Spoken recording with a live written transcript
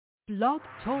Blog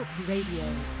Talk Radio.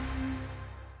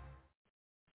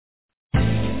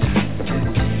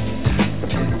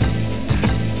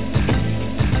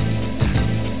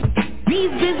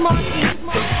 These Bismarcky.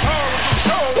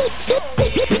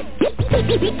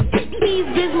 These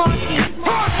Bismarcky.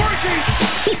 Hard-working.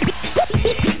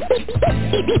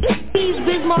 These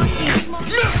Bismarcky.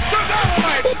 Mr.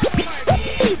 Dynamite.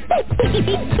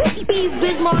 These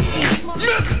Bismarcky.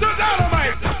 Mr.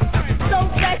 Dynamite. So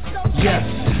fresh. Yes,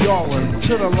 y'all are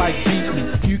to the like beating.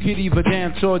 You can either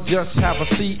dance or just have a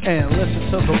seat and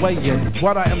listen to the way in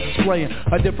what I am displaying.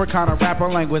 A different kind of rapper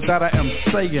language that I am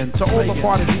saying. To all the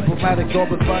party people that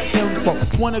exorbitant for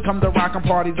info. When it comes to rockin'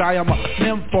 parties, I am a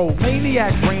nympho.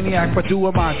 Maniac, brainiac for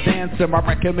doing my dancing. My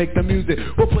record make the music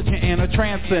will put you in a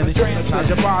trance and hypnotize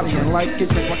your body. And like it,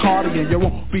 drink Bacardi, and you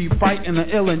won't be fighting the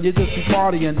ill and you just be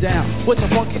partying down. With the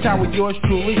funky town with yours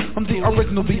truly. I'm the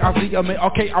original B.I.Z.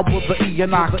 Okay, I was the E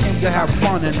and I aim to have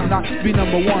fun and not be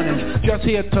number one. And just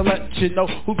here to let you know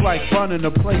who's like running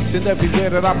the place. And everywhere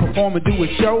that I perform and do a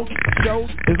show, as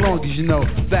long as you know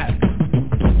that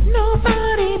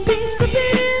Nobody beats the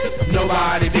biz.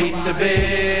 nobody beats the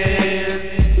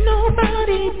biz.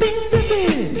 Nobody beats the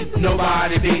biz.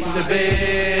 Nobody beats the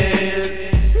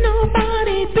biz.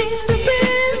 Nobody beats the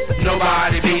biz.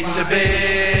 Nobody beats the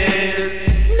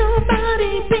biz.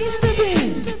 Nobody beats the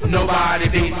biz. Nobody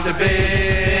beats the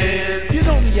biz. You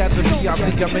know me as a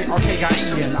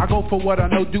B.I.Z.M.A.R.K.I.E.N. I go for what I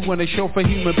know, doing a show for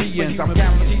human beings. I'm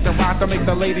guaranteed to rock to make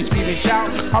the ladies scream and shout.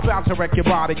 I'm about to wreck your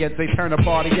body as they turn the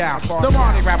party out. The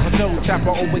Marty rapper knows that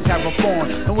will always have a form.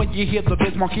 And when you hear the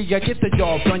Bismarcky, you get the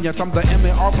job done. Yes, I'm the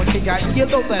M.A.R.K.I.E.N. You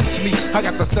know that's me. I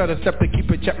got the stutter step to keep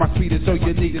it check. My speed is so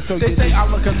you need it. So they say I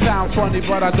look and sound funny,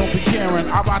 but I don't be caring.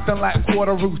 I rock the Latin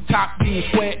Quarter rooftop, Dean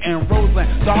Square, and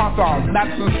Roseland. The Hearts are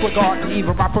Madison Square Garden,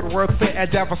 even I put World Fit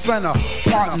at Java Center.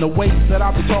 Part in the ways that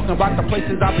I'll be talking about, the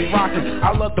places I'll be rocking.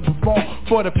 I love to perform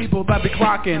for the people that be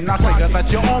clocking. Not like that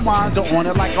your own mind, don't want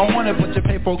it like I want it, but you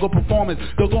pay for a good performance.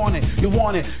 You're on it, you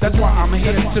want it. That's why I'm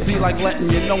here to be like letting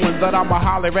you knowing that I'm a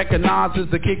highly recognized as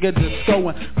the king of disco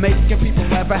and making people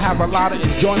laugh and have a lot of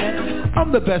enjoyment.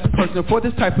 I'm the best person for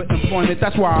this type of employment.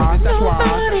 That's why.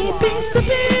 Nobody beats the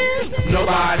biz.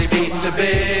 Nobody beats the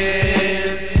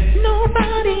biz.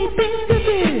 Nobody beats the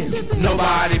biz.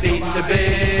 Nobody beats the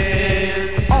biz.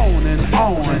 On and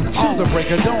on to the break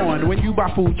of dawn. When you buy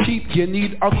food cheap, you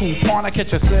need a coupon to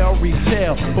catch a sale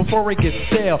retail before it gets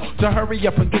stale. So hurry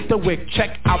up and get the wick,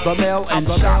 check out the mail and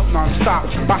shop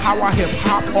non-stop. By how I hip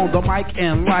hop on the mic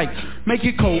and like make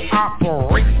it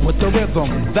cooperate with the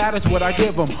rhythm. That is what I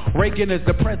give them. Reagan is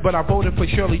the press, but I voted for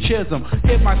Shirley Chisholm.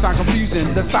 It might sound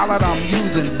confusing, the style that I'm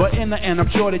using, but in the end I'm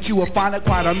sure that you will find it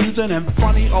quite amusing and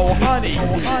funny. Oh honey,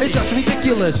 it's just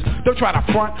ridiculous. Don't try to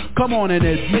front, come on and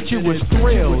admit you was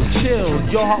thrilled, chilled,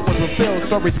 your heart was fulfilled.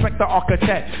 So respect the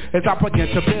architect as I begin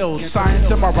to build.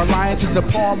 Science and my reliance is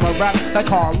a form of rap. Like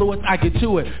Carl Lewis, I get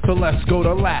to it. So let's go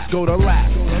to lap, go to lap,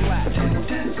 go to lap.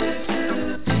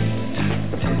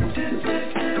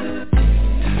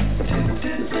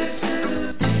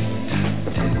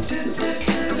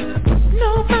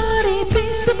 Nobody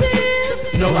beats the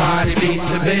biz. Nobody beats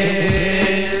the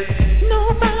biz.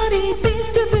 Nobody beats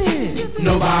the biz.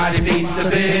 Nobody beats the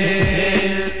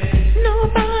biz.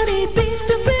 Nobody beats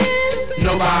the biz.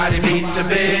 Nobody beats the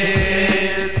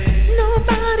biz.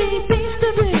 Nobody beats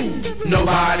the biz.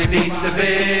 Nobody beats the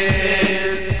biz.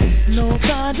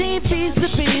 Nobody beats the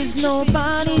biz.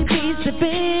 Nobody beats the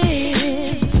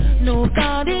biz.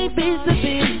 Nobody beats the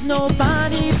biz.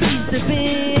 Nobody beats the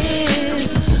biz.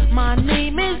 My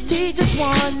name is DJ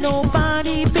Swan.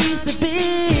 Nobody beats the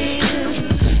biz.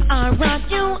 I rock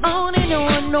you on and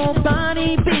on.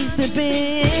 Nobody beats the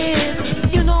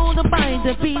biz. You know nobody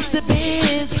that beats the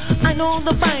biz. I know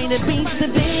nobody that beats the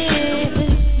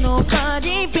biz.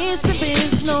 Nobody beats the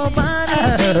biz. Nobody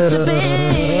beats the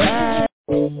biz.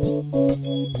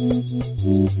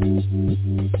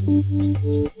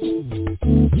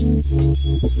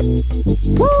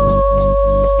 Woo!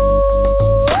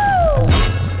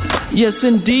 Yes,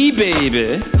 indeed,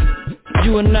 baby.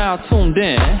 You are now tuned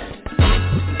in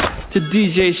to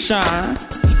DJ Shine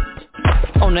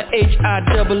on the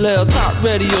HILL Top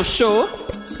Radio Show.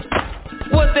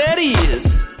 What that is?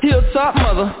 Hilltop,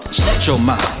 mother. Shut your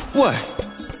mouth. What?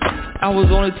 I was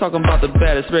only talking about the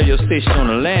baddest radio station on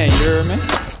the land, you heard me?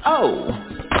 Oh,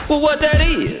 well, what that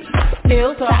is?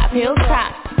 Hilltop,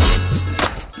 Hilltop.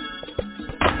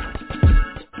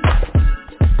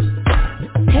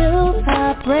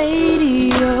 Hilltop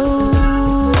Radio.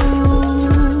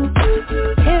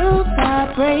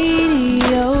 Hilltop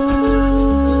Radio.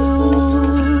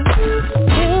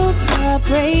 Hilltop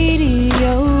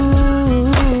Radio.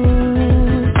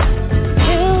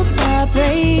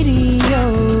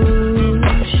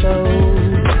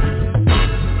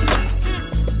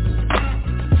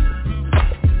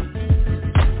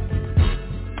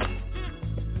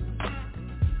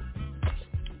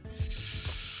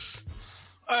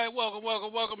 All right,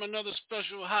 welcome. Another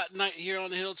special hot night here on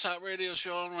the Hilltop Radio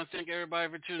Show. I want to thank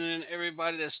everybody for tuning in,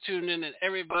 everybody that's tuned in, and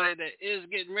everybody that is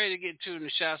getting ready to get tuned in.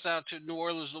 Shouts out to New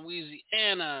Orleans,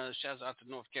 Louisiana. Shouts out to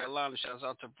North Carolina. Shouts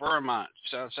out to Vermont.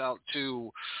 Shouts out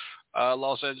to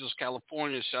Los Angeles,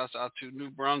 California. Shouts out to New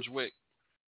Brunswick,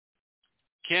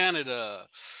 Canada.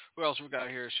 Who else we got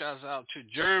here? Shouts out to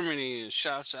Germany. And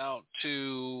shouts out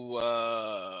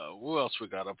to, who else we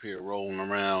got up here rolling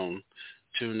around?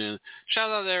 Tune in. Shout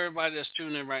out to everybody that's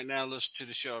tuning in right now. Listen to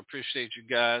the show. I appreciate you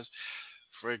guys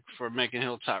for making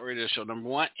Hilltop Radio Show number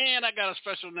 1. And I got a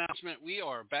special announcement. We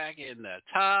are back in the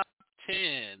top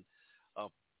 10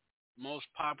 of most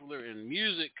popular in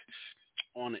music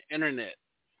on the internet.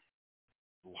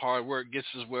 Hard work gets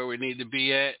us where we need to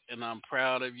be at, and I'm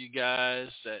proud of you guys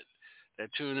that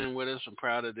tune in with us. I'm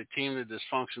proud of the team, the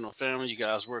Dysfunctional Family. You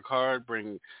guys work hard,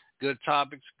 bring good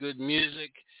topics, good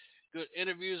music, good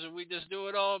interviews, and we just do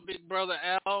it all. Big brother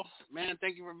Al, man,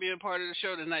 thank you for being part of the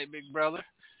show tonight, big brother.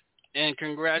 And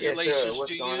congratulations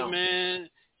to you, man.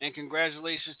 And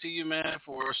congratulations to you, man,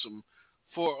 for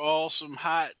awesome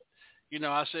hot,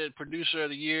 I said producer of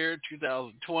the year,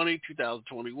 2020,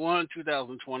 2021,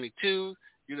 2022.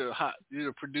 You're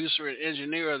the producer and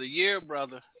engineer of the year,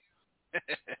 brother.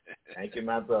 Thank you,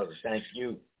 my brother. Thank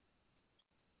you.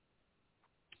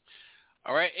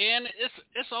 All right, and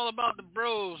it's all about the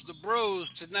bros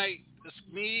tonight. It's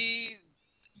me,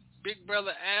 Big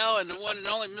Brother Al, and the one and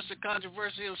only Mr.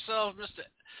 Controversy himself,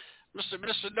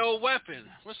 Mr. No Weapon.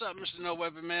 What's up, Mr. No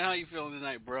Weapon, man? How you feeling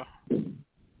tonight, bro?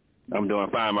 I'm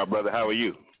doing fine, my brother. How are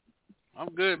you? I'm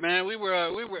good, man. We were.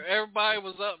 Everybody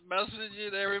was up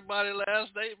messaging everybody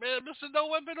last night, man. Mr. No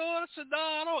Weapon on. I said, no,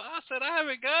 I said I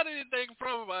haven't got anything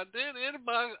from him. I did.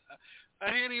 Anybody? I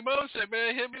heard him say,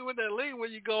 man, hit me with that link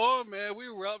when you go on, man.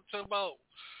 We were up to about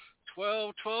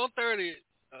 12:30.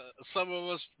 Some of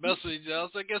us messaged us.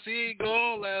 I guess he ain't go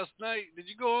on last night. Did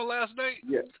you go on last night?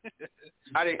 Yeah.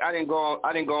 I didn't go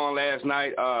on last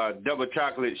night. Double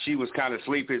Chocolate, she was kind of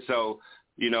sleepy, so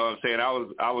you know what I'm saying.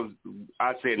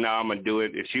 I said, no, I'm gonna do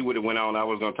it. If she would have went on, I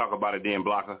was gonna talk about it then,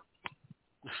 block her.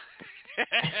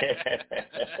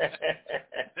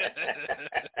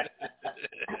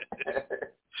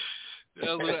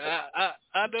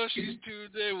 I know she's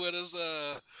tuned in with us.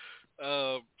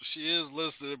 She is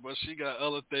listening, but she got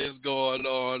other things going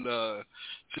on.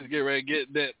 She's getting ready to get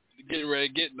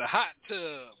in the hot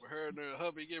tub. Her and her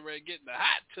hubby getting ready to get in the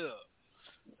hot tub.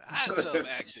 The hot tub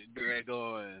action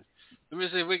going. Let me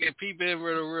see if we can peep in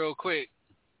real quick.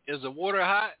 Is the water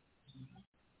hot?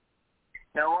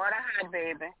 The water hot,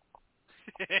 baby.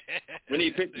 We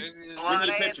need pictures. Water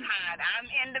is hot. I'm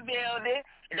in the building.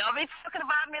 Don't be talking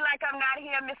about me like I'm not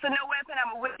here, Mr. No Weapon.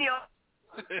 I'm with you.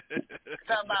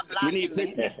 We need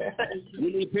pictures. We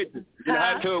need pictures. In the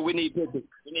hot tub, we need pictures.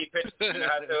 We need pictures in the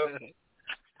hot tub.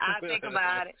 I'll think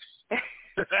about it.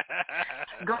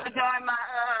 Go join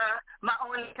my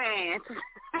OnlyFans.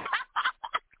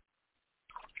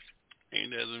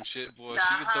 Ain't that some shit, boy?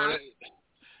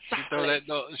 She throw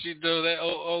that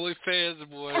OnlyFans,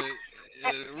 boy,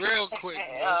 real quick, boy. She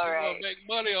gonna make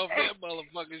money off that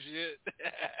motherfucking shit.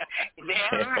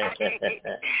 Damn right.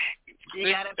 You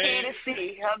gotta pay to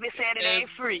see. Hubby said it ain't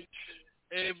free.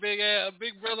 Hey,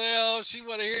 Big Brother Al, she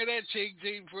wanna hear that ching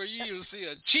ching for you. You'll see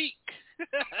a cheek.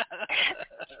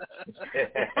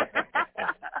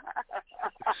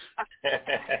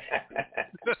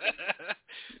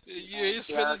 You ain't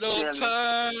spending no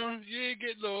time. You ain't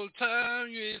getting no time.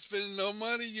 You ain't spending no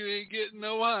money. You ain't getting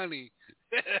no honey.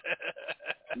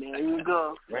 There you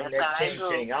go. Bring that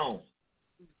ching on.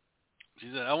 She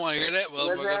said, I want to hear that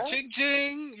motherfucker. Ching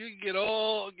ching. You can get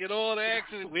all the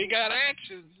action. We got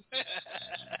action.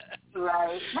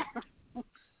 Right.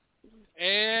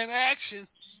 And action.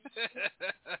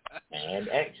 And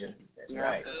action. That's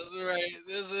right. That's right.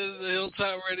 This is the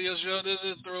Hilltop Radio Show. This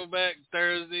is Throwback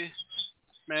Thursday.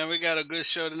 Man, we got a good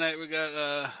show tonight. We got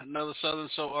another Southern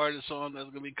Soul artist on that's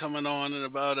going to be coming on in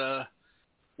about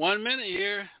 1 minute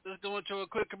here. Let's go into a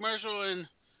quick commercial, and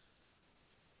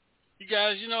you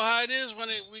guys, you know how it is when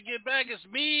we get back. It's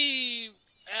me,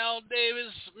 Al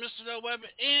Davis, Mr. No Weapon,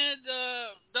 and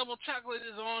Double Chocolate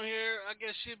is on here. I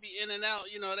guess she'll be in and out.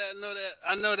 You know that.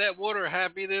 I know that water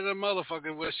happy than a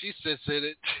motherfucker where she sits in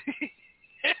it.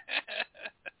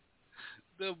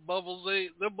 The bubbles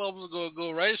gonna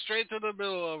go right straight to the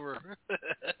middle of her.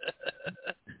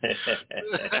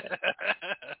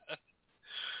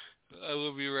 I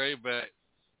will be right back.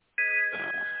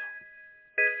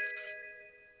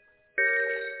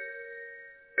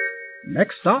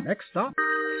 Next stop.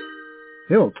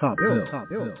 Hilltop.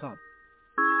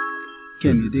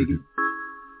 Can you dig it?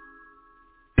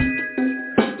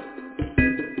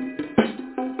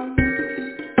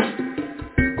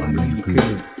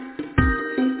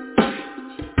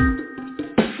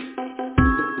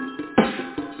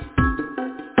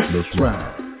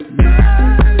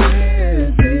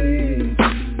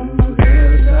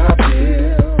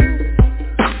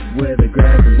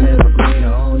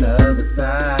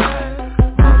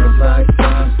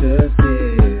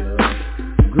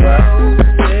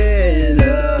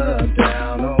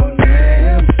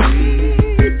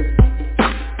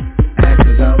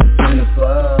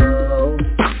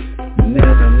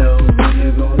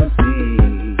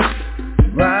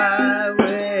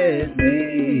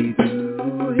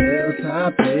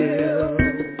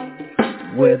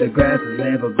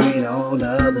 green on the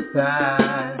other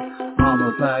side,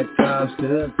 almost like tops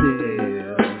to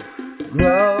seal.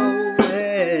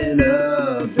 Growing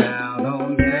up down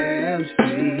on Yam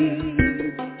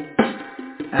Street,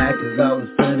 actors always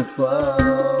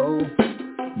plentiful,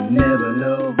 you never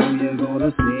know who you're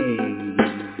gonna see.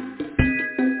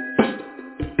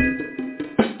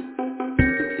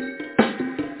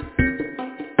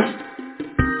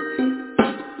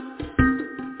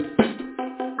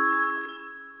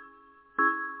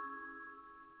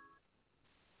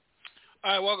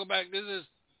 All right, welcome back. This is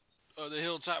the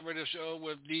Hilltop Radio Show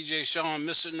with DJ Sean,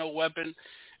 Mr. No Weapon,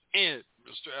 and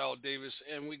Mr. Al Davis.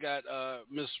 And we got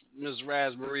Miss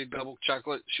Raspberry Double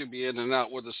Chocolate. She'll be in and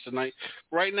out with us tonight.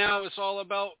 Right now, it's all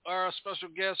about our special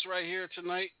guest right here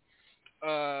tonight.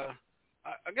 I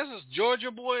guess it's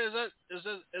Georgia Boy. Is that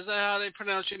how they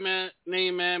pronounce your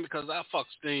name, man? Because I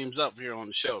fucks names up here on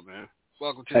the show, man.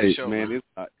 Welcome to the show, man. It's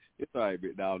all right,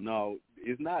 big dog. No,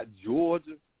 it's not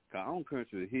Georgia. Cause I'm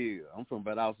country here. I'm from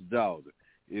Valdosta, Georgia.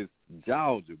 It's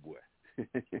Georgia Boy.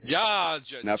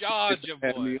 Georgia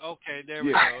Boy. Okay, there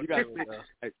we go.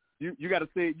 You gotta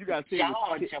say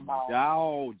Georgia Boy.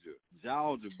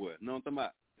 Georgia Boy. Know what I'm talking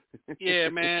about? Yeah,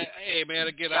 man. Hey, man.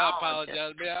 Again, I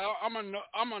apologize, man. I'm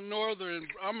a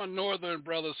northern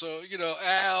brother, so you know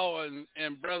Al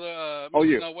and brother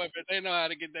Mr. No Weapon, they know how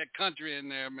to get that country in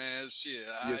there, man. Shit,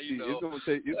 you know. It's gonna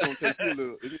take you a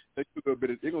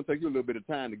little bit of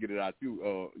time to get it out. Yeah,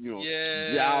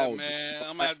 Georgia. man.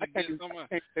 I'm gonna have to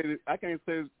get I can't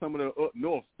say some of the up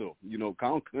north stuff. You know,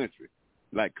 cause I'm country,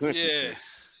 like country. Yeah. Stuff.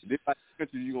 This like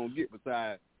country you gonna get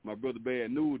besides my brother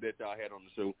Bad News that y'all had on the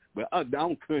show, but I'm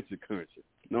country. You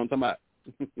know what I'm talking about?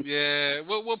 Yeah.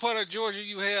 What part of Georgia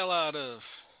you hail out of?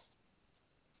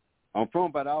 I'm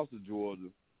from Valdosta,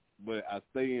 Georgia, but I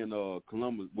stay in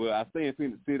Columbus. Well, I stay in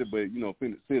Phoenix City, but you know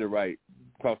Phoenix City right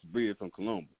across the bridge from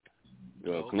Columbus,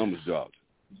 Columbus, Georgia.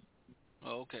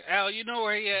 Okay, Al, you know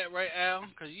where he at, right, Al?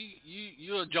 Because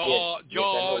you're a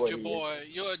Georgia boy.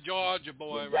 You're a Georgia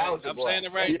boy, right? Georgia I'm boy. saying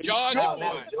it right, Georgia boy.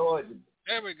 Not Georgia.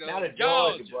 There we go. Not a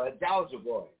Georgia boy, Georgia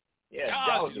boy. Yeah,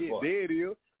 Georgia boy. There it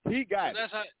is. He got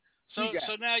it. So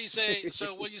now you say,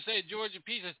 so when you say Georgia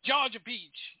Peach, it's Georgia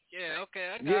Peach. Yeah, okay,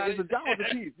 I got it. Yeah, it's a Georgia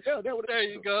Peach. Yeah, there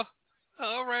you go.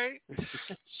 All right.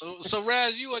 So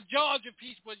Raz, you a Georgia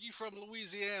Peach, but you from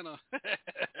Louisiana.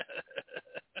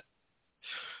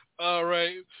 All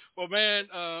right. Well, man,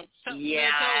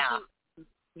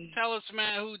 tell us,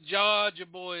 man, who Georgia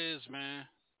Boy is, man.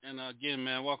 And again,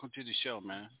 man, welcome to the show,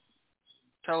 man.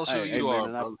 Tell us who you are,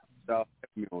 brother. Y'all have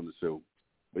me on the show.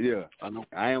 But yeah,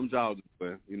 I am Georgia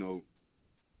Boy, you know,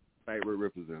 favorite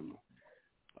representative.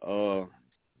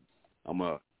 I'm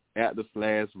a actor /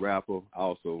 rapper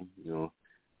also, you know.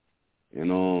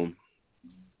 And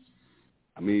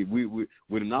I mean, we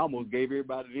almost gave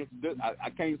everybody the introduction. I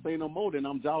can't say no more than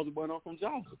I'm Georgia Boy and I'm from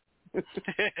Georgia.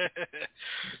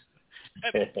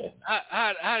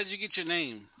 How did you get your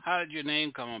name? How did your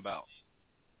name come about?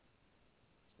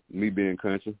 Me being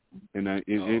country, and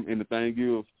the thing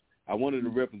is, I wanted to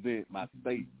represent my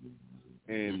state,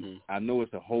 and I know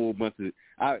it's a whole bunch of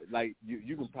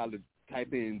you can probably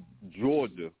type in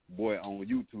Georgia Boy on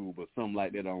YouTube or something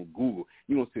like that on Google.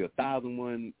 You're gonna see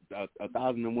 1,001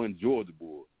 Georgia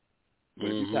Boys. But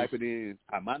if you type it in,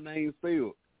 my name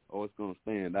spelled, it's gonna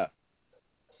stand out.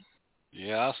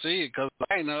 Yeah, I see it, because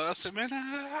I know. I said, man,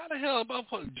 how the hell am I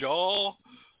putting Jaws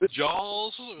or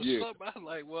something? I'm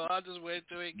like, well, I just wait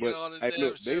till he get on the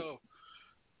damn show.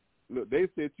 Look, they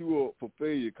set you up for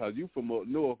failure because you from up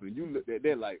north, and you look at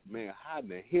that like, man, how in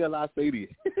the hell I say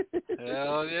this?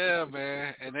 Hell yeah,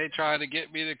 man. And they trying to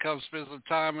get me to come spend some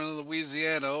time in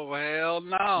Louisiana. Oh, hell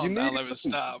no. Now let me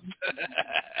stop.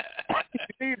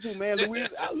 You need to, man.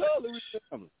 I love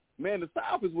Louisiana. Man, the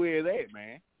South is where it's at,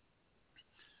 man.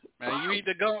 Man, you eat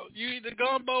the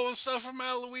gumbo and stuff from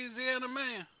out of Louisiana,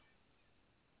 man?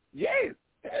 Yes.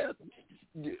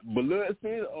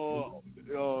 Biloxi or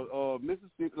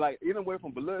Mississippi, like anywhere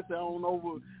from Biloxi on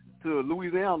over to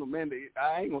Louisiana, man,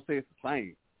 I ain't gonna say it's the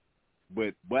same.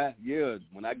 But yeah,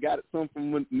 when I got some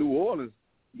from New Orleans,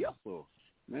 yes sir.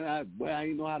 Man, I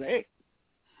ain't know how to act.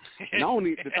 And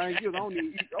the thing is, I don't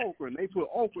even eat okra, and they put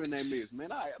okra in that mix.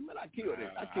 Man, I killed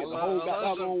it. I killed the whole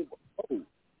goddamn okra.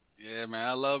 Yeah, man,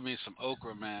 I love me some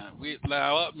okra, man.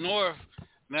 Now up north,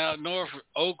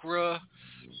 okra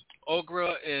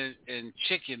and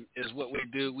chicken is what we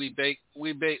do. We bake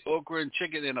okra and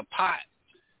chicken in a pot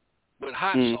with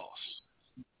hot sauce.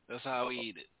 That's how we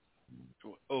eat it.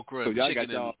 Okra and chicken. Got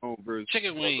y'all own version.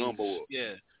 Chicken wings.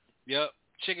 Yeah. Yep.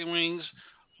 Chicken wings,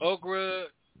 okra,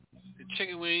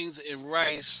 chicken wings and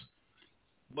rice.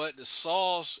 But the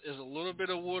sauce is a little bit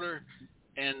of water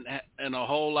and a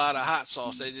whole lot of hot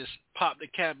sauce. They just pop the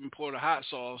cap and pour the hot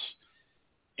sauce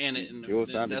in it, and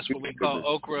that's what we call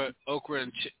okra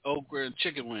and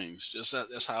chicken wings.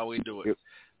 That's how we do it.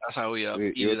 That's how we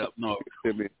eat it up north.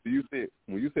 When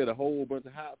you said a whole bunch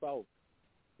of hot sauce,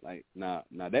 like now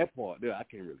that part there I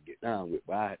can't really get down with,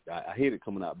 but I hate it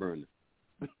coming out burning.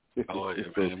 Oh yeah,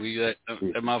 man. We got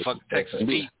that motherfucking Texas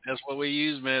Pete. That's what we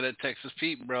use, man. That Texas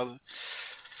Pete, brother.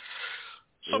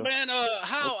 So man,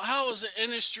 how is the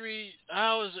industry?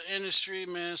 How is the industry,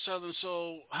 man? Southern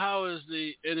Soul. How is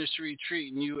the industry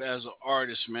treating you as an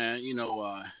artist, man?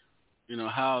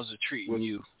 How is it treating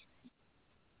you?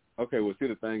 Okay, well, see,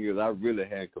 the thing is, I really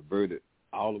had converted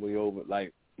all the way over.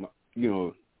 Like,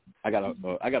 I got a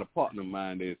partner of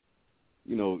mine that,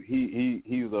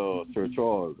 he's Sir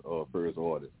Charles' first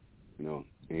artist, and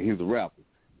he's a rapper.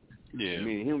 Yeah.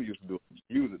 Me and him used to do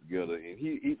music together, and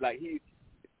he's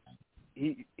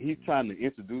trying to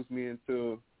introduce me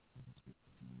into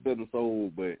Southern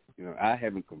Soul, but I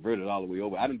haven't converted all the way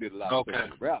over. I done did a lot of stuff on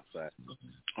the rap side.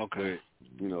 Okay.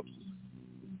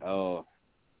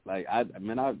 But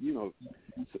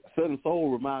Southern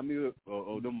Soul remind me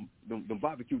of them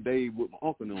barbecue days with my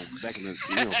uncle and them back in the day.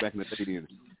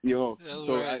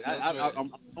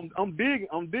 I'm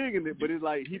digging it, but it's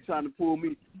like he's trying to pull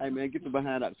me. Hey man, get your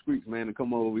behind out the streets, man, and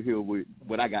come over here with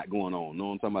what I got going on. Know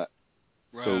what I'm talking about?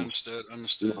 Right,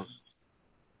 understood.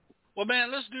 Well,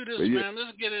 man, let's do this, man.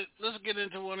 Let's get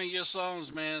into one of your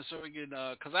songs, man, so we can,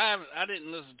 cause I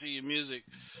didn't listen to your music.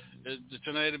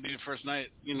 Tonight will be the first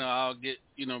night, I'll get,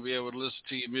 be able to listen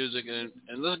to your music, and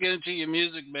let's get into your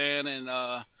music, man, and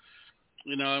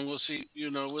and we'll see,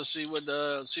 what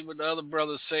the other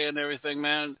brothers say and everything,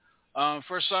 man.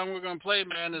 First song we're gonna play,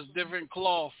 man, is Different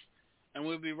Cloth, and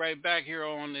we'll be right back here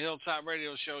on the Hilltop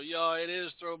Radio Show, y'all. It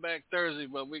is Throwback Thursday,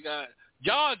 but we got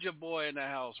Georgia Boy in the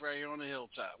house right here on the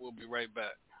Hilltop. We'll be right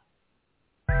back.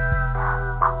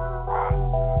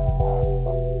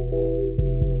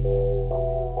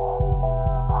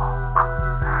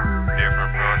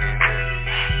 Different from these niggas,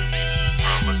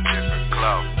 from a different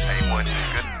cloth. Ain't one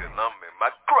nigga till I'm in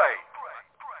my grave.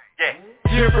 Yeah.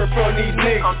 Different from these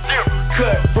niggas, I'm different.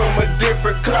 Cut from a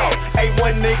different cloth. Ain't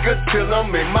one nigga till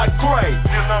I'm in my grave.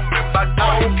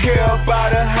 I don't care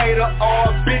about a hater or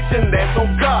a bitch, and that's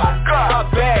on God. My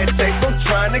bad takes, I'm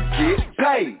trying to get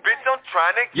paid. Bitch, I'm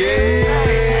trying to get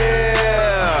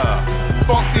paid.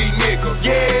 Fuck these niggas.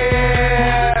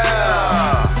 Yeah.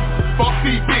 Fuck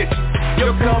these bitches.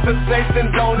 Your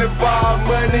conversation don't involve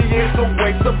money, it's a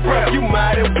waste of breath. You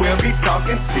might as well be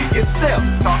talking to yourself.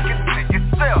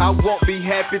 I won't be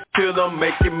happy till I'm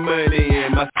making money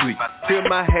in my sleep. Till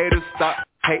my haters stop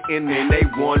hating and they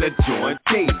wanna join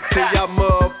teams. Till y'all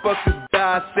motherfuckers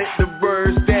dissect the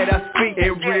words that I speak.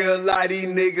 In real life these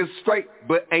niggas straight,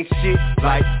 but ain't shit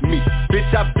like me.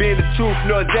 Bitch, I been the truth,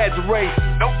 no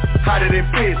exaggeration. Nope. Hotter than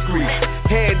fish grease.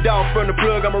 Hand off from the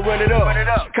plug, I'ma run it up.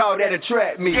 Call that a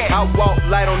trap me. I walk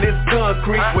light on this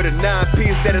concrete with a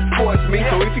 9-piece that has forced me.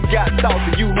 So if you got thoughts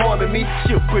of you harming me,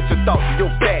 she'll put your thoughts in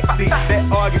your backseat. That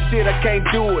arguing shit, I can't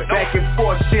do it. Back and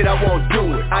forth shit, I won't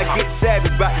do it. I get savage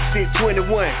about the shit 21,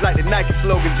 like the Nike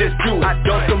slogan, just do it.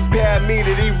 Don't compare me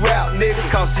to these rap niggas,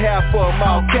 cause half of them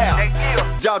all cow.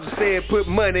 Y'all just said put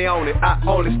money on it, I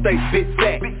only stay big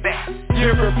fat.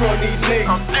 Different from these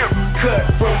niggas, cut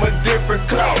from a different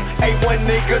cloth. Ain't one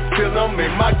nigga till I'm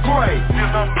in my grave.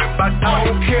 I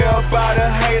don't care about a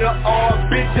hater or a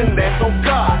bitch, and that's on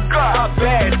God. My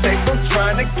bad takes, I'm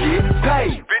trying to get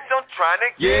paid. Bitch, I'm trying to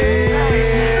get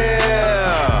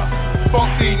paid. Fuck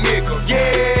these niggas.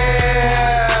 Yeah.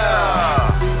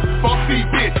 Fuck these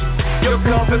bitches. Your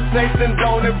conversation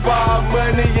don't involve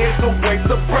money, it's a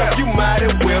waste of breath. You might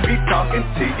as well be talking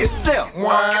to yourself.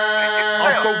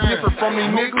 I'm so different from these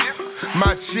niggas.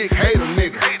 My chick hate a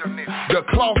nigga. The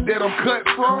cloth that I'm cut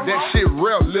from, that shit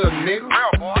real, little nigga.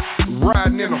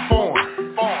 Riding in a farm,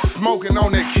 smoking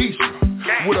on that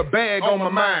Keisha, with a bag on my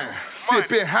mind.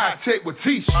 Sippin' high tech with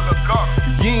Tisha.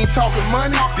 You ain't talking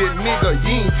money, then nigga, you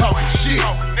ain't talking shit.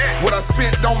 What I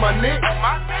spent on my neck,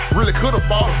 really could've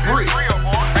bought a brick.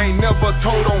 Ain't never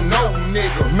told on no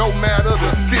nigga, no matter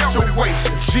the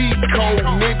situation. G-code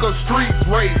nigga, streets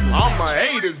raised. I'm a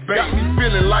haters, baby. Got me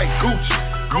feeling like Gucci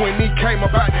when he came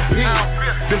up out that pen.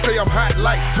 They say I'm hot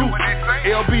like Duke.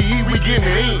 LBE, we getting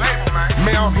it in.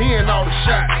 Man, I'm hearing all the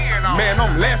shots. Man,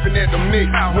 I'm laughing at them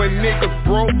niggas. When niggas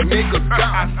broke, niggas die.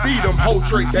 I see them whole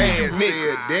trick ass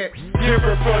niggas.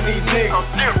 Different from these niggas,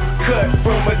 cut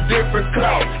from a different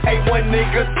cloth. Ain't one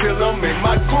nigga till I'm in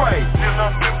my grave.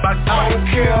 I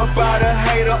don't care about a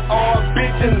hater or a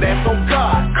bitch, and that's on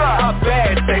God. My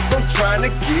bad takes, I'm trying to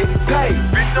get paid.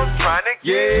 Bitch, I'm trying to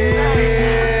get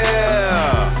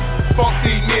paid.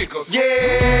 niggas.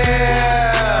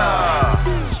 Yeah.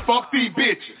 Fuck these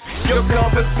bitches. Your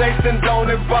conversation don't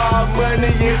involve money,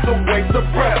 it's a waste of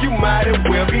breath. You might as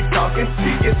well be talking to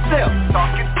yourself.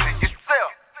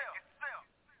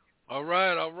 All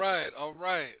right.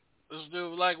 Let's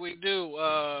do like we do.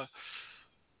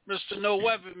 Mr. No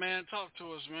Weapon, man, talk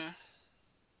to us, man.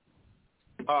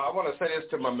 I want to say this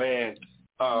to my man.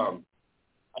 I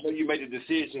know you made a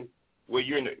decision where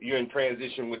you're in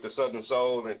transition with the Southern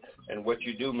Soul and what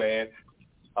you do, man.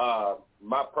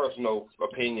 My personal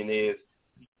opinion is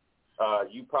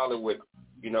you probably would,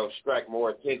 strike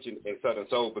more attention in Southern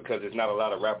Soul because there's not a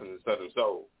lot of rappers in Southern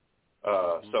Soul.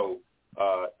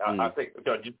 I think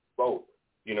just both,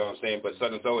 you know what I'm saying? But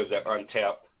Southern Soul is that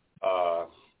untapped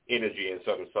energy in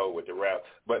Southern Soul with the rap.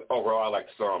 But overall, I like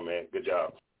the song, man. Good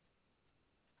job.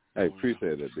 Hey,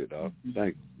 appreciate that bit, dog.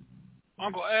 Thanks.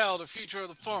 Uncle Al, the future of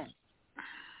the funk.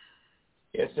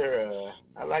 Yes, sir.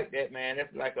 I like that, man.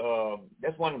 That's like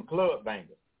that's one of them club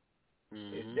bangers.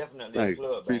 Mm-hmm. It's definitely a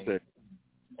club banger.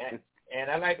 And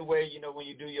I like the way, when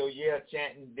you do your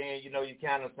chanting, then, you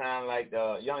kind of sound like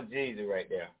Young Jeezy right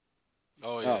there.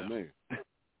 Oh, yeah. Oh, man.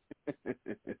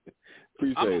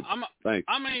 Appreciate it. Thanks.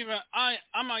 I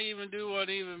might even do one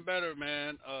even better,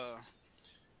 man.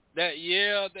 That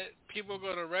people are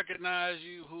going to recognize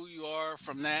you, who you are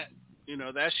from that.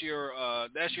 That's your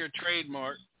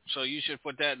trademark. So you should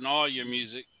put that in all your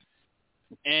music.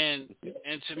 And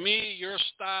to me, your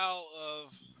style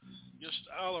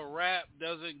of rap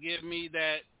doesn't give me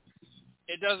that.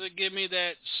 It doesn't give me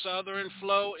that Southern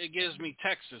flow. It gives me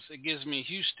Texas. It gives me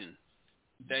Houston.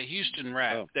 That Houston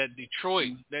rap, that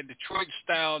Detroit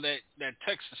style, that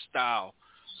Texas style.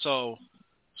 So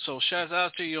shouts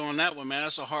out to you on that one, man.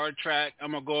 That's a hard track.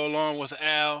 I'm gonna go along with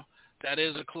Al. That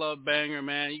is a club banger,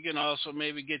 man. You can also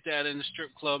maybe get that in the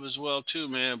strip club as well too,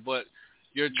 man. But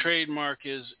your trademark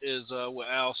is what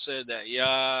Al said, that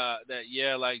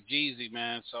like Jeezy,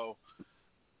 man. So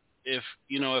if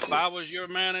I was your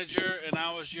manager and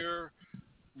I was your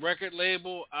record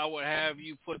label, I would have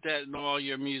you put that in all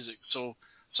your music. So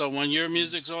when your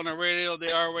music's on the radio,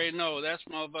 they already know that's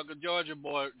motherfucker Georgia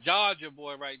boy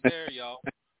right there, y'all.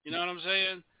 You know what I'm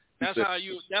saying? That's how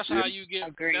you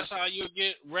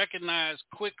get recognized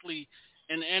quickly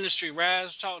in the industry.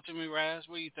 Raz, talk to me, Raz.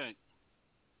 What do you think?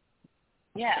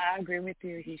 Yeah, I agree with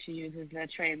you. He should use his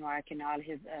trademark in all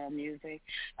his music.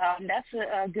 That's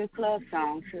a good club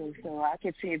song too, so I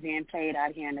could see it being played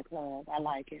out here in the club. I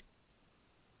like it.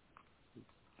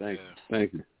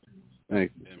 Thank you.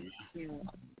 Yeah,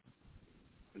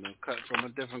 cut from a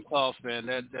different cloth, man.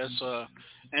 That's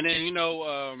and then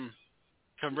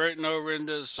converting over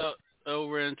into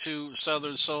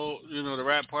Southern Soul, the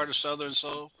rap part of Southern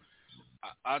Soul.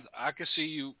 I could see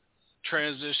you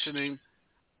transitioning.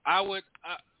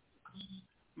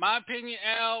 My opinion,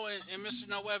 Al and Mr.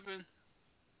 No Weapon,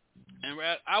 and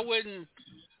I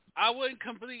wouldn't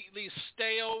completely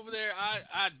stay over there.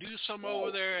 I do some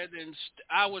over there, and then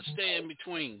I would stay in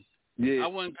between. Yeah, I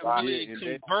wouldn't completely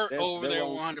convert over there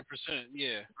 100%.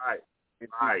 Yeah,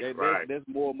 right. That's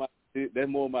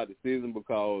more my decision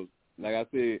because, like I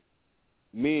said,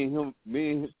 me and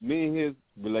his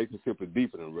relationship is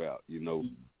deeper than rap,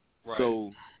 Right.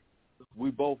 So we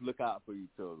both look out for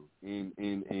each other, and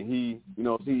he,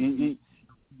 he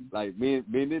like me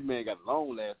and this man got a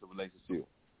long lasting relationship,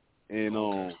 and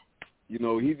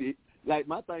he like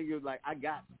my thing is like I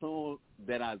got songs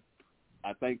that I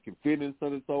think can fit in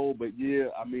Southern Soul, but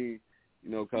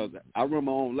cause I run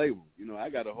my own label, I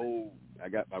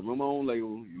run my own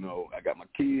label, I got my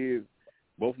kids,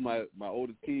 both of my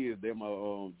oldest kids, they're my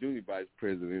junior vice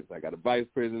presidents. I got a vice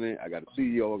president, I got a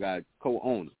CEO, I got a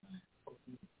co-owner.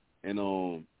 And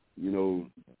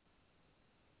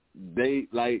they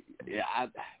like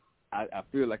I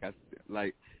feel like I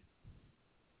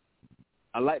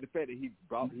like the fact that he's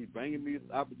bringing me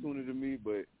this opportunity to me,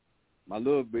 but my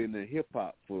love been in hip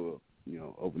hop for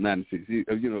over 96 years,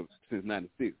 since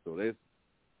 96, so that's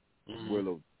well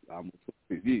over almost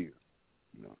 26 years.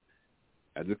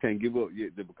 I just can't give up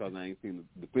yet just because I ain't seen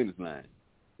the finish line.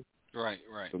 Right.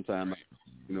 Sometimes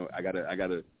I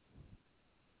gotta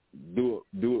do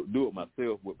it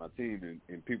myself with my team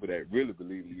and people that really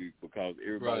believe in me, because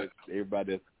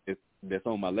everybody that's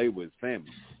on my label is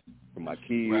family, from my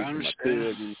kids, to my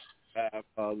cousins,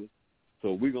 fathers.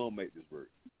 So we're gonna make this work.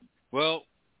 Well,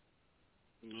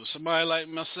 somebody like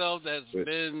myself that's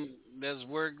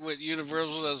worked with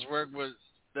Universal, that's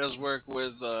worked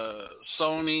with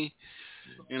Sony.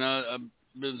 I've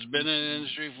been in the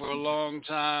industry for a long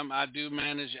time. I do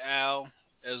manage Al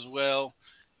as well.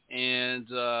 And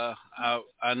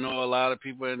I know a lot of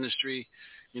people in the industry,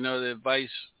 the advice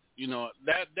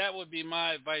that would be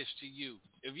my advice to you.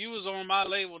 If you was on my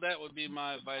label, that would be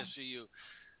my advice to you.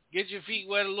 Get your feet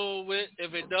wet a little bit.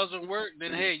 If it doesn't work,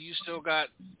 then hey, you still got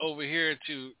over here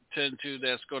to tend to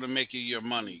that's going to make you your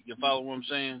money. You follow what I'm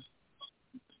saying?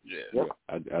 Yeah.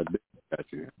 I got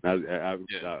you. I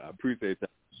appreciate that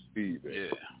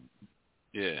feedback.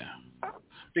 Yeah.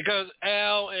 Because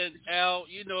Al,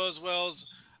 you know as well as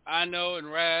I know,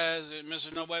 and Raz and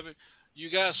Mr. No Weapon, you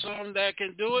got some that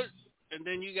can do it, and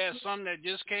then you got some that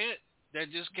just can't. That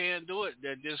just can't do it.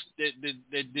 That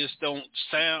just don't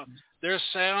sound. Their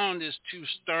sound is too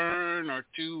stern or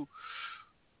too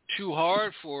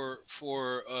hard for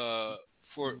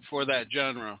that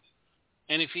genre.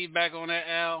 Any feedback on that,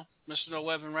 Al? Mr. No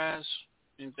Weapon, Raz?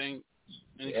 Anything?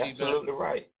 Any feedback? Absolutely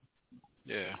right.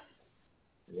 Yeah.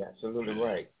 You're absolutely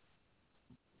right.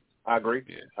 I agree.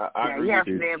 Yeah. I agree. You have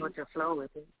to be able to flow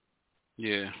with it.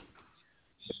 Yeah.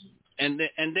 And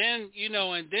then you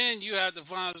have to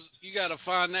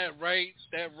find that right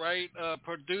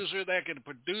producer that can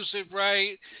produce it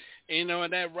right, and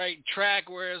that right track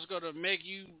where it's gonna make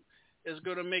you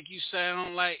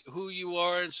sound like who you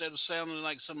are instead of sounding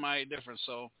like somebody different.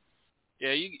 So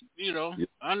yeah,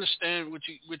 I understand what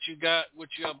you got, what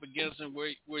you're up against, and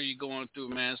where you're going through,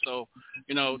 man. So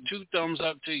 2 thumbs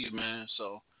up to you, man.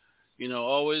 So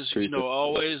always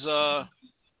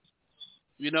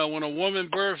when a woman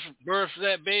births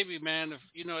that baby, man, if,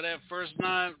 that first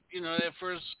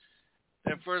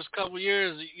that first couple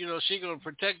years, she gonna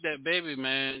protect that baby,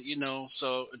 man.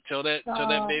 So until that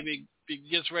baby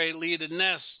gets ready to leave the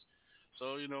nest,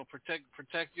 so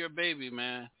protect your baby,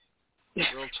 man.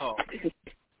 Real talk.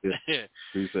 Yeah.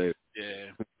 Appreciate it.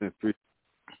 Yeah.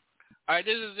 All right,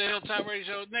 this is the Hilltop Radio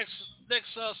Show. Next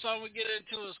song we get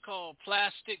into is called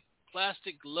Plastic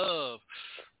Love,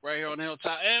 right here on the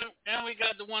Hilltop. And we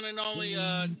got the one and only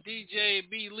DJ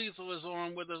B Lethal is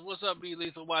on with us. What's up, B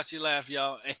Lethal? Watch you laugh,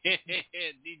 y'all.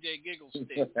 DJ Giggle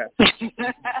Stick.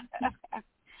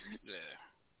 Yeah.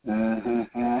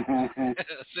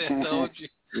 Said told you.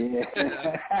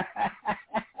 Yeah.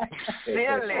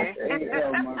 Really?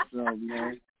 Myself,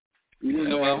 man.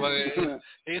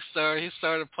 He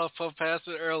started puff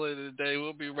passing earlier today.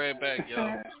 We'll be right back,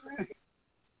 y'all.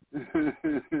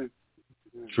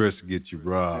 Trust get you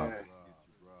robbed.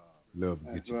 Love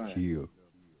get you killed.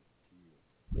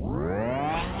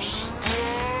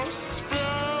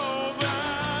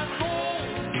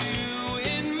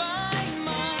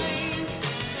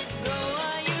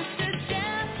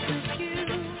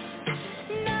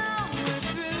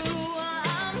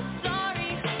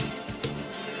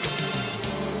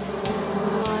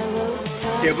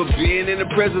 Ever been in the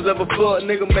presence of a fuck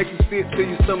nigga, make you sit to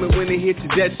your stomach when they hit you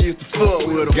that you used to fuck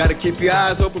with them. Gotta keep your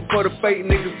eyes open for the fake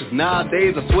niggas, cause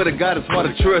nowadays I swear to God it's hard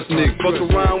to trust niggas. Fuck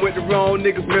around with the wrong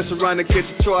niggas, mess around and catch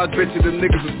a charge, bet you the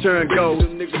niggas will turn gold.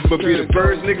 But be the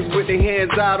first niggas with their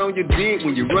hands out on your dick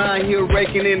when you round here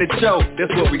raking in the choke.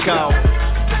 That's what we call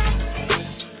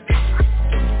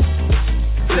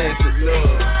plastic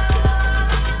love.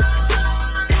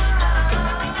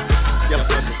 Y'all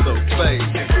fucking so fake.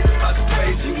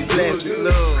 Plastic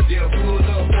love.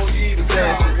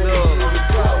 Plastic love.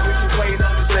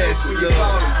 Plastic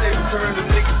love.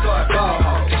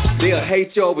 They'll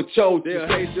hate y'all with choke.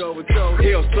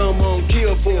 Hell, some on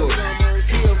kill for it.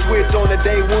 Switch on the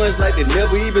day ones like they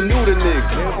never even knew the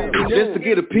nigga. Just to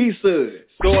get a piece of it.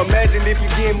 So imagine if you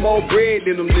get more bread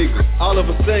than them niggas. All of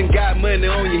a sudden got money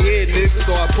on your head, nigga.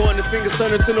 So I point the finger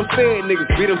turning to them fed niggas.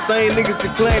 Be them same niggas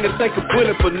that claim to take a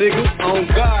bullet for niggas. On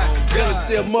God, gonna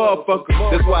see a motherfucker.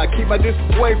 That's why I keep my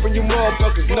distance away from you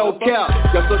motherfuckers, no cap.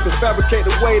 Y'all suckers fabricate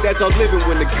the way that y'all living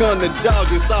when it come to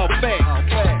dogs, it's all fact.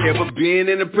 Ever been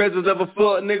in the presence of a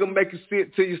fuck nigga, make you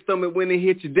sit to your stomach when they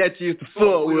hit you that you used to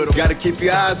fuck with them. Gotta keep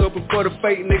your eyes open for the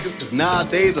fake niggas, cause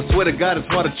nowadays I swear to God it's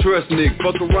hard to trust niggas.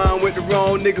 Fuck around with the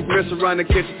wrong niggas, mess around and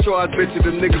catch a charge, bet you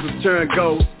the niggas will turn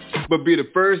gold. But be the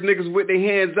first niggas with their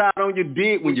hands out on your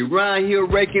dick when you round here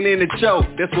raking in the choke.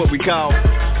 That's what we call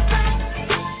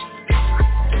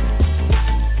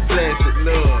plastic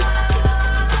love.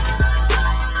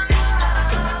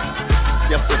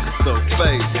 Y'all fucking so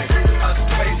fake.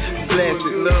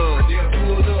 Plastic love.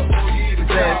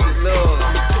 Plastic love.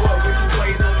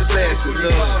 Plastic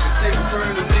love.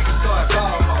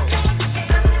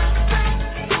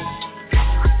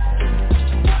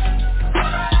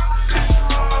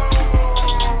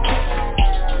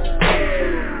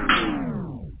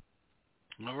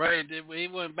 All right, he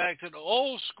went back to the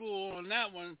old school on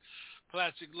that one.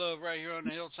 Plastic Love right here on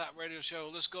the Hilltop Radio Show.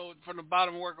 Let's go from the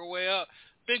bottom and work our way up.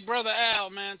 Big Brother Al,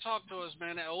 man, talk to us,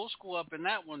 man. That old school up in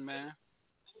that one, man.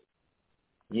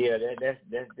 Yeah, that's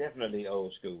definitely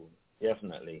old school.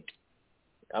 Definitely.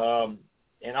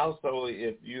 And also,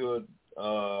 if you're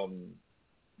planning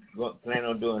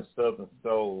on doing Southern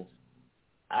Soul,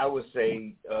 I would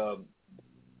say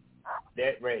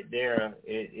that right there,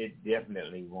 it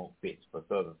definitely won't fit for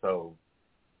Southern Soul.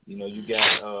 You know, you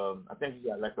got, I think you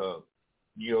got like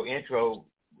your intro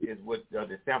is what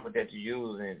the sample that you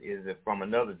use is from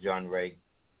another genre,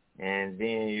 and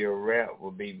then your rap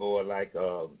would be more like,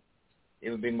 it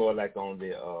would be more like on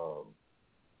the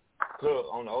club,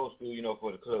 on the old school, you know,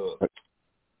 for the club.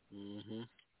 Mm-hmm.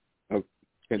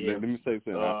 Okay. Let me say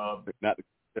something. Not to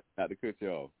cut you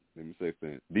off. Let me say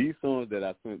something. These songs that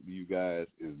I sent to you guys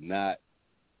is not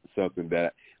something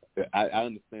that I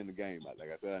understand the game. Like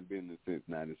I said, I've been in this since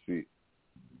 '96.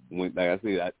 When, like I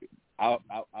said, I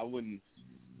wouldn't.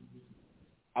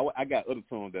 I got other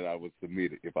songs that I would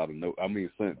submit it if I don't know. I mean,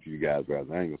 sent to you guys, guys.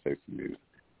 I ain't gonna say submit it,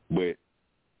 but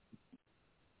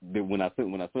when I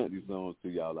sent these songs to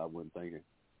y'all, I wasn't thinking,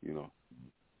 you know,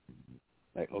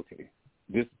 like, okay,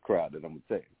 this is the crowd that I'm gonna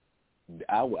take.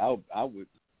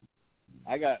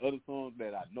 I got other songs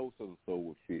that I know Southern Soul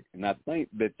would fit, and I think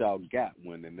that y'all got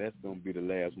one, and that's gonna be the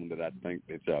last one that I think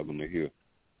that y'all gonna hear.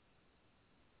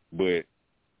 But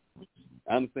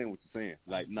I understand what you're saying.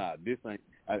 Like, nah, this ain't.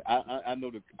 I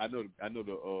know the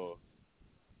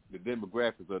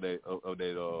demographics of that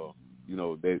you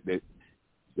know, that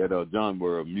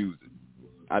genre of music.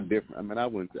 I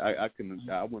wouldn't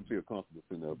feel comfortable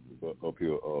sitting up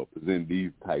here presenting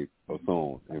these type of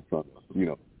songs in front of, you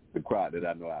know, the crowd that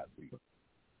I know I see.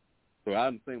 So I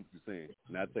understand what you're saying,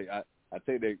 and I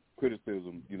take that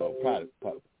criticism, you know, I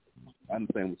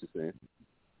understand what you're saying.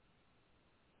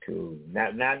 Cool. Now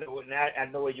I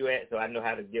know where you're at, so I know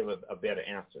how to give a better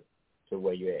answer to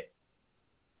where you're at.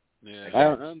 Yeah, I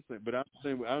understand, but I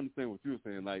understand what you were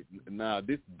saying. Like, nah,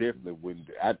 this definitely wouldn't.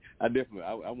 I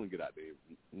wouldn't get out there.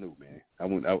 No, man, I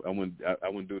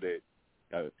wouldn't do that.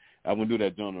 I wouldn't do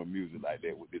that genre of music like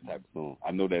that with this type of song.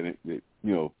 I know that you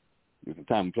know, there's a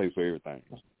time and place for everything.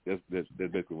 That's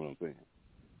basically what I'm saying.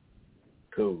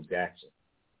 Cool, gotcha.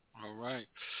 All right,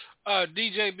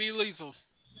 DJ B Lethal.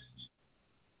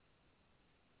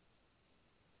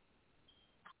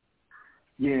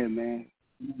 Yeah, man,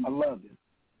 I loved it.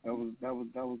 That was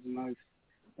a nice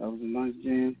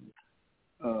jam.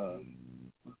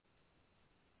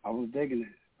 I was digging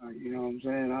it. You know what I'm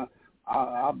saying?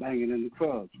 I'll bang it in the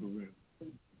club for real.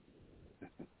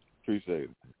 Appreciate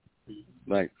it.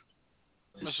 Thanks.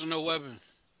 Mr. No Weapon.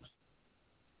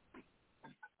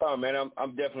 Oh man,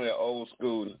 I'm definitely an old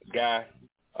school guy.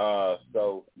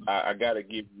 So I gotta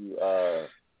give you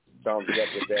thumbs up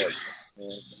with that.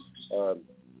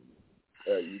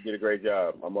 You did a great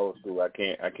job. I'm old school. I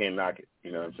can't knock it.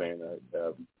 You know what I'm saying?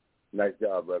 Nice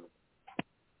job, brother.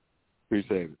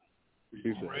 Appreciate it.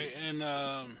 Right, and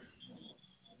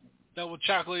Double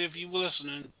Chocolate, if you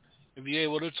listening, if you're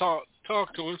able to talk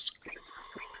to us.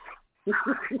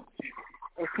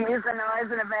 Excuse the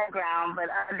noise in the background,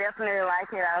 but I definitely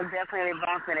like it. I was definitely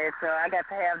bumping it, so I got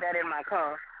to have that in my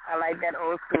car. I like that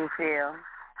old school feel.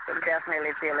 I'm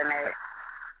definitely feeling that.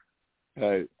 All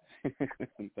right.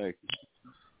 Thank you.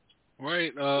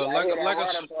 Right,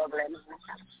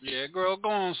 yeah, girl, go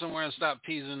on somewhere and stop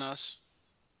teasing us.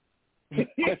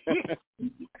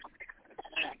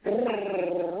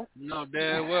 No,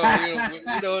 damn well,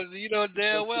 you know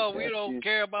damn well we don't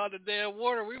care about the damn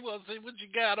water. We want to see what you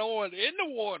got on in the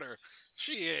water.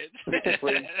 Shit.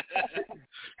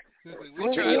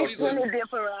 we try to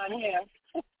dip around here.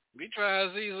 We try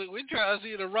to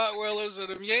see the Rockwellers and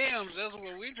the Yams. That's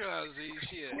what we try to see.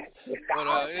 Shit.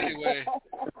 But anyway,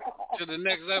 to the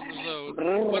next episode.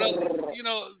 But you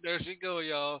know, there she go,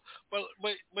 y'all.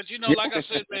 But you know, like I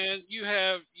said, man, you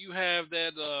have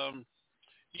that.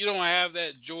 You don't have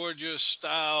that Georgia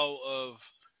style of,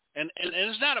 and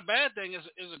it's not a bad thing.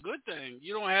 It's a good thing.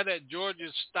 You don't have that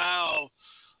Georgia style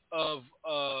of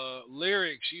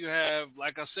lyrics. You have,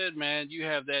 like I said, man, you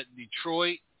have that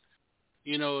Detroit.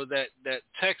 You know, that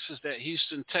Texas, that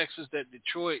Houston, Texas, that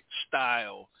Detroit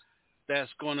style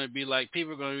that's going to be like,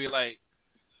 people are going to be like,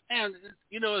 man,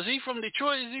 you know, is he from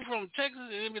Detroit? Is he from Texas?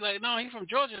 And they'll be like, no, he's from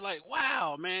Georgia. Like,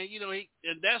 wow, man, you know,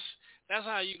 and that's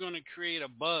how you're going to create a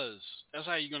buzz. That's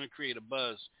how you're going to create a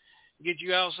buzz. Get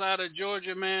you outside of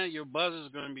Georgia, man, your buzz is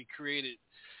going to be created.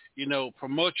 You know,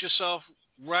 promote yourself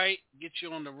right, get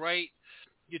you on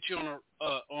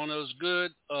those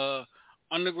good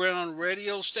underground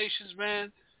radio stations,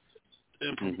 man,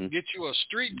 and get you a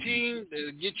street team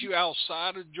that get you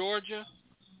outside of Georgia.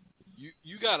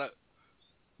 Your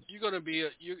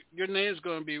name's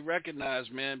gonna be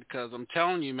recognized, man, because I'm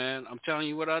telling you, man. I'm telling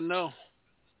you what I know.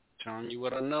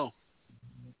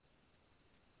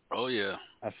 Oh yeah.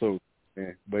 I so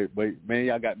man. But man,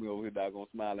 y'all got me over here doggone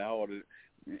smiling harder.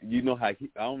 You know how I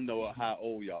don't know how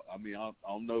old y'all. I mean, I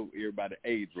don't know everybody's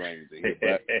age range, but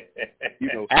you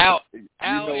know, Al's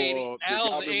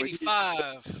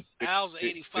 85. Al's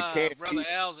 85. Brother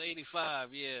Al's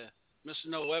 85. Yeah, Mr.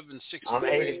 No Evans 63. I'm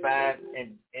 85,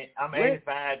 and I'm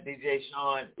 85. DJ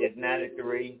Sean is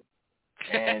 93,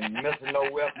 and Mr. No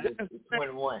Weapon is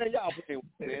 21. Y'all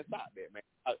man, stop that, man.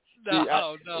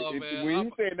 No, man.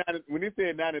 When he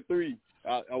said 93.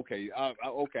 Okay, I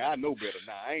know better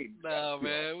now. I ain't. No,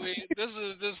 man. This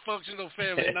is this functional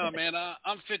family. No, man.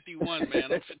 I'm 51,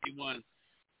 man.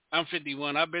 I'm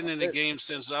 51. I've been in the game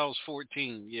since I was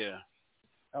 14. Yeah.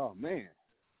 Oh man.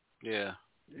 Yeah.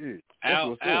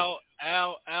 Al's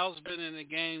been in the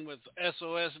game with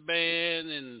SOS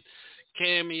Band and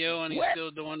Cameo, and he's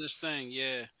still doing this thing.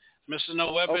 Yeah. Mr.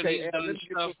 No Weapon, he's done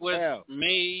stuff with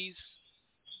Maze.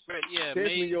 Yeah,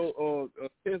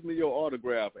 test me your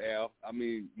autograph, Al. I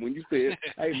mean, when you said,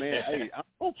 "Hey man, I'm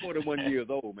 41 years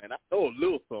old, man. I know a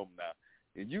little something now,"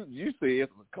 and you said,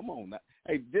 "Come on now,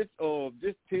 hey, just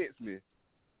text me."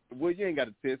 Well, you ain't got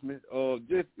to text me.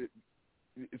 Just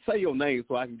say your name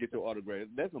so I can get your autograph.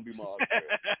 That's gonna be my autograph.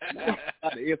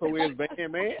 The SOS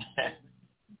Band, man.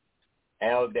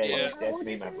 Al Davis, that's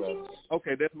me, my brother.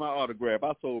 Okay, that's my autograph.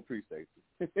 I so appreciate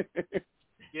it.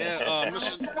 Yeah,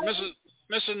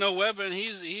 Mr. No Weapon,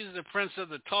 he's the prince of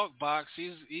the talk box.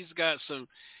 He's got some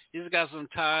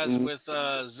ties with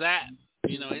Zap.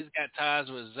 You know, he's got ties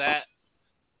with Zap.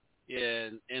 Yeah,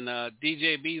 and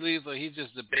DJ B Lethal, he's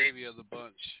just the baby of the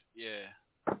bunch. Yeah,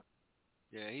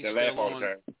 he's still on.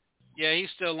 Yeah, he's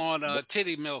still on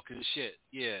titty milk and shit.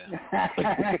 Yeah.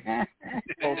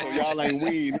 So y'all ain't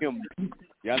weaned him.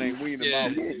 Y'all ain't weaned him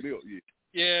off the milk yet.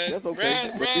 Yeah, that's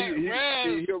okay. Raz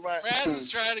is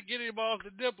trying to get him off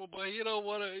the nipple, but he don't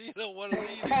want to leave the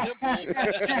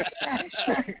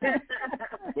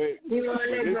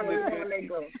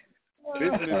nipple.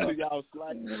 Listening to y'all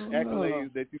slight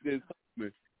accolades that you just told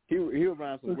me, he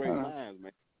around some great lines,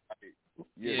 man.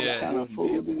 Yeah.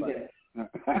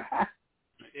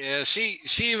 Yeah, she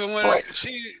even went and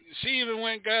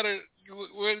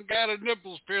got her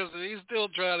nipples pierced, and he's still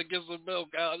trying to get some milk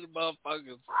out of the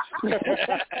motherfuckers.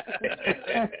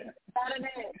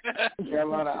 Got a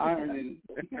lot of iron in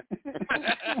it.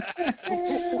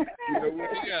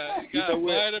 You got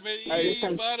vitamin E,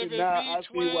 vitamin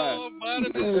B12,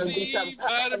 vitamin C,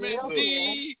 vitamin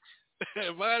D,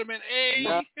 vitamin A.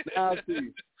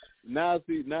 Now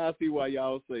see why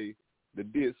y'all say the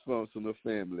dysfunctional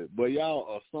family, but y'all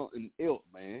are something else,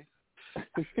 man.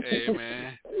 Hey,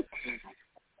 man.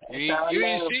 You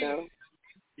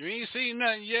ain't seen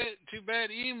nothing yet. Too bad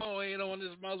Emo ain't on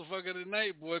this motherfucker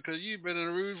tonight, boy, because you've been in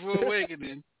the Rude for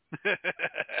Awakening.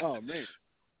 Oh, man.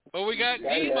 But we got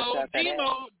Demo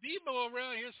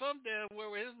around here some damn where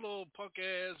with his little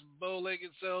punk-ass,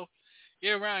 bow-legged self. He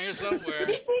around here somewhere.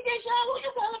 DJ Sean, who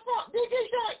you calling from? DJ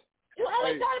Sean, you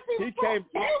always calling people from.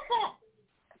 DJ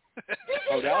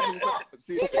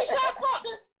Sean from.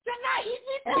 Tonight, he's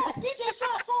DJ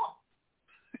Sean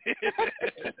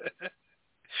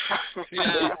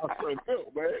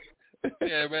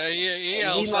Yeah, man. He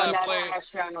outside playing.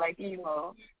 Strong like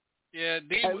Emo. Yeah,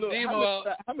 Demo.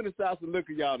 How many shots of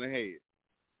liquor y'all done had?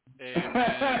 Hey,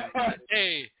 man.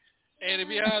 hey, to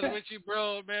be honest with you,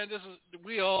 bro, man,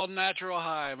 we all natural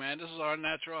high, man. This is our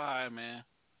natural high, man.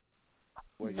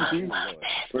 Well,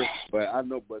 but I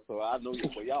know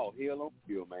y'all heal on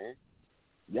feel, man.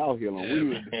 Y'all heal on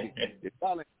wheels. If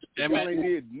y'all ain't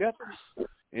did nothing,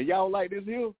 and y'all like this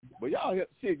hill, but y'all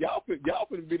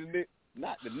finna be the next,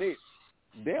 not the next.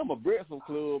 Damn, a Bresson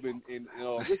Club and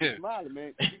Richard Smiley,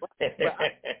 man.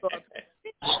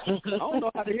 I don't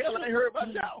know how the hell I ain't heard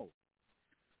about y'all.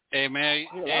 Hey, man.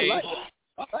 I like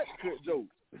cut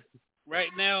jokes.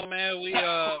 Right now, man,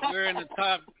 we're in the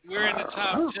top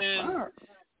 10.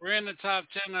 We're in the top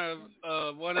 10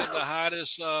 of one of the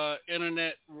hottest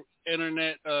internet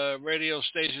radio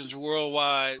stations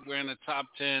worldwide. We're in the top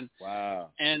 10.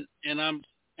 Wow. And I'm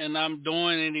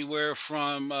doing anywhere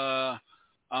from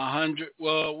 100.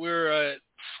 Well, we're at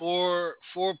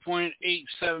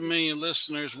 4.87 million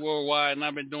listeners worldwide, and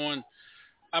I've been doing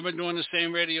the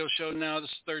same radio show now. This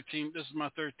is my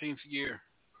 13th year.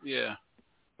 Yeah.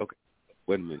 Okay.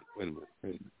 Wait a minute.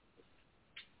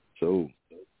 So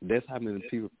that's how many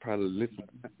people probably listen.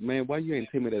 Man, why you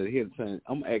ain't tell me that ahead of time?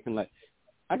 I'm acting like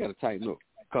I gotta tighten up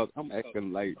because I'm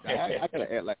acting like I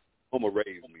gotta act like Mama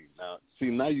raised me. Now, see,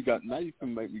 now you can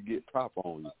make me get proper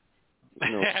on you.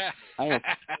 You know, I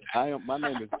am. My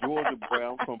name is Georgia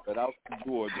Brown from Philadelphia,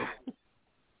 Georgia.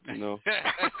 You know.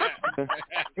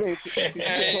 He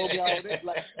told me all that.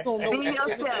 Like, don't know. Be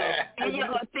yourself. Be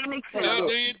your authentic self.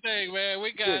 Do your thing, man.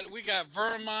 We got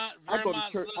Vermont. I go to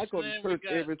church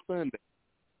every Sunday.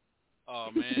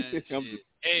 Oh man.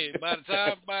 Hey, by the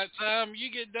time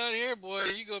you get done here, boy,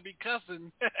 you gonna be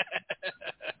cussing.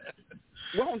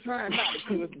 Well, I'm trying not to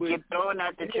cuss, but you're throwing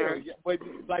out the church. But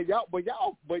y'all,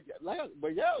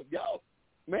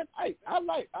 man, I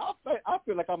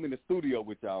feel like I'm in the studio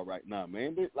with y'all right now,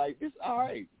 man. This all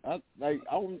right. I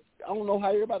don't know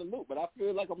how everybody look, but I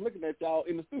feel like I'm looking at y'all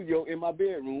in the studio in my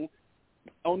bedroom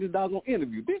on this doggone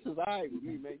interview. This is all right with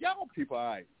me, man. Y'all people all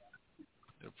right.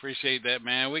 Appreciate that,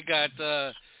 man. We got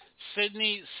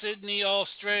Sydney,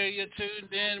 Australia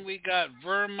tuned in. We got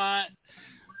Vermont,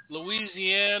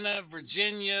 Louisiana,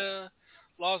 Virginia,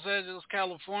 Los Angeles,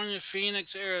 California,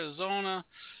 Phoenix, Arizona.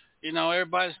 You know,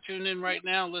 everybody's tuned in right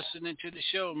now listening to the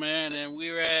show, man. And we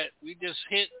just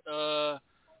hit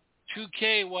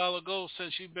 2K a while ago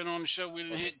since you've been on the show. We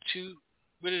didn't hit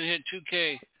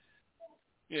 2K.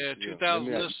 Yeah,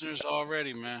 2,000 listeners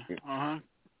already, man. Uh-huh.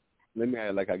 Let me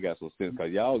act like I got some sense,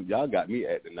 because y'all got me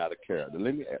acting out of character.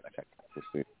 Let me act like I got some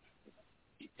sense.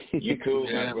 You cool,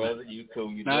 my brother. You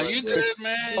cool. You good,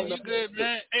 man. You good,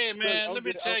 man. Hey, man, let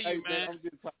me tell you, man.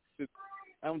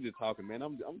 I'm just talking, man.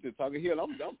 I'm just talking here. Like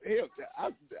I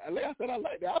said, I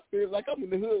like that. I feel like I'm in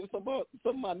the hood with some of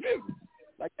my niggas.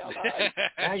 Like y'all like.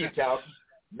 Now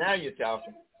you're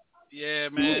talking. Yeah,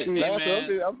 man. Hey,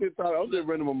 man. I'm just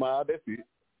running my mouth. That's it.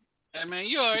 Hey, man,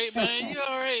 you all right, man? You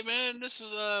all right, man? This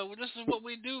is what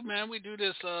we do, man. We do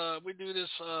this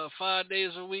 5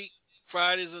 days a week.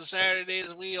 Fridays and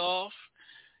Saturdays we off.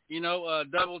 You know,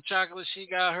 Double Chocolate, she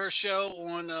got her show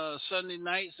on Sunday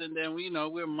nights, and then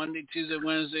we're Monday, Tuesday,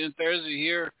 Wednesday, and Thursday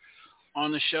here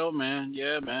on the show, man.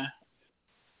 Yeah, man.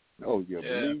 Oh yeah.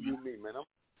 Believe you me, man. I'm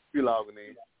still logging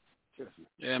in.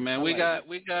 Yeah, man. Last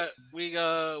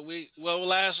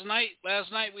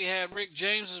night we had Rick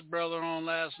James's brother on.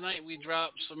 Last night we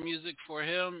dropped some music for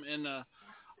him and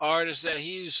artist that he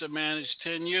used to manage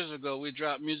 10 years ago. We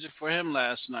dropped music for him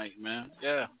last night, man.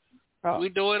 Yeah. Oh. We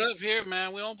do it up here,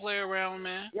 man. We don't play around,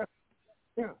 man. Yeah.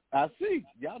 I see.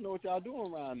 Y'all know what y'all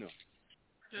doing around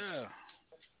there.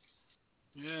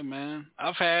 Yeah, man.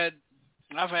 I've had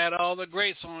all the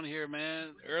greats on here,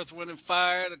 man. Earth, Wind, and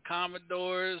Fire, the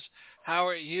Commodores,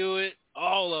 Howard Hewitt,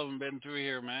 all of them been through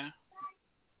here, man.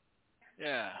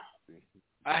 Yeah.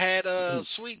 I had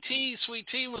Sweet Tea. Sweet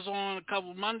Tea was on a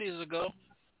couple Mondays ago.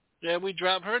 Yeah, we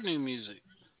dropped her new music.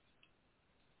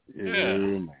 Yeah,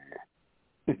 man.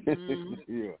 Mm-hmm.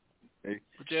 Yeah. Hey,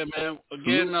 but yeah, man.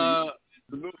 Again,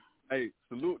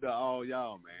 salute to all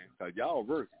y'all, man, because y'all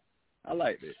working. I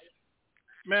like that.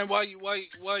 Man, while you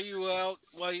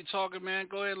talking, man,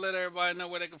 go ahead and let everybody know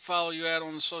where they can follow you at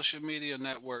on the social media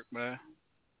network, man.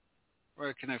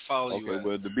 Where can they follow you at?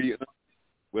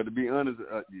 Well, to be honest,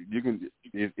 you can.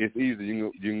 It's easy.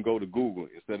 You can go to Google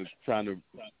instead of trying to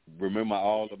remember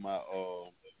all of my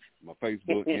my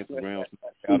Facebook, Instagram.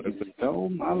 Stole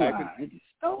my life.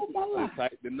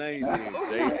 Type the name in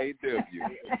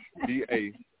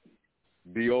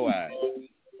JAWGABOI,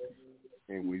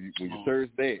 and when you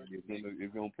search that,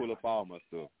 it's gonna pull up all my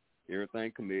stuff.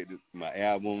 Everything connected, my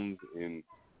albums and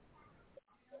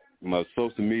my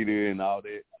social media and all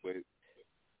that. But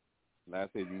like I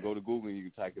said, you can go to Google and you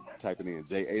can type it in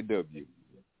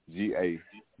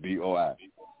JAWGABOI.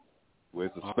 Where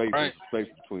it's a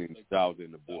space between the child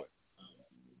and the boy.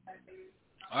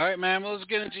 All right, man. Well, let's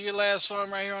get into your last song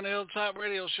right here on the Hilltop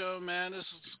Radio Show, man. This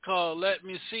is called "Let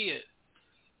Me See It."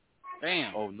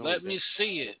 Bam. Oh, no, Let me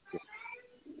see it.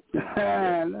 Oh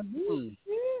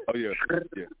yeah.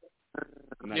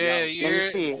 Yeah, you hear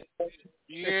it?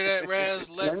 You hear that, Raz?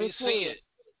 Let me see it.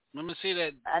 Let me see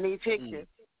that. I need pictures.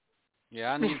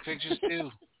 Yeah, I need pictures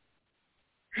too.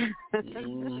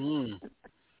 Mm-hmm.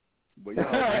 But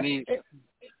I need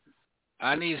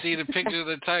to see the picture of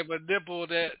the type of nipple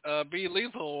that Be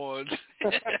Lethal on.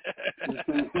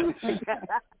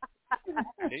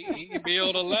 He can be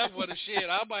on the left with the shit.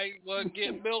 I might want to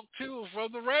get milk too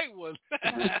from the right one.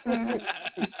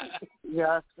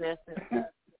 Yes, listen.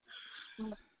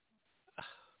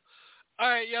 All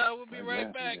right, y'all. We'll be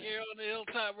right back here on the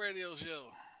Hilltop Radio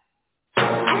Show.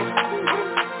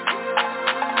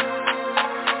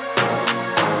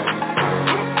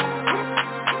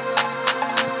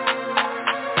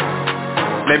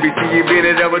 Let me see you bend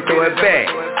it over, throw it back.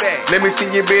 Let me see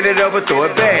you bend it over, throw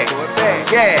it back.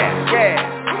 Yeah.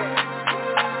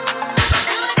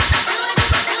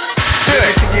 Let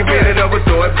me see you bend it over,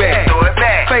 throw it back.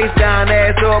 Face down,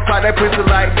 ass up, pop that pussy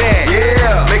like that.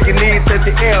 Yeah. Make your knees touch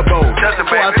your elbow.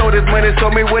 Before I throw this money, show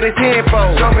me what it's here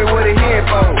for. Show me what it's here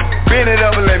for. Bend it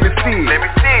over, let me see it.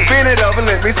 Bend it over,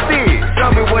 let me see it.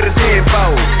 Show me what it's here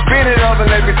for. Bend it over,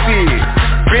 let me see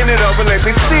it. Bend it over, let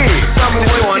me see it. Show me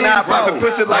what's going on, poppin',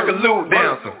 push it like a loop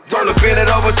dancer. Told her bend it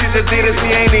over, she just did it, she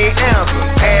ain't even answer.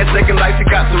 Ass shaking like she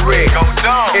got some red.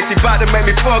 And she bout to make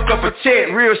me fuck up a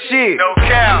check, real shit. No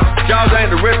cow. Y'all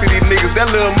ain't the rest of these niggas, that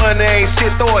little money ain't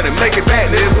shit, throw it and make it back,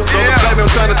 nigga. Don't blame me,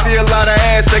 I'm tryna steal a lot of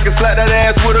ass, shaking, slap that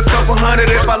ass with a couple hundred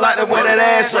if I like the way that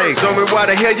ass shake. Show me why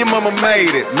the hell your mama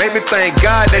made it. Make me thank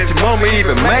God that your mama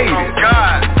even made it.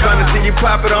 God, tryna see you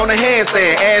pop it on the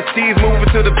handstand. Ass cheese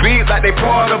moving to the beat like they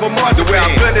part of a marching band. The way I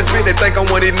play this bitch, they think I'm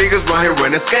one of these niggas run here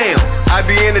running scam. I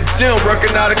be in the gym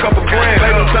working out a couple grand.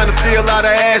 Baby, I'm tryna steal a lot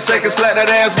of ass, shaking, slap that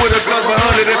ass with a couple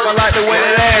hundred if I like the way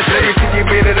that ass. Let me see you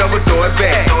bend it over, throw it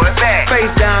back. Face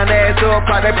down, ass up,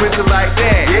 pop that pussy like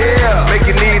that. Yeah, make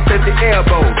your knees touch your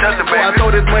elbow. Before I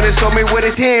throw this money, show me what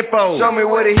it's here for. Show me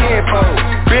what it's here for.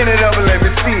 Bend it over, let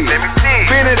me see it.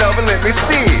 Bend it over, let me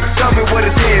see it. Show me what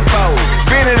it's here for.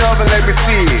 Bend it over, let me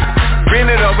see it. Bend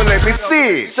it over, let me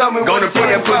see it. Show me gonna put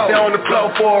that pussy on the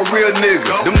floor for a real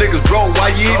nigga. Them niggas broke,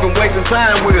 why you even wasting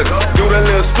time with them? Do that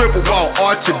little stripper walk,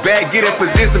 arch your back, get in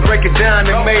position, break it down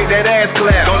and make that ass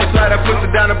clap. Gonna slide that pussy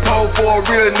down the pole for a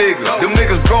real nigga. Them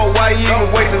niggas broke, why you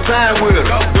even wasting time with them?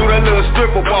 Do that little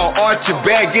stripper walk, arch your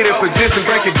back, get in position,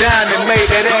 break it down and make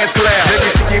that ass clap. Let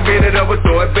me see you bend it over,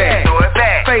 throw it back.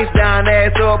 Face down,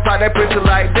 ass up, pop that pussy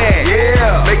like that.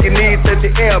 Yeah, make your knees touch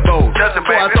your elbow.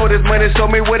 Before I throw this money, show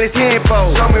me what it's here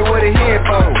for. Show me what it's here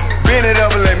for. Bend it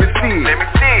over, let me see it.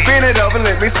 Bend it over,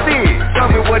 let me see it. Show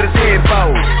me what it's here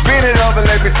for. Bend it over,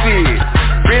 let me see it.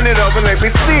 Bend it over, let me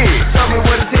see it. Show me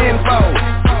what it's here for.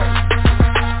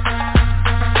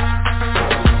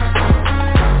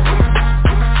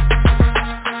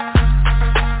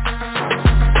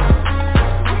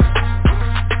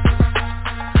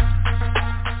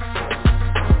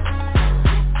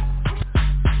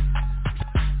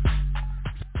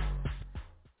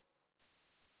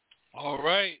 All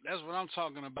right, that's what I'm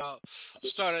talking about.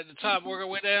 Start at the top, work our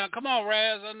way down. Come on,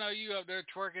 Raz. I know you up there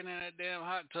twerking in that damn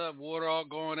hot tub, water all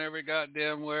going every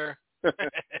goddamn where. Twerking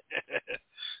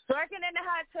in the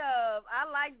hot tub. I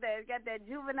like that. It's got that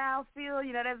juvenile feel.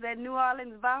 You know, that's that New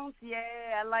Orleans bounce. Yeah,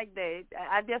 I like that.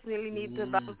 I definitely need to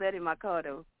bounce that in my car,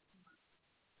 though.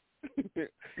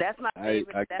 That's my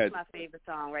favorite. That's my favorite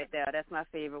song right there. That's my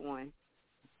favorite one.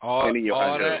 All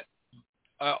that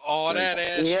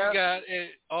ass you got,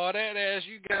 all that ass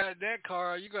you got in that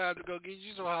car, you gonna have to go get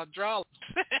you some hydraulics.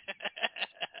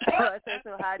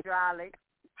 Some hydraulics.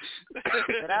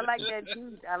 But I like that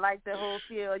too. I like the whole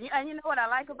feel. And you know what I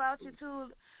like about you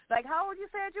too? Like, how old you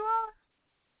said you are?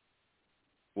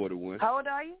 41. How old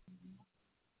are you?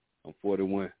 I'm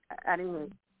 41. I didn't know.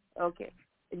 Okay.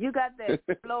 You got that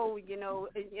flow, you know,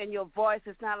 in your voice.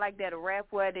 It's not like that rap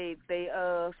where they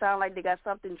sound like they got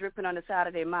something dripping on the side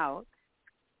of their mouth.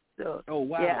 So, oh,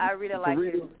 wow. Yeah, I really like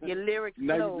your lyrics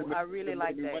flow. I really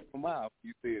like that. Wipe my mouth.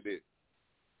 You said that.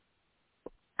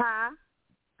 Huh?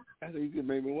 I said you just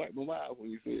made me wipe my mouth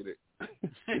when you said that.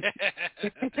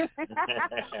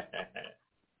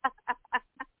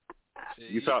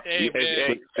 You saw, hey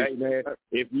man,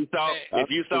 if you saw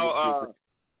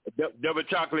Double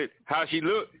Chocolate how she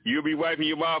looked, you'll be wiping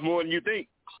your mouth more than you think.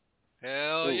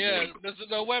 Hell yeah. Mr.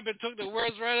 No Weapon took the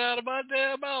words right out of my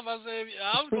damn mouth. I said,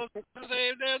 I was going to say the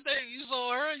same damn thing. You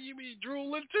saw her, you be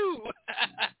drooling too.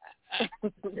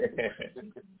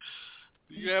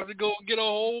 You have to go get a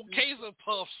whole case of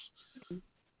puffs.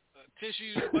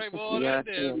 Tissue to wipe all that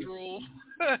damn drool.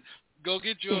 Go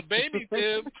get you a baby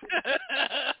tip.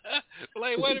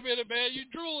 Like, wait a minute, man. You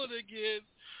drooling again.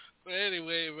 But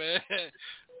anyway, man.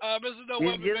 Mr. No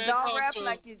Weapon, you man. just don't rap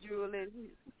like you're drooling.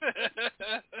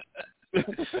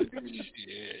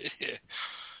 Yeah.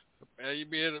 Man, you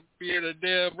be in a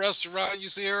damn restaurant, you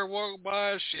see her walk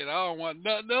by, shit, I don't want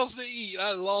nothing else to eat.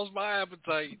 I lost my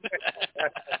appetite.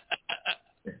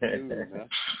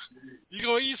 You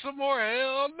gonna eat some more?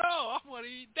 Hell no, I want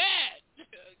to eat that.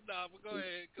 Nah, but go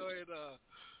ahead,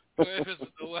 Mr.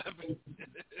 No Weapon.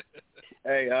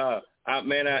 Hey,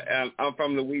 I'm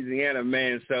from Louisiana,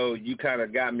 man, so you kind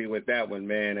of got me with that one,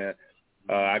 man.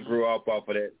 I grew up off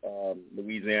of that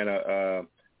Louisiana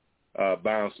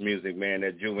bounce music, man.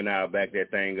 That juvenile back that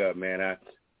thing up, man.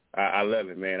 I love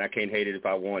it, man. I can't hate it if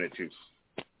I wanted to.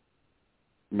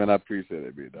 Man, I appreciate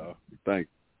it, big dog. Thank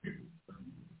you.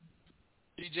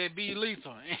 DJ B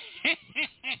Lethal.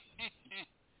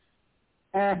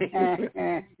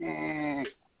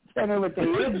 Tell me what they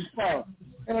live for.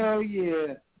 Hell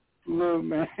yeah. Look,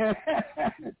 man.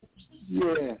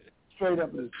 Yeah. Straight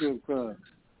up in the strip club.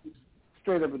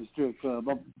 straight up in the strip club.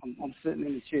 I'm sitting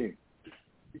in the chair.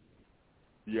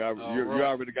 You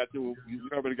already got your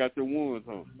ones,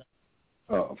 huh?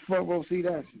 Front row seat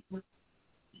action.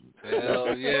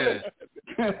 Hell yeah.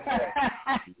 Come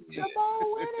on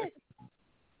with it.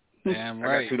 Damn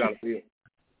right.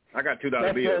 I got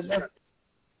 $2 bills.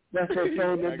 That's what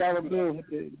showed that dollar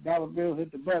bill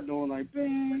hit the button on like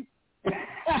bing.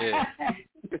 Yeah.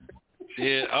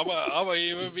 Yeah, I'm gonna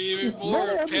even be even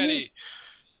more petty.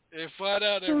 And find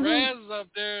out that Raz is up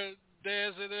there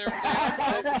dancing and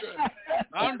everything.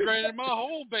 I'm draining my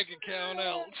whole bank account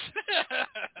out.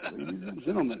 Ladies and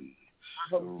gentlemen.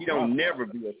 She don't never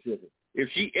be a stripper. If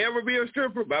she ever be a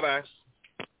stripper, bye-bye.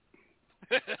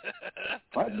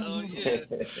 Oh, yeah.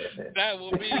 That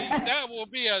will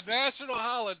be a national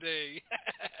holiday.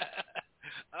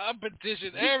 I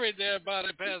petition every damn body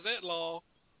to pass that law.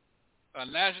 A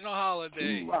national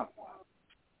holiday.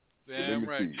 Damn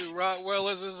right. 2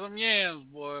 Rottweilers and some yams,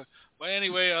 boy. But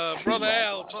anyway, Brother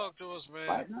Al, talk to us,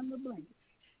 man.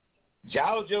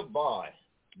 Georgia Boy.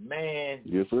 Man,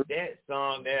 yes, sir. That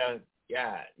song there,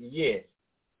 God, yes.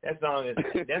 That's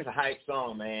a hype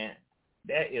song, man.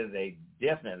 That is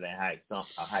definitely a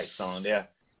hype song there.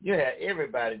 You have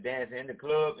everybody dancing in the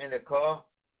club, in the car,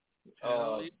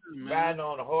 riding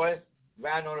on a horse,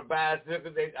 riding on a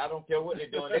bicycle. I don't care what they're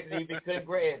doing. They can even be cutting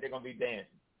grass. They're gonna be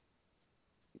dancing.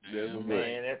 Yeah,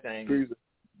 man, that thing,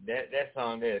 that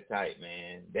song there is tight,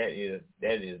 man. That is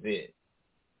it.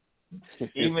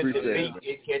 Even the beat,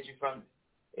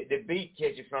 the beat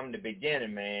catch you from the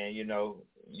beginning, man. You know,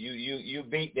 you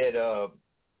beat that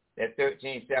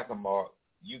 13-second mark.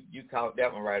 You caught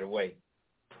that one right away,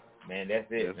 man. That's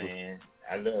it, man.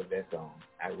 I love that song.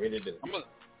 I really do.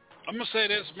 I'm gonna say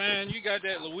this, man. You got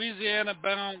that Louisiana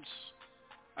bounce.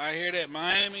 I hear that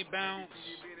Miami bounce.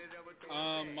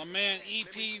 My man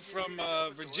EP from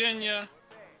Virginia.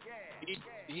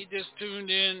 He just tuned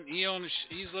in.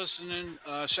 He's listening.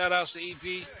 Shout outs to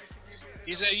EP.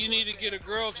 He said you need to get a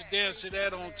girl to dance to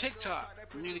that on TikTok.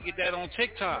 You need to get that on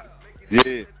TikTok.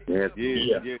 Yeah.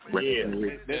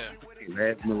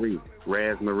 Raz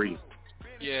Marie.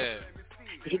 Yeah.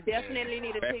 You definitely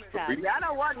need a TikTok. Y'all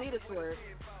don't want me to twerk.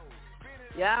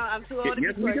 Yeah, I'm too old to be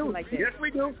twerking like that. Yes,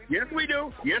 we do.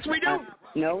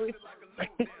 No,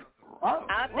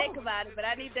 I'll think about it, but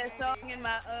I need that song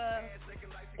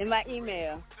in my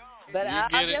email. But I'll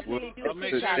definitely do a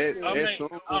TikTok.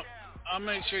 I'll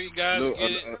make sure you guys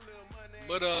get it.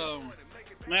 But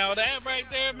now that right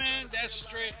there, man, that's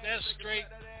straight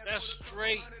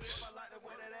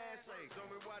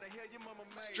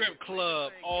strip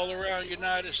club all around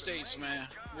United States, man.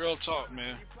 Real talk,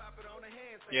 man.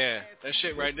 Yeah, that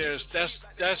shit right there is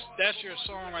that's your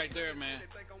song right there, man.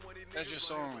 That's your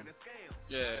song.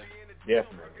 Yeah.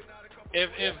 Definitely.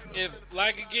 If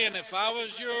like again, if I was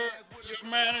your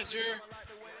manager,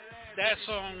 that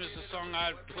song is the song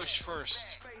I'd push first.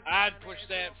 I'd push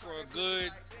that for a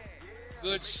good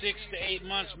 6 to 8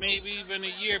 months, maybe even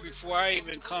a year before I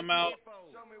even come out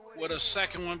with a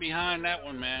second one behind that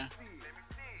one, man.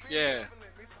 Yeah.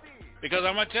 Because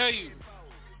I'm going to tell you,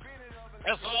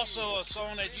 that's also a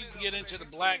song that you can get into the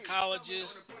black colleges,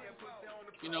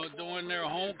 you know, doing their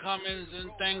homecomings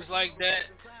and things like that.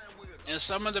 And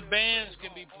some of the bands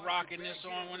can be rocking this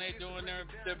song when they're doing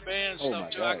their band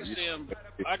stuff too. I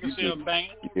can see them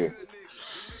banging. Yeah.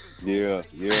 Yeah,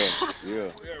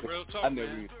 real talk, I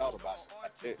never even thought about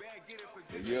it.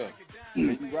 Yeah.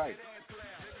 You're right.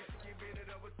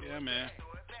 Yeah, man.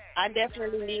 I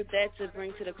definitely need that to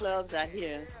bring to the clubs out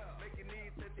here.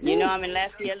 You know, I'm in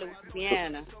Lafayette,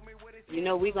 Louisiana. You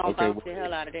know, we're going to bounce the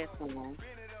hell out of that song.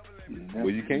 Well,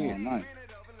 you can.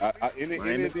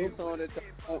 Any of these songs that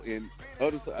and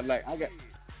other like I got,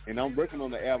 and I'm working on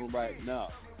the album right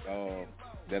now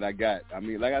that I got. I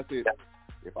mean, like I said,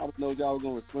 if I know y'all was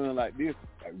gonna respond like this,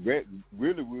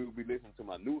 really we would be listening to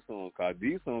my new songs, cause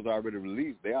these songs are already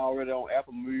released. They already on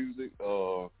Apple Music,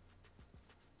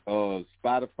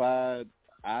 Spotify,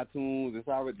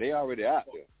 iTunes. They already out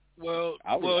there. Well,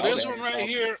 this one right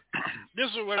here,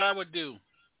 this is what I would do.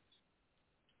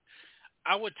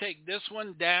 I would take this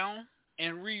one down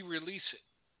and re-release it.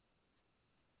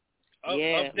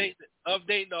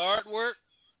 Update the artwork.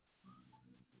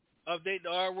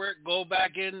 Go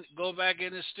back in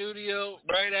the studio,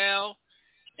 right, Al,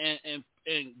 and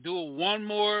do one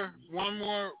more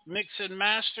mix and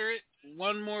master it.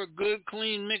 One more good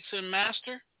clean mix and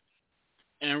master,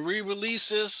 and re-release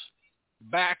this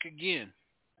back again.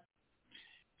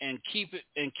 And keep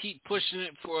pushing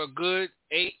it for a good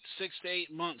 6 to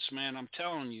 8 months, man. I'm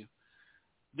telling you.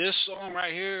 This song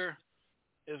right here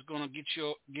is gonna get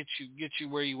you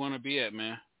where you want to be at,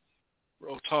 man.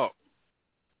 Real talk.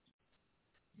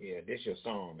 Yeah, this your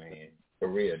song, man. For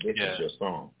real, this is your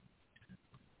song.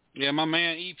 Yeah, my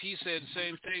man EP said the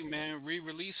same thing, man.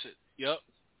 Re-release it. Yep.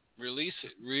 Release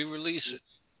it. Re-release it.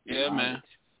 Yeah, man.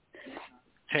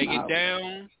 Take it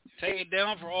down. Take it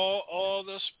down for all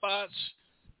the spots.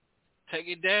 Take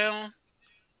it down.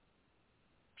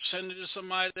 Send it to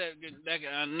somebody that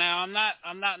now I'm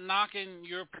not knocking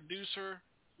your producer,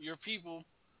 your people,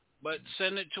 but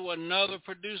send it to another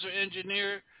producer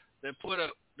engineer that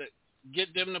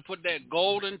get them to put that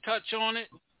golden touch on it.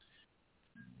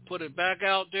 Put it back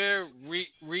out there,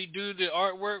 redo the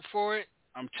artwork for it.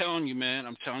 I'm telling you, man.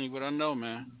 I'm telling you what I know,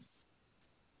 man.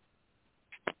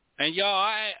 And y'all,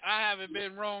 I haven't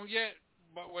been wrong yet.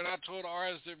 But when I told the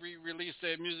artists to re-release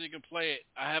their music and play it,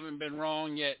 I haven't been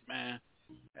wrong yet, man.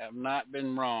 Have not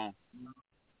been wrong.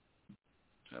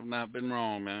 Have not been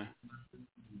wrong, man.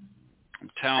 I'm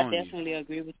telling you. I definitely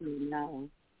agree with you now.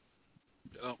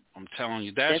 Oh, I'm telling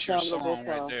you, that's your song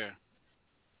right there.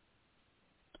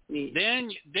 Yeah.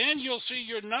 Then you'll see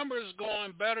your numbers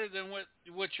going better than what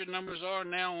your numbers are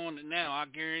now on it now. I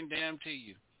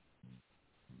guarantee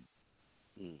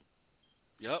you.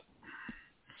 Yep.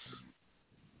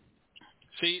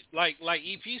 See, like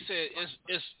EP said,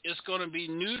 it's going to be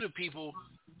new to people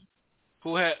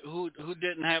who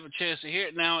didn't have a chance to hear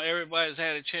it. Now everybody's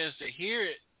had a chance to hear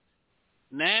it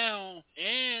now,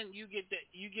 and you get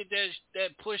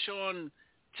that push on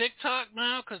TikTok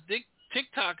now, because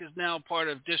TikTok is now part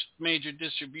of major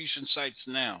distribution sites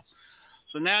now.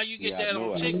 So now you get that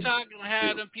on TikTok and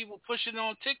have them people pushing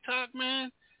on TikTok,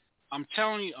 man. I'm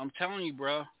telling you,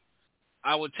 bro.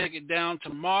 I would take it down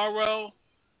tomorrow.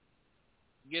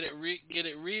 Get it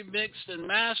remixed and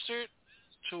mastered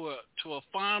to a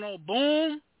final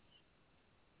boom.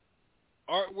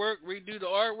 Artwork, redo the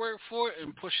artwork for it,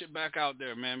 and push it back out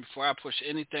there, man. Before I push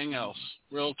anything else,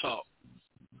 real talk.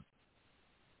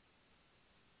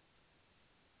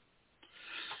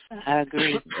 I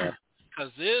agree.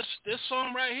 Cause this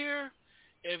song right here,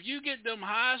 if you get them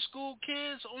high school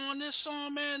kids on this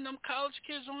song, man, them college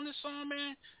kids on this song,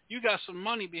 man, you got some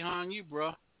money behind you,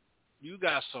 bro. You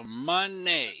got some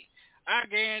money. I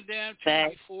guarantee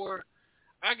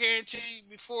you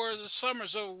before the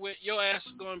summer's over with, your ass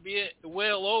is going to be at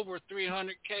well over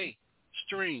 300K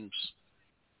streams.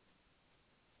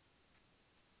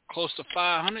 Close to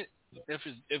 500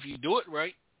 if you do it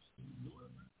right.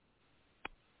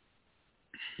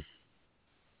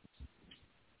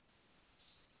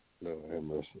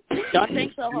 Don't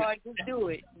think so hard, just do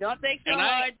it. Don't think so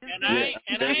hard, just do it.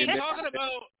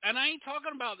 And I ain't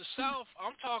talking about the South.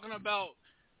 I'm talking about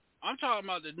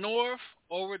the North,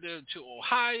 over to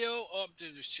Ohio, up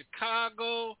to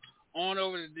Chicago, on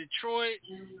over to Detroit,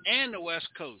 and the West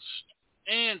Coast,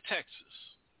 and Texas.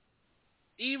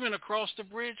 Even across the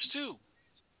bridge too.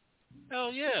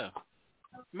 Hell yeah.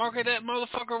 Market that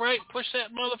motherfucker right, push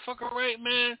that motherfucker right,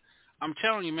 man. I'm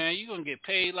telling you, man, you're gonna get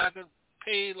paid like a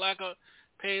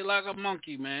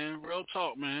monkey, man. Real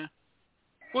talk, man.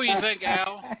 What do you think,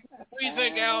 Al? What do you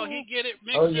think, Al? He get it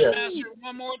mixed and mastered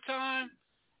one more time?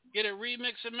 Get it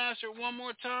remixed and mastered one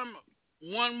more time?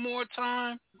 One more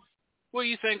time? What do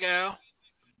you think, Al?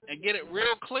 And get it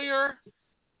real clear,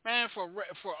 man, for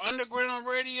underground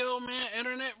radio, man,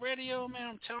 internet radio, man.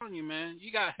 I'm telling you, man.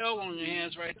 You got hell on your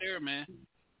hands right there, man.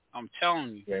 I'm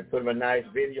telling you. Yeah, put a nice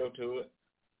video to it.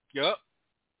 Yup.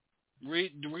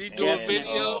 Redo a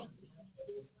video.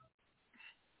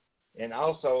 And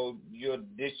also your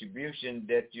distribution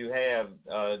that you have,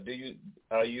 are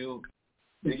you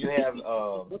exclusive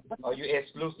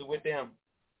with them?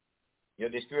 Your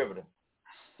distributor?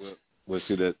 Well,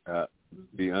 see that.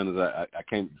 Be honest, I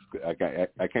can't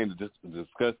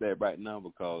discuss that right now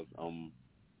because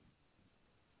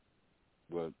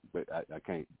but I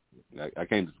can't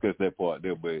discuss that part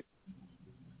there, but.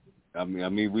 I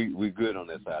mean, we good on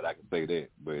that side. I can say that,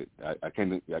 but I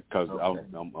can't because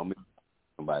I'm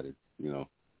somebody, you know.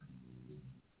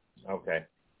 Okay.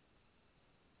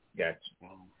 Gotcha.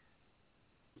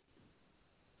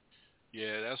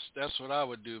 Yeah, that's what I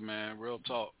would do, man. Real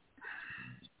talk.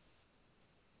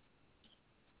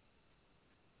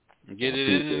 Get it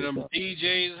into them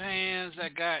DJs' hands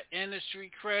that got industry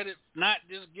credit. Not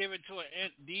just give it to a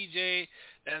DJ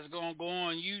that's gonna go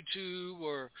on YouTube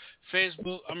or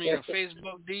Facebook. I mean, a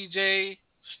Facebook DJ.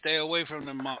 Stay away from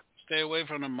them. Stay away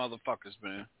from them motherfuckers,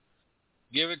 man.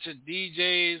 Give it to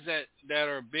DJs that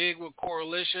are big with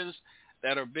coalitions,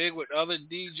 that are big with other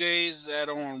DJs that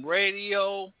are on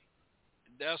radio.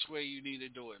 That's where you need to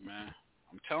do it, man.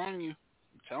 I'm telling you.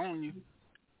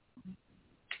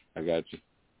 I got you.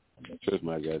 Trust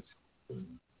me, I got you.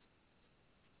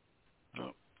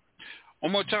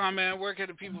 One more time, man. Where can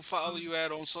the people follow you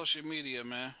at on social media,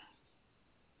 man?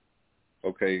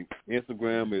 Okay,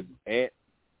 Instagram is at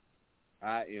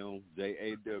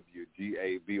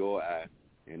IMJAWGABOI,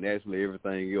 and actually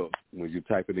everything else, when you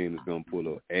type it in, it's going to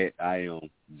pull up at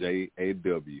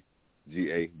IMJAWGABOI.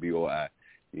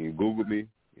 You can Google me,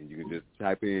 and you can just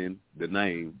type in the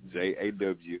name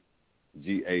JAWGABOI,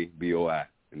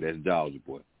 and that's Georgia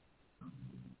Boy.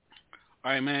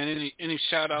 All right, man. Any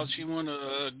shout-outs you want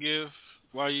to give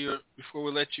before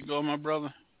we let you go, my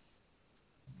brother?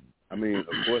 I mean, of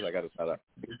course, I got to shout out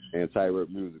Anti-Rap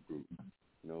Music Group.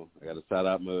 You know, I got to shout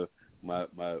out my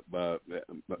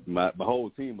whole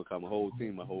team, become a whole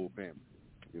team, my whole family.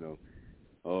 You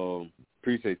know,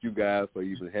 appreciate you guys for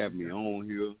even having me on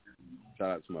here. Shout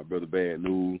out to my brother Bad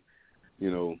News.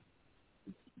 You know,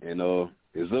 and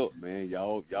it's up, man.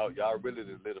 Y'all really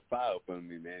just lit a fire up on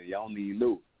me, man. Y'all need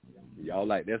new. Y'all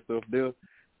like that stuff there?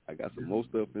 I got some more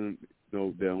stuff in,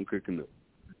 that I'm cooking up.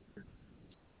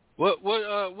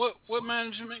 What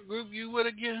management group you with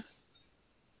again?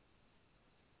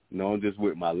 No, I'm just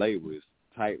with my label. It's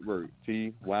Tight Work,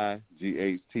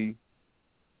 TYGHT,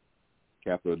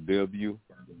 capital WURK.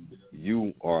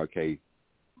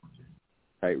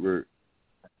 Tight Work.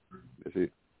 That's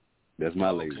it. That's my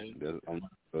label. I'm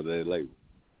for that label.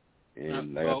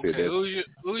 And like I said, who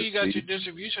you got your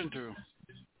distribution through?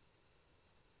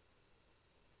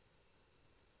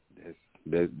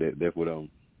 That's what I'm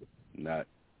not.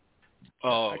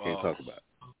 I can't talk about.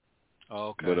 Oh,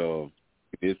 okay. But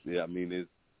it's.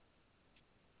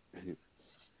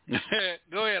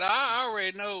 Go ahead. I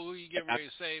already know who you getting ready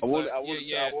to say. I want to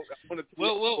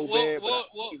We'll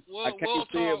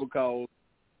say it because.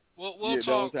 We'll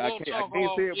talk. I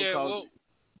can't say it because.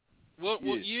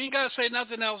 You ain't gotta say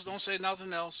nothing else. Don't say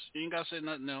nothing else. You ain't gotta say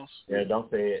nothing else. Yeah,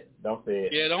 don't say it.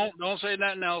 Yeah, don't say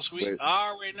nothing else. I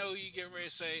already know who you getting ready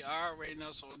to say. I already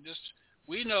know. So just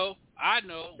we know. I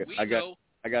know. We know.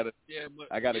 I got it. Yeah, but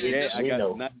I got it.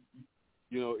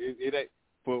 You know, it ain't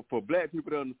for black people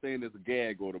to understand it's a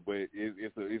gag order, but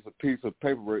it's a piece of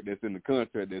paperwork that's in the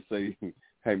contract that say,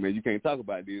 hey man, you can't talk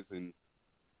about this, and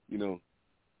you know,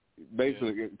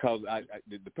 basically because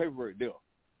the paperwork there,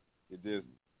 it just.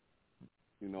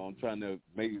 You know, I'm trying to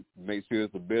make sure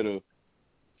it's a better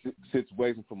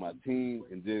situation for my team,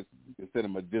 and just instead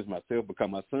of just myself, because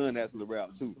my son actually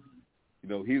raps too. You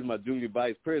know, he's my junior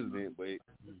vice president, but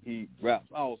he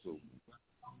raps also.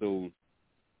 So,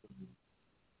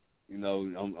 you know,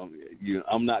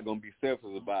 I'm not gonna be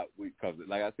selfish about it, because,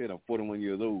 like I said, I'm 41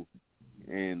 years old,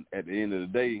 and at the end of the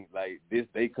day, like this,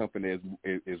 they company as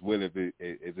well as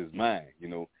it's mine. You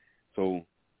know, so.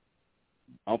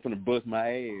 I'm finna bust my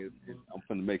ass. I'm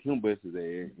finna make him bust his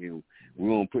ass. You know, we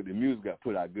gonna put the music out,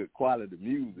 put out good quality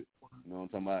music. You know what I'm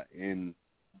talking about? And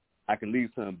I can leave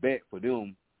something back for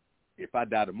them if I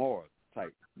die tomorrow,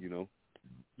 type. You know.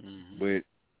 Mm-hmm. But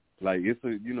like it's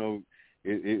a, you know,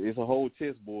 it's a whole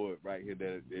chessboard right here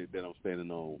that I'm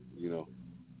standing on. You know,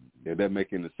 if that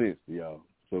make any sense to y'all.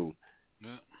 So.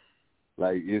 Yeah.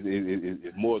 Like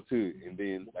it's more to it. And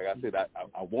then, like I said, I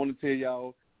want to tell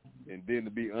y'all. And then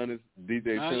to be honest,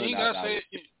 DJ Sean, you ain't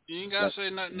gotta say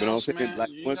nothing else, man.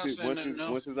 Like once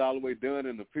it's all the way done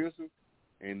in the official,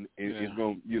 and it's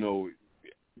gonna, you know,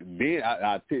 then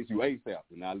I text you ASAP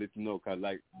and I'll let you know, cause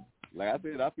like I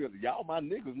said, I feel y'all my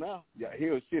niggas now. Yeah,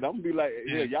 hell shit, I'm gonna be like,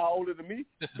 hell, y'all older than me,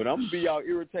 but I'm gonna be y'all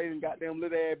irritating goddamn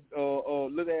little ass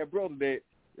brother that.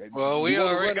 Well, we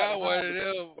already got one of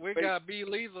them. We got B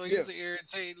Lethal. He's an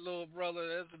irritating little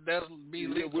brother. That's B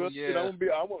Lethal. I'm gonna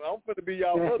be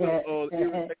y'all brother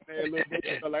irritating that little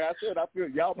brother. Like I said, I feel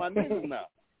y'all my niggas now.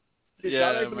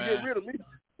 Y'all ain't gonna get rid of me.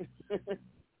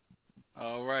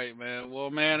 All right, man.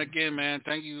 Well, man, again, man,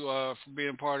 thank you for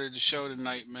being part of the show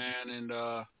tonight, man. And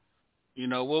you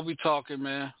know, we'll be talking,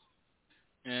 man.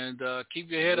 And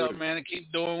keep your head up, man, and keep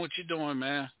doing what you're doing,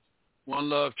 man. One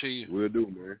love to you. Will do,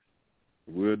 man.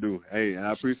 Will do. Hey, and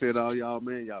I appreciate all y'all,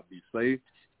 man. Y'all be safe.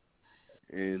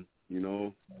 And, you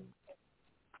know,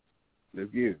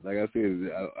 let's get it. Like I said,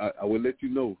 I will let you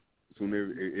know as soon as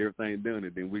everything's done,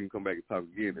 and then we can come back and talk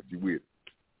again if you will.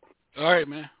 All right,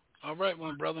 man. All right,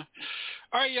 my brother.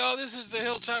 All right, y'all. This is the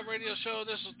Hilltop Radio Show.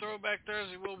 This is Throwback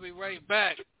Thursday. We'll be right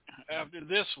back after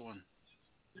this one.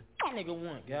 Nigga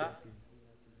one, guy.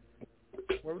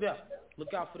 Word up.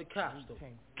 Look out for the cops, though.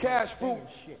 Cash fruit.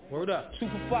 Word up. 2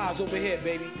 for 5s over here,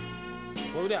 baby.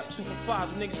 Word up. 2 for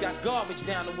 5s. Niggas got garbage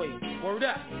down the way. Word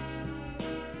up.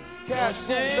 Cash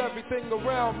fruit, everything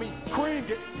around me. Cream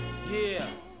it.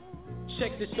 Yeah.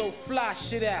 Check this old fly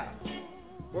shit out.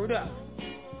 Word up.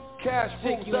 Cash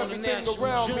fruit, everything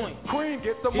around me. Cream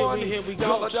it. The money. Here we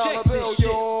go. Dollar bill,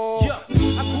 yo. I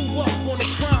grew up up on the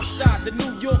crime side, the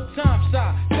New York Times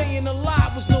side. Staying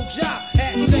alive was no job,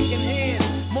 had second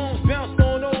hand. Moms bounced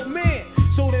on old man,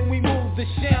 so then we moved to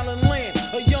Shaolin Land.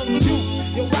 A young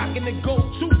Jew, you're rocking the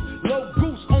go-to, low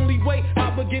goose. Only way I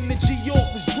begin to G-York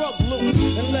was drug loot.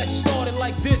 And let's start it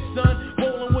like this, son,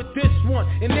 rolling with this one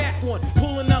and that one,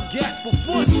 pulling out gas for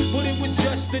fun. But it was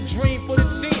just a dream for the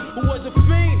teen who was a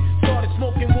fiend. Started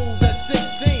smoking wools at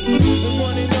 16 and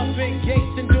running up in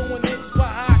gates and doing hits by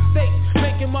high stakes,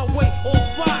 making my way on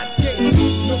 5 skates.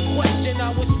 No question I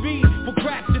was speed for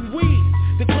cracks and weed.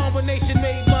 The combination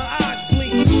made my eyes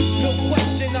bleed. No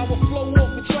question I would flow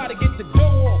off and try to get the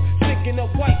dough off, sticking up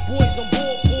white boys on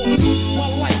ballboards. My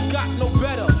life got no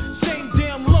better, same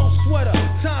damn low sweater.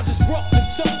 Times is rough and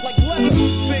tough like leather.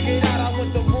 Figured out I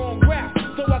went the wrong route,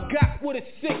 so I got with a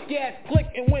sick ass click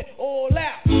and went all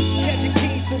out. Catching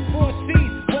keys from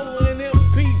proceeds, rolling in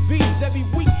MPVs. Every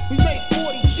week we make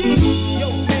 40 G's. Yo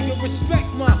nigga, respect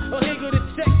a nigga to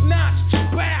check notch.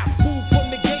 Bow, move from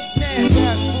the gate now.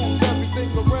 Cash moves everything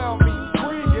around me.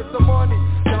 Green, get the money.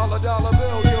 Dollar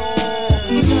bill, yo.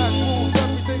 Cash moves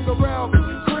everything around me.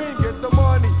 Green, get the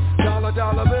money.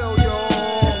 Dollar bill, yo.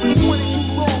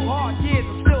 22 long hard years,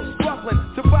 I'm still struggling.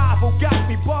 Survival got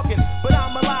me bugging, but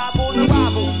I'm alive on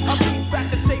arrival. I beat back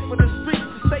the shape of the streets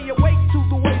to stay awake to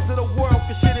the ways of the world,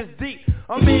 cause shit is deep.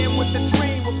 A man with a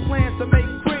dream with plans to make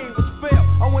cream was fail.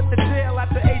 I went to jail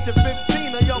at the age of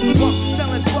 15, a young buck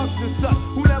selling drugs and such,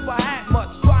 who never had much,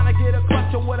 trying to get a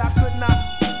clutch on what I could not.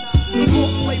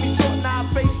 Court play me short, now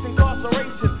I face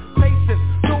incarceration. Patient,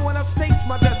 going upstate's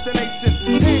my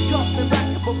destination. Handcuffed and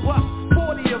back of a bus,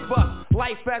 40 of us.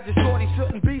 Life as a shorty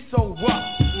shouldn't be so rough,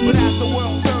 but as the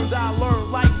world turns I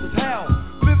learned life is hell.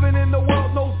 Living in the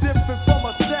world no different from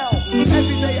a cell.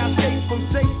 Every day I skate from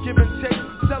Jake, giving chase,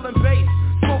 selling bass,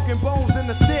 smoking bones in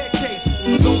the staircase.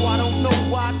 Though I don't know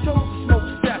why I chose to smoke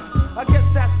cess. I guess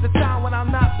that's the time when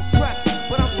I'm not depressed,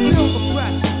 but I'm still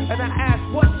depressed. And I ask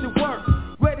what's it worth?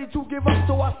 Ready to give up,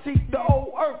 so I seek the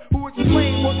old earth, who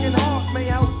explain working hard may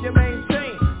help you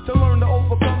maintain, to learn to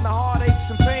overcome the heartaches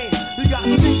and pain. You got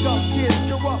stick up kids,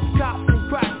 corrupt cops and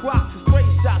crack rocks and stray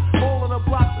shots, all on the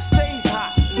block that stays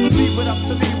hot. Leave it up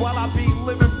to me while I be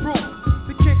living proof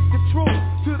to kick the truth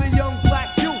to the young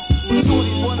black youth. When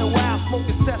shorties running wild,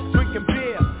 smoking cess, drinking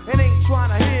beer, and ain't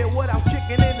trying to hear what I'm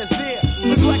kicking in his ear.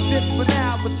 Neglect this for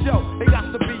now, but yo, it got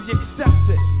to be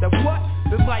accepted that what?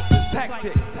 This life is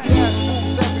hectic. Cash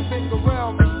moves everything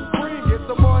around me. Green, get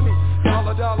the money.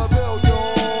 Dollar bill, yo.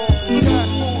 Cash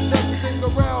moves everything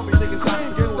around me.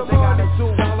 Green, get the money.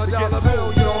 Dollar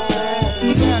bill, yo.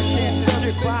 Cash moves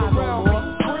everything around me.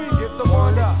 Green, get the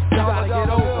money. Dollar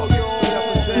bill, yo.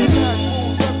 Cash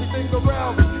moves everything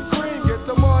around me. Green, get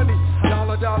the money.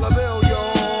 Dollar bill, yo.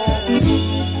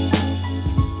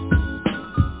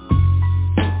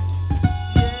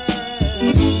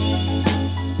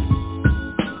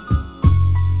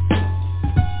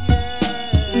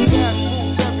 Cash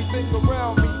moves everything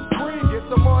around me. Green, get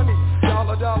the money.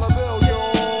 Dollar bill, yo.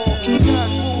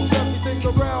 Cash moves everything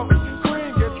around me.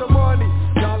 Green, get the money.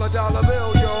 Dollar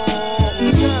bill, yo.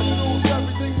 Cash moves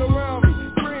everything around me.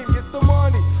 Green, get the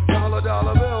money. Dollar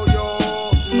bill, yo.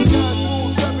 Cash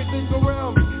moves everything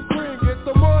around me. Green, get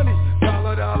the money.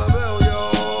 Dollar bill, yo.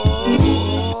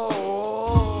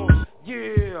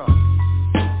 Yeah.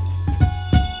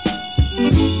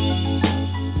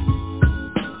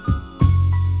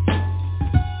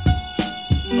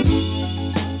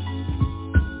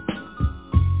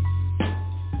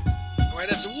 Right,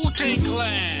 that's the Wu-Tang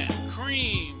Clan,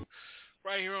 Cream,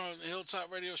 right here on the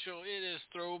Hilltop Radio Show. It is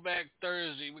Throwback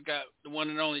Thursday. We got the one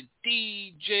and only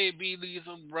DJ B.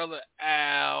 Lethal, Brother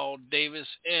Al Davis,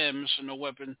 and Mr. No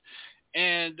Weapon.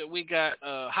 And we got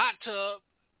Hot Tub,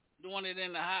 doing it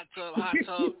in the Hot Tub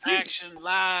action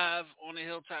live on the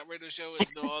Hilltop Radio Show.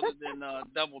 It's no other than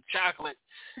Double Chocolate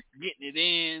getting it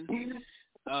in.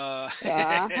 Yeah,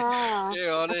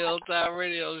 on the Hilltop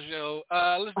Radio Show.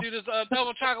 Let's do this.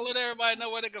 Double Chocolate, let everybody know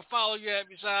where they can follow you at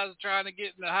besides trying to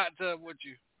get in the hot tub with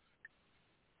you.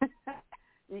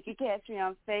 You can catch me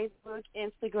on Facebook,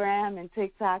 Instagram, and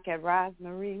TikTok at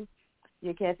Rosemarie.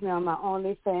 You can catch me on my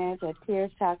OnlyFans at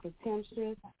Tears Chocolate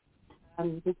Temptress.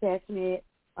 You can catch me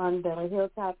on the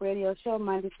Hilltop Radio Show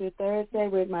Monday through Thursday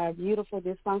with my beautiful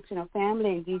dysfunctional family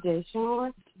and DJ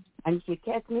Sean. And you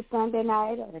can catch me Sunday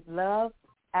night at Love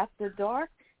After Dark.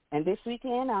 And this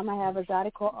weekend, I'm going to have a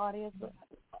Zydeco artist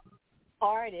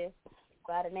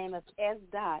by the name of S.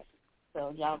 Dot.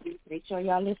 So y'all make sure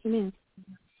y'all listen in.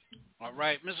 All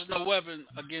right. Mrs. No Weapon,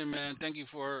 again, man, thank you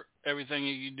for everything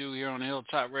you do here on the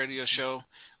Hilltop Radio Show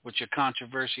with your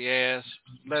controversy ass.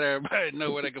 Let everybody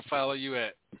know where they can follow you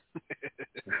at.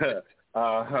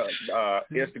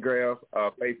 Instagram,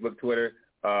 Facebook, Twitter,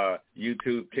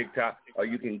 YouTube, TikTok, or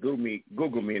you can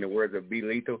Google me in the words of B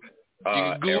Lethal. You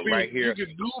can Google me. Right here. You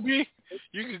can Google me.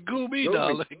 You can Google me,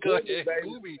 darling. Go ahead,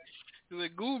 Google me.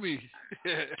 Google me.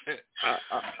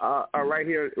 Right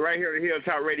here, the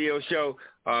Hilltop Radio Show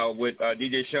with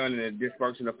DJ Sean and the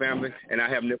Dysfunctional Family, and I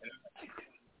have no.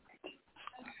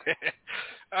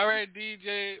 All right,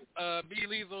 DJ B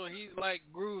Lethal. He's like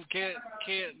Groove can't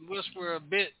whisper a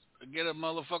bit to get a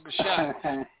motherfucker shot.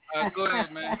 Go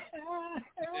ahead, man.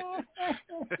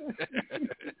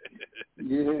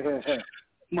 Yeah.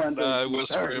 Monday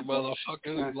whispering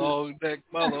motherfucker, long neck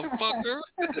motherfucker.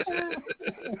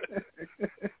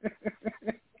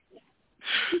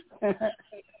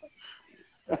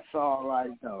 That's all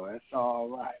right, though. That's all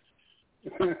right.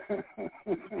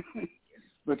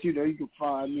 But, you know, you can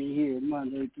find me here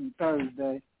Monday through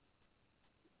Thursday,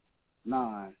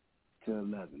 9 to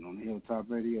 11 on the Hilltop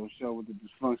Radio Show with the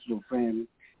Dysfunctional Family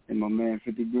and my man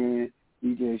 50 Grand,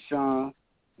 DJ Sean,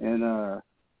 and a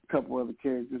couple other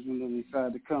characters when they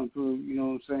decide to come through, you know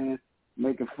what I'm saying,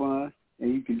 make it fun.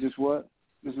 And you can just what?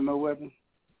 Mr. No Weapon?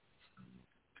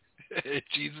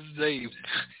 Jesus' name.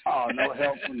 Oh, no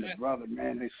help from the brother,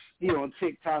 man. He on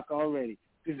TikTok already.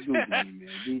 Just Google me, man.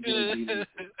 DJ.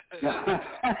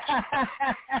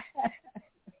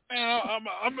 Man,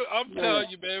 I'm telling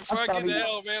you, man. Before I get to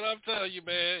Al, man, I'm telling you,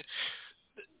 man.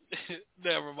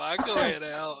 Never mind. Go ahead,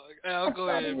 Al. Al, go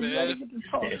ahead, man.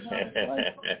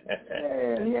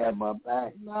 Yeah, my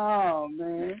back. No,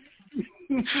 man.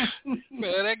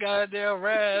 Man, that goddamn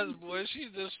Raz, boy,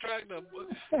 she's distracting.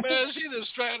 Man, she'll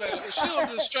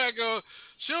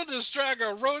distract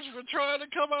a roach for trying to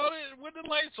come out with the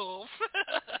lights off.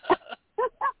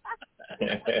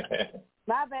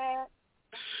 My bad.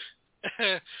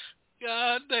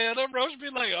 God damn, that roach be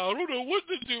like, I don't know what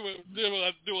to do. Do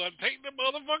I take the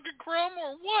motherfucking crumb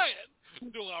or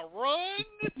what? Do I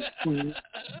run?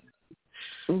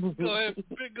 Go ahead,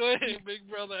 big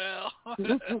brother Al.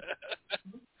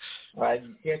 All right,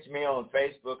 you can catch me on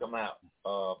Facebook. I'm out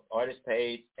artist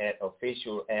page at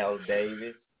Official Al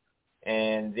Davis,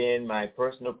 and then my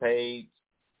personal page,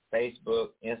 Facebook,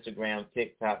 Instagram,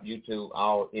 TikTok, YouTube,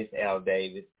 all is Al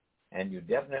Davis. And you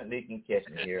definitely can catch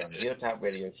me here on the Hilltop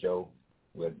Radio Show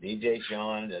with DJ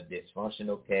Sean, the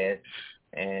Dysfunctional Cast,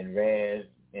 and Raz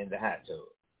in the hot tub.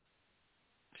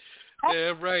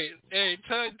 Yeah, right. Hey,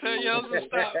 tell your husband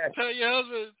stop. Tell your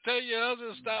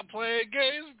husband stop playing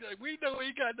games. We know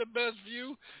he got the best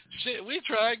view. Shit, we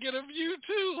try to get a view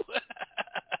too.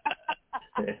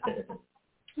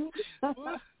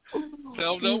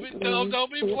 Tell him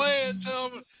don't be playing.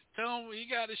 Tell him he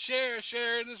got to share.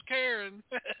 Sharing is caring.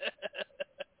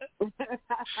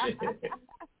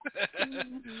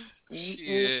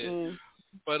 Shit.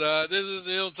 But this is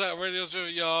the Hilltop Radio Show,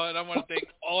 y'all, and I want to thank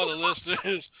all the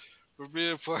listeners for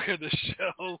being part of the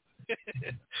show.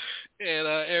 And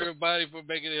everybody for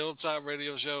making the Hilltop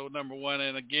Radio Show #1.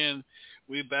 And again,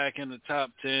 we back in the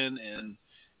top 10 and,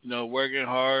 you know, working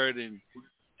hard and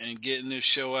getting this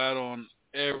show out on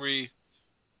every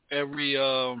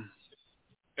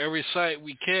site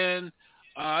we can.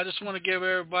 I just want to give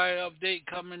everybody an update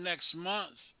coming next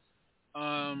month.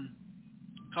 I'm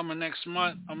going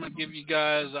to give you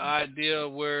guys an idea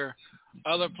of where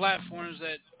other platforms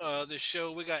that the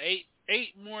show, we got eight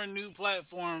more new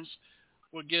platforms,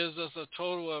 which gives us a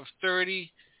total of 30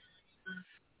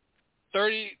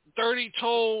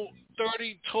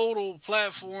 total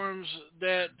platforms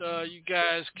that you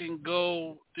guys can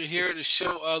go to hear the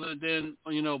show other than,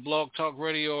 you know, Blog Talk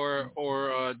Radio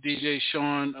or DJ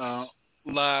Sean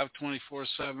live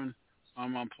 24/7.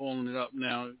 I'm pulling it up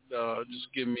now.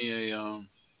 Just give me a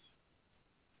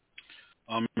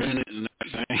minute and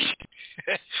everything.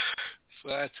 So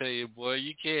I tell you, boy,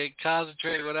 you can't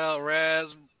concentrate without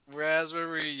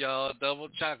Raspberry, y'all. Double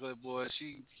chocolate, boy.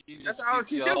 That's all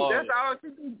she do. That's all she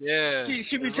do. Yeah.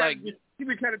 She be trying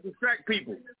to distract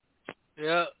people.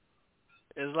 Yeah.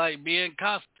 It's like being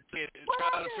constipated,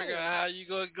 trying to figure out how you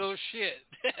gonna go shit.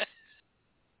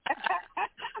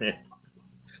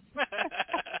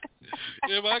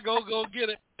 If I go get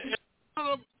it,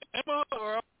 or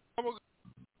I'm gonna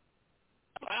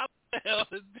how the hell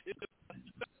is this?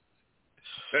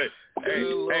 Hey,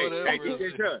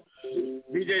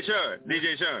 DJ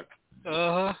Sean.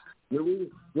 Uh-huh.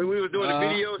 When we were doing a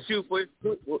video shoot for It's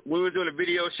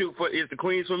the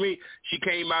Queens for Me, she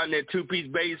came out in that two-piece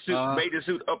bathing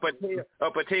suit up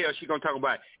her tail. She gonna talk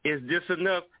about, is this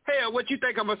enough? Hell, what you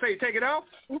think I'm gonna say? Take it off?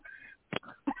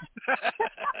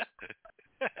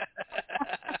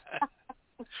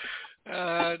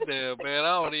 Damn, man,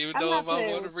 I don't even know if I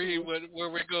want to read where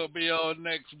we're gonna be on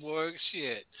next, boy.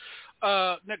 Shit.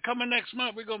 Coming next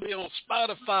month, we're going to be on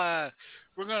Spotify.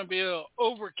 We're going to be on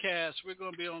Overcast. We're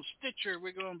going to be on Stitcher.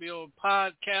 We're going to be on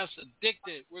Podcast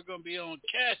Addicted. We're going to be on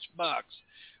Cashbox.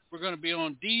 We're going to be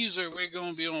on Deezer. We're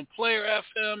going to be on Player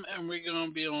FM. And we're going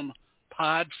to be on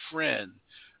Podfriend.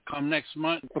 Come next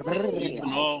month, you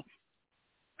can all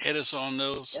hit us on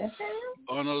those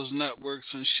networks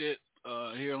and shit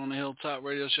here on the Hilltop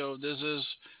Radio Show. This is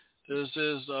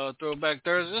Throwback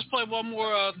Thursday. Let's play one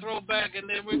more throwback, and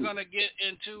then we're going to get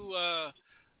into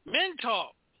Men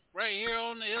Talk right here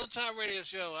on the Hilltop Radio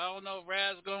Show. I don't know if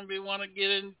Raz going to be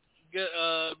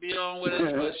be on with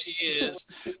us, but she is.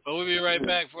 But we'll be right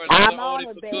back for another oldie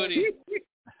but goodie.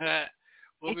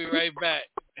 We'll be right back.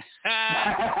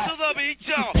 To the beat,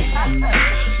 y'all.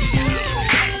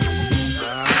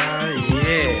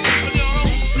 Yeah.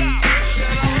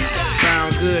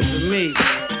 Sound good to me.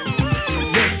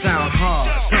 This sound hard.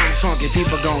 Something funky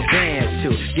people gon' dance to.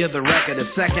 Give the record a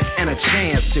second and a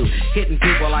chance to. Hitting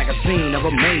people like a scene of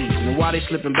amazement. While they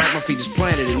slipping back, my feet is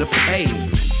planted in the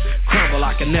pavement. Crumble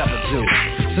like I never do.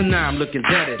 So now I'm looking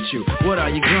dead at you. What are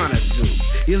you gonna do?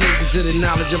 You listen to the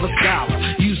knowledge of a scholar.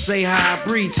 You say how I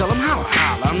breathe, tell them how I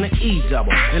holler. I'm the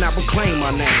E-double, and I proclaim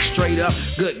my name. Straight up,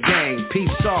 good gang, peace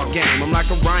all game. I'm like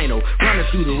a rhino, running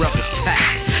through the roughest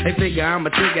pack. They figure I'm a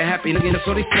trigger happy nigga,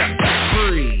 so they step back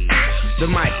free. The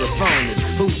microphone is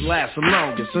who's last the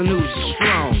longest and who's the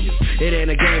strongest. It ain't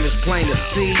a game, it's plain to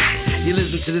see. You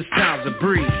listen to the sounds of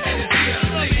breeze.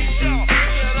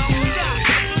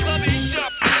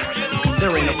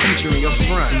 There ain't no future in your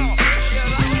front.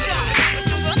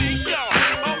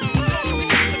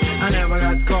 I never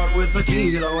got caught with a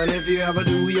kilo, and if you ever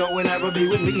do, yo, will never be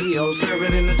with me, yo. Serve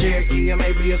it in the Cherokee, or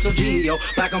maybe it's a Geo.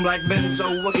 Black on black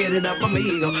benzo, we'll get it up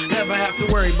amigo. Never have to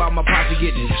worry about my posse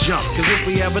getting jumped, cause if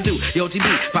we ever do, yo,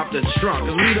 TB, pop the trunk.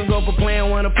 Cause we don't go for playing,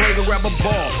 wanna play, go grab a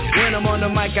ball. When I'm on the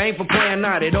mic, I ain't for playing,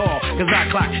 not at all. Cause I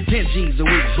clock 10 G's a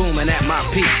week, booming at my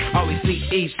peak. Always see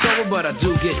East sober, but I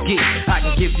do get geek. I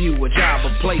can give you a job, a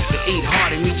place to eat.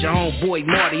 Hardy, meet your homeboy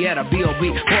Marty at a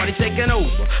B.O.B. party taking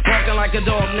over. Barking like a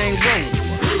dog named Rover.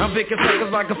 I'm picking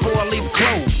suckers like a 4-leaf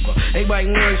clover. They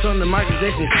biting words on the mic,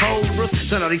 they some cobras.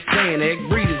 So now they saying egg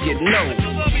breeders getting over.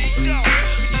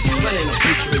 But ain't no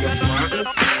future in your front.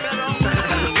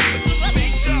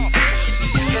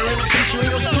 There ain't no future in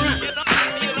your front.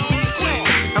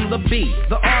 I'm the B,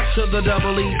 the R to the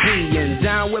double E-D, and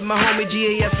down with my homie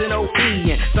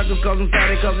G-A-S-N-O-E, and suckers cause I'm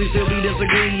fatty cause they still be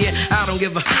disagreeing. I don't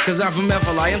give a, cause I'm from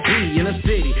F-L-I-M-T in a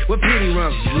city where pity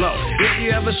runs slow. If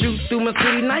you ever shoot through my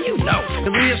city, now you know,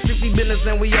 cause we are strictly business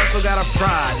and we also got a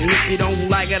pride. And if you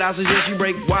don't like it, I suggest you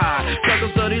break wide.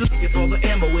 Suckers study looking for the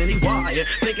M-O-N-E-Y,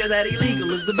 thinking that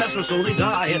illegal is the best one, so they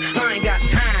die. I ain't got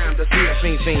time to see a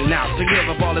fiend out, to give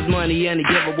up all his money and to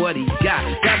give up what he got.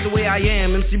 That's the way I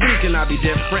am, MC B cannot be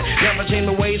different. Never change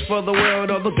the ways for the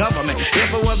world or the government.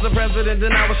 If I was the president,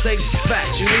 then I would state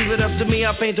facts. You leave it up to me,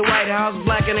 I paint the White House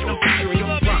black and ain't no future in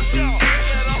your front.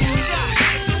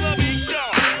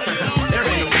 There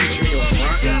ain't no future in your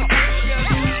front.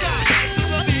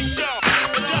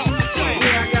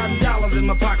 Yeah, I got dollars in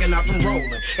my pocket, not from rolling.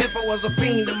 If I was a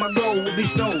fiend, then my gold would be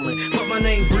stolen. But my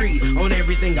name breed on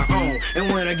everything I own.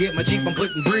 And when I get my Jeep, I'm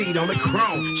putting breed on the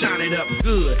chrome. Shine it up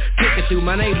good, kick it through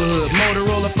my neighborhood.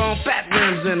 Motorola phone, fat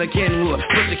rims in a Kenwood.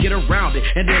 Put the kid around it,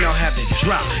 and then I'll have it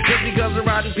drop. Just because the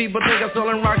riding people think I'm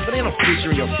selling rocks, but ain't no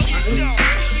future in your front.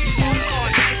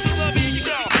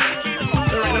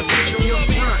 There ain't no future in your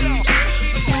front.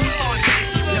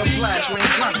 Your flash, we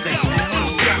ain't clock that, man.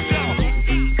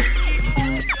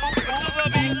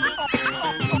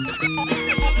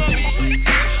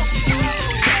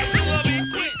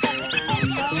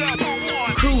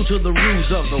 To the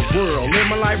rules of the world. Live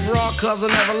my life raw cause I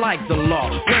never liked the law.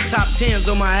 Wear top 10s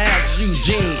on my ass,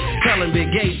 Eugene. Telling big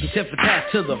Gates and tip for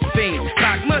tat to the fiend.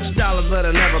 Talk much dollars but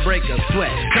I never break a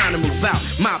sweat. Time to move out,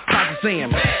 my pocket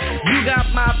saying, you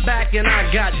got my back and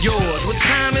I got yours. What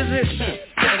time is it?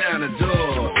 Shut down the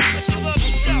door.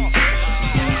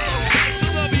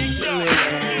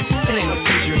 It ain't no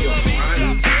future in your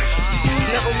front.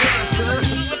 Never was, sir.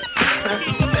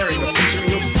 There ain't no future in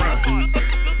your front.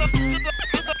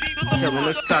 Okay, well,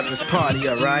 let's start this party,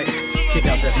 alright? Kick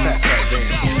out that fat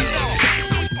dance.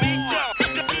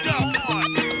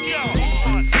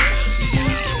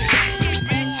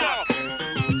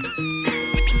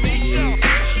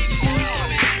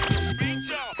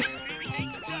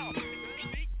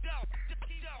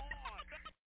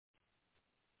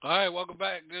 Alright, welcome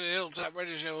back to the Hilltop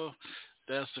Radio Show.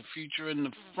 That's the future in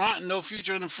the front. No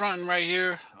future in the front right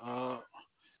here.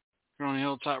 Here on the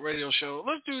Hilltop Radio Show.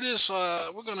 Let's do this.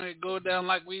 We're going to go down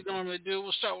like we normally do.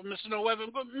 We'll start with Mr. No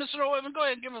Weapon. Mr. No Weapon, go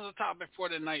ahead and give us a topic for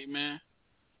tonight, man.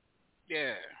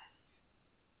 Yeah.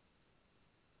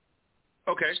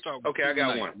 Okay, I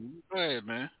got one. Go ahead,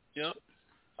 man. Yep.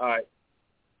 All right.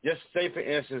 Just say, for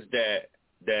instance, that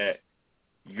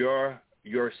your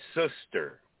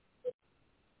sister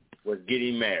was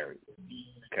getting married,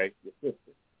 okay? Your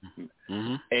sister.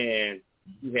 Mm-hmm. And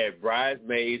she had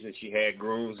bridesmaids and she had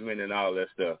groomsmen and all that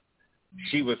stuff.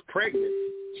 She was pregnant.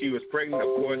 She was pregnant, of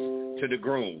course, to the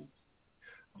groom.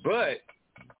 But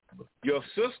your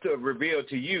sister revealed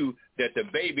to you that the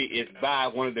baby is by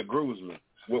one of the groomsmen.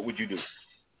 What would you do?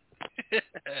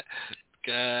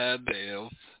 God damn.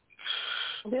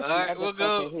 All right, we'll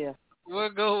go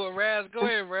with Raz. Go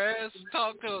ahead, Raz.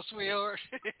 Talk to us, sweetheart.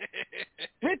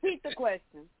 Repeat the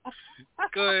question.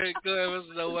 Go ahead,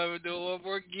 Mr. No Weapon. Do it one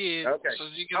more again so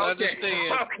you can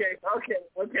understand.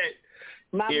 Okay.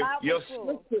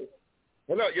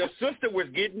 Your sister was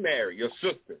getting married, your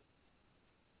sister,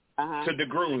 to the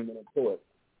groom, of course.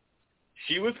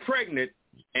 She was pregnant,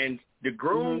 and the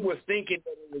groom was thinking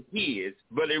that it was his,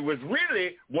 but it was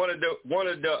really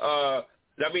the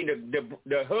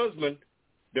husband.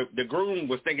 The groom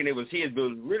was thinking it was his,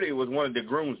 but it was one of the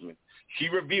groomsmen. She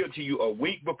revealed to you a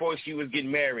week before she was getting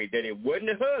married that it wasn't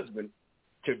the husband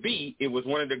to be, it was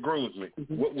one of the groomsmen.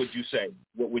 What would you say?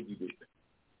 What would you do?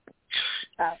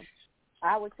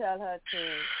 I would tell her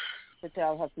to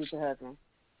tell her future husband.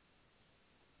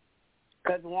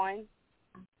 Because one,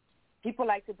 people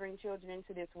like to bring children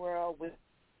into this world with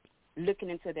looking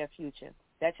into their future.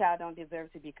 That child don't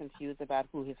deserve to be confused about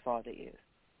who his father is.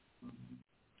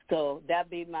 So that'd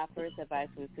be my first advice,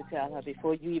 was to tell her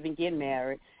before you even get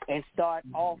married and start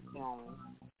off wrong,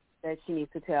 that she needs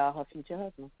to tell her future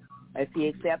husband. If he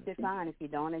accepts it, fine. If he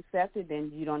don't accept it, then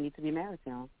you don't need to be married to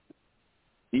him.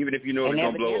 Even if you know it's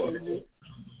going to blow up?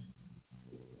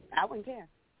 I wouldn't care.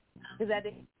 Because at the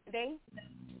end of the day,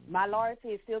 my loyalty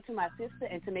is still to my sister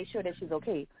and to make sure that she's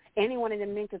okay. Any one of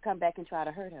them men could come back and try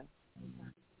to hurt her.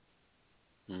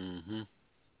 Mm-hmm.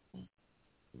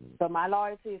 So my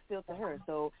loyalty is still to her.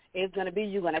 So it's going to be,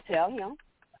 you're going to tell him.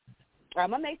 I'm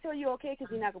going to make sure you're okay because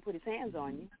he's not going to put his hands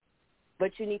on you.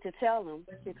 But you need to tell him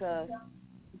because,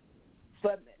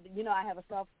 I have a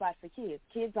soft spot for kids.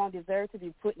 Kids don't deserve to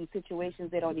be put in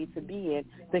situations they don't need to be in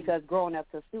because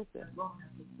grown-ups are stupid.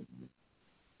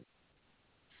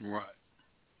 Right.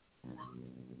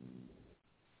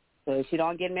 So if she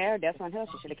don't get married, that's on her.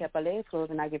 She should have kept her legs closed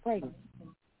and not get pregnant.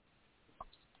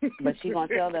 But she going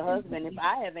to tell the husband if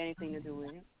I have anything to do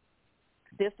with it.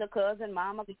 Sister, cousin,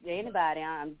 mama, anybody.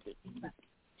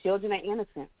 Children are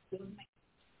innocent.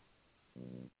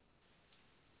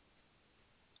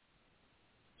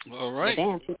 All right. But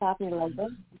damn, she popping it like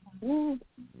that.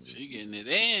 She getting it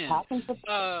in. All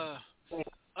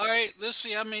right, let's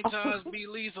see how many times B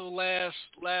Lethal last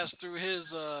through his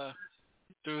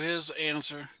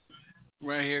answer.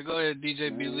 Right here. Go ahead,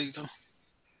 DJ B Lethal.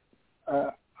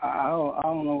 I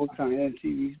don't know what kind of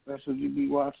MTV specials you be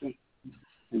watching.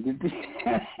 And get these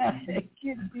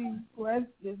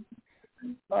questions.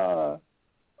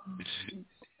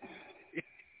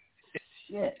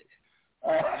 Shit.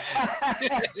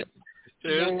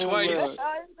 There's twice.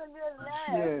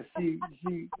 Yeah,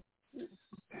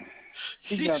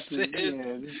 she got the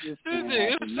this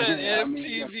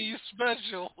MTV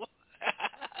special.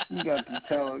 You got to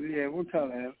tell her. Yeah, what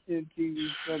kind of MTV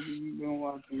special you been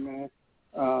watching, man?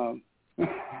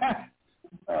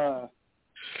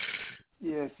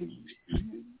 Yeah,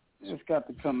 it's got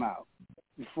to come out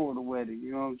before the wedding.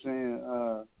 You know what I'm saying?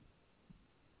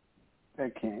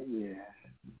 That can't. Yeah.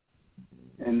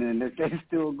 And then if they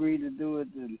still agree to do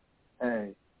it, then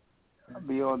hey, I'll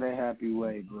be on their happy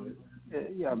way. But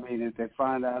I mean, if they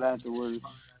find out afterwards,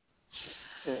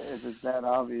 if it's that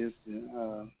obvious,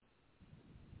 then,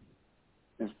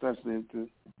 especially if the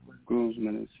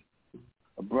groomsman is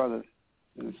a brother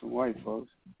and it's some white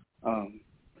folks.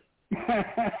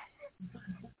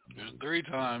 3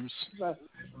 times.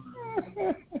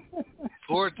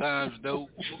 4 times,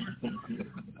 dope.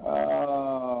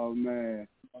 Oh man.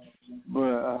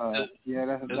 But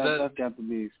that's got to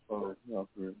be exposed.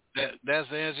 That's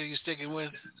the answer you sticking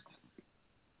with?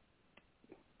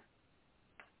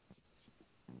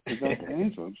 Is that the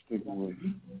answer I'm sticking with?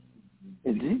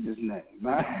 In Jesus' name.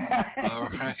 All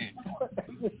right.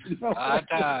 5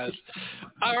 times.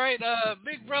 All right,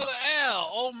 Big Brother Al,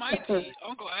 almighty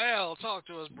Uncle Al, talk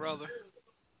to us, brother.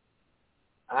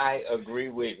 I agree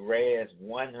with Raz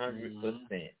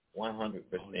 100%.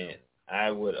 100%.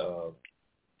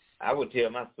 I would tell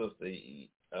my sister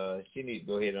she needs to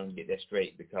go ahead and get that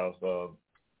straight because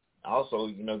also,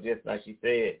 just like she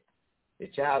said, the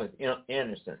child is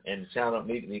innocent, and the child don't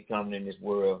need to be coming in this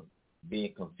world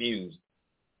being confused.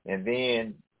 And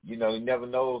then, you never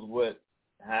knows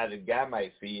how the guy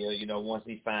might feel, once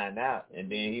he find out,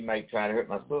 and then he might try to hurt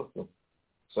my sister.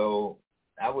 So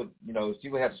I would, she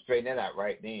would have to straighten that out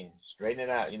right then. Straighten it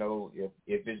out,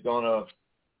 if it's gonna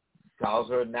cause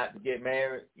her not to get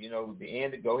married, the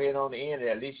end. Go ahead on the end.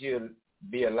 At least she'll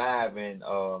be alive and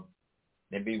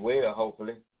be well,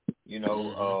 hopefully.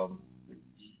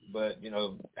 But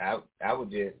I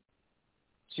would just.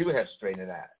 She would have to straighten it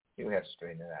out. She would have to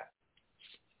straighten it out,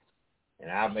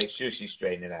 and I'll make sure she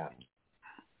straighten it out.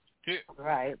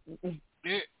 Right.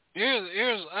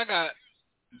 Here's I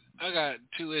got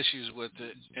two issues with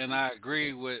it, and I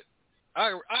agree with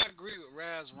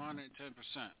Raz 110%.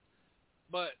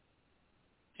 But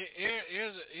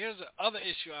here's the other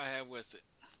issue I have with it.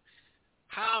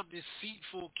 How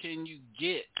deceitful can you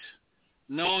get,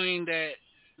 knowing that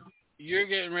you're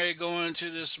getting ready to go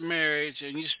into this marriage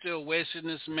and you're still wasting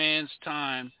this man's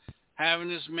time, having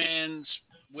this man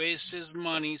waste his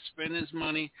money, spend his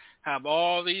money, have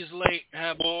all these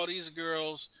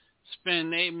girls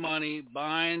spend their money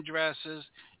buying dresses,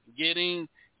 getting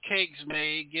cakes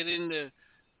made, getting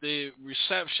the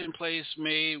reception place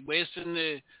made, wasting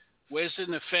the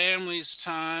family's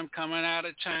time coming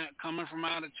from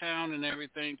out of town and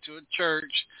everything to a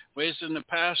church, wasting the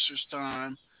pastor's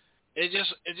time. It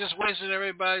just wasted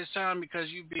everybody's time because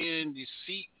you being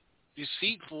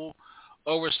deceitful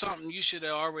over something you should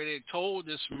have already told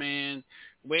this man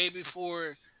way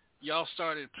before y'all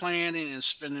started planning and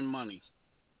spending money.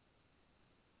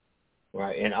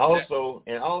 Right, and also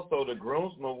the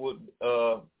groomsman would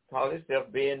call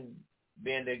himself being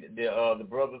the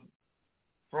brother's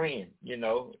friend.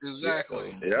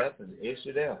 Exactly. So that's an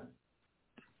issue there.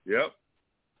 Yep.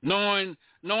 Knowing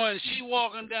she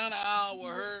walking down the aisle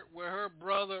with her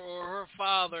brother or her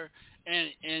father, and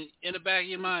in the back of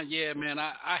your mind, yeah, man,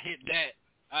 I hit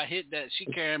that. She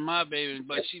carrying my baby,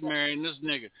 but she marrying this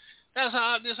nigga. That's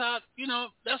how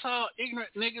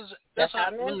ignorant niggas.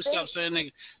 Let me stop saying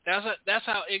niggas. That's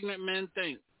how ignorant men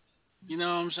think. You know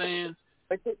what I'm saying?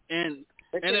 But you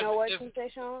know what you say,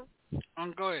 Sean?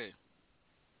 Go ahead.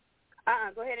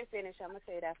 Go ahead and finish. I'm gonna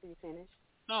say it after you finish.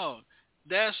 No,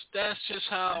 that's just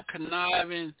how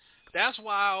conniving. That's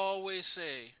why I always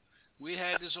say, we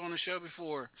had this on the show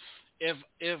before. If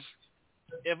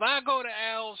I go to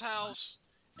Al's house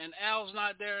and Al's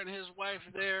not there and his wife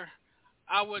there,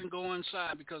 I wouldn't go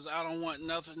inside because I don't want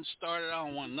nothing started. I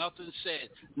don't want nothing said.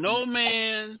 No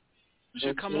man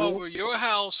should come over your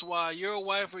house while your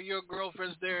wife or your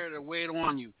girlfriend's there to wait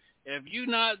on you. If you're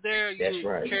not there, you need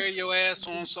to carry your ass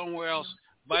on somewhere else.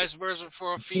 Vice versa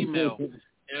for a female.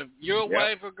 If your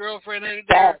wife or girlfriend ain't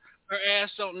there, her ass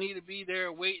don't need to be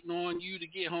there waiting on you to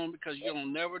get home because you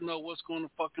don't never know what's going to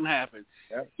fucking happen.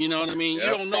 Yep. You know what I mean? Yep.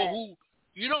 You don't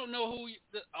know who.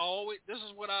 This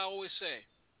is what I always say.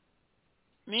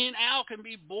 Me and Al can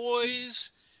be boys.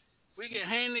 We can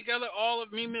hang together. All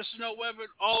of me, Mr. No Weapon,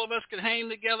 all of us can hang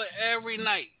together every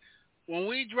night. When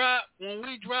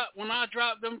I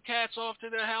drop them cats off to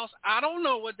their house, I don't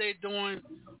know what they're doing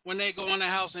when they go in the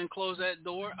house and close that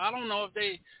door. I don't know if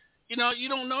they, you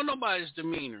don't know nobody's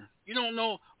demeanor. You don't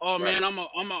know. Oh man, I'm a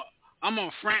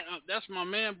friend. That's my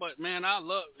man, but man, I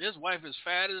love his wife is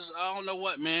fat as I don't know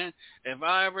what, man. If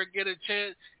I ever get a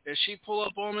chance, if she pull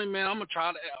up on me, man, I'm gonna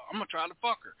try to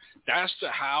fuck her. That's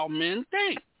how men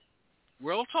think.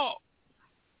 Real talk.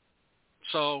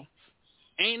 So.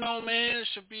 Ain't no man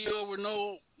should be over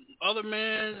no other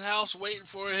man's house waiting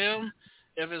for him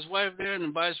if his wife there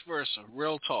and vice versa.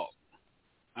 Real talk.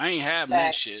 I ain't having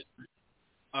that shit.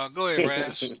 Go ahead,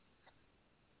 Raz.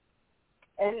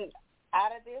 And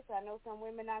out of this, I know some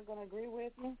women not going to agree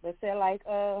with me, but they're like,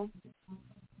 Mr.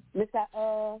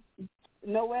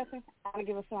 No Weapon, I'm going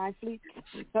to give a flying fluke,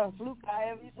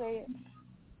 however you say it.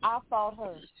 I fought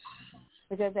her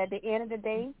because at the end of the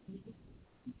day,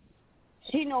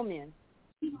 she know men.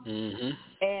 Mm-hmm.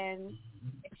 And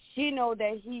she know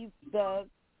that he's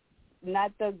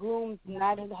not the groom,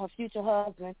 not her future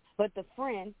husband, but the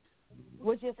friend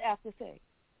was just after sex.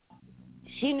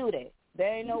 She knew that.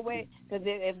 There ain't no way, because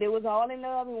if they was all in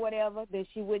love and whatever, then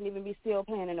she wouldn't even be still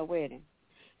planning a wedding.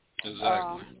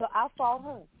 Exactly. So I fought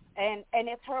her, and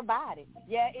it's her body.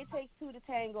 Yeah, it takes two to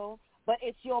tango, but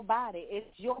it's your body. It's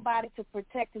your body to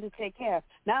protect and to take care of.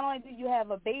 Not only do you have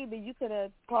a baby, you could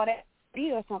have caught that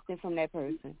or something from that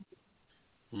person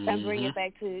and bring it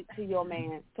back to your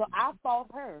man. So I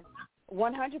fought her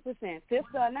 100%. Sister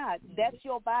or not, that's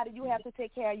your body. You have to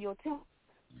take care of your temple.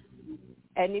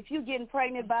 And if you're getting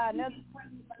pregnant by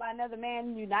another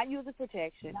man, you're not using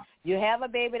protection. You have a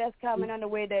baby that's coming on the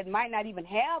way that might not even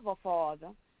have a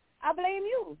father. I blame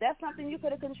you. That's something you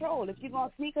could have controlled. If you're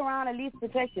gonna sneak around, at least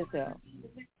protect yourself.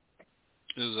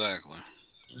 Exactly.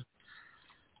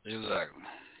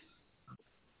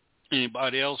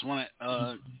 Anybody else want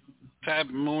to tap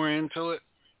more into it?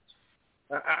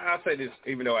 I'll say this,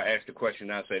 even though I asked the question,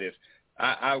 I'll say this.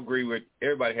 I agree with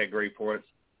everybody. Had great points.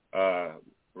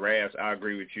 Raz, I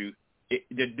agree with you.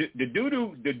 The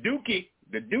dookie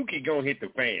gonna hit the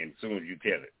fan as soon as you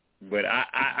tell it. But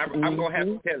I'm gonna have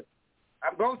to tell it.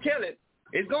 I'm gonna tell it.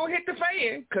 It's gonna hit the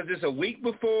fan because it's a week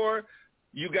before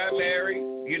you got married.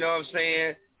 You know what I'm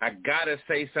saying? I gotta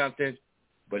say something,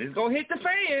 but it's gonna hit the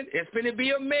fan. It's gonna be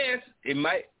a mess. It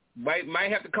might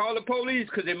have to call the police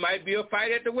because it might be a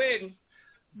fight at the wedding.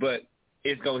 But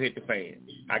it's gonna hit the fan.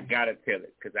 I gotta tell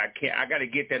it because I gotta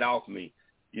get that off me.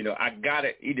 You know, I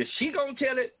gotta either she gonna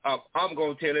tell it or I'm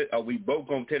gonna tell it or we both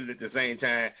gonna tell it at the same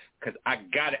time because I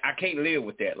can't live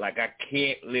with that. Like I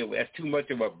can't live with that's too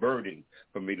much of a burden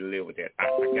for me to live with that.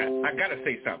 I gotta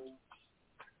say something.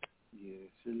 Yeah,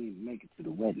 she'll even make it to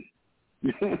the wedding.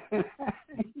 Get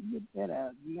that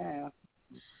out now.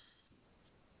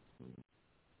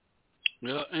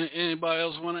 Yeah, anybody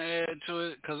else want to add to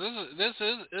it? Because this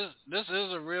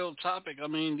is a real topic. I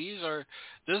mean,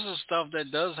 this is stuff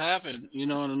that does happen. You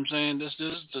know what I'm saying? This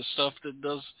is the stuff that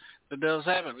does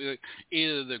happen.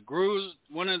 Either the grooves,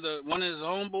 one of his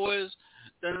own boys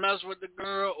doesn't mess with the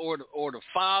girl, or the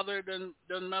father doesn't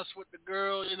mess with the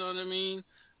girl. You know what I mean?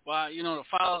 Why? You know, the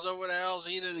father's over the house.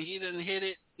 He didn't hit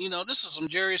it. You know, this is some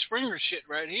Jerry Springer shit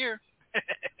right here.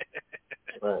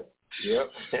 Right.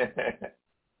 Yep.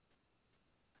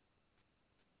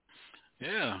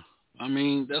 Yeah, I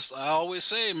mean I always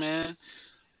say, man.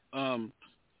 Man,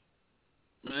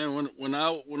 when I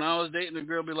was dating a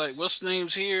girl, be like, "What's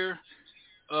name's here?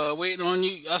 Waiting on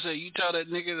you." I said, "You tell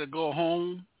that nigga to go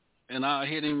home, and I'll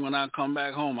hit him when I come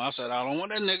back home." I said, "I don't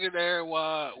want that nigga there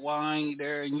while I ain't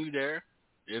there and you there.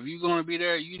 If you gonna be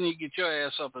there, you need to get your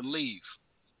ass up and leave."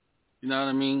 You know what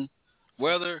I mean?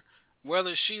 Whether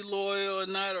she loyal or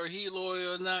not, or he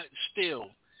loyal or not,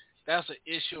 still, that's an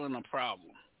issue and a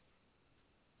problem.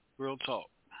 Real talk.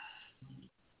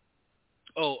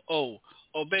 Oh,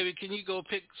 baby, can you go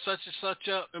pick such and such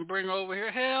up and bring her over here?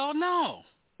 Hell no.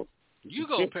 You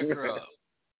go pick her up.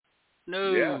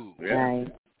 No. Yeah.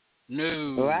 Right.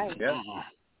 No. Right. Yeah.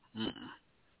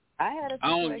 I had a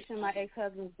situation. My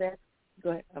ex-husband's best.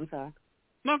 Go ahead. I'm sorry.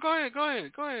 No, go ahead.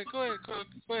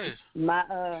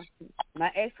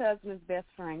 My ex-husband's best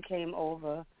friend came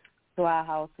over to our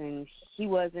house, and he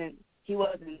wasn't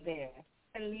there.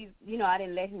 And I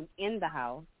didn't let him in the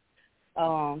house.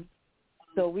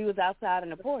 So we was outside on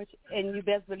the porch, and you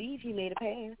best believe he made a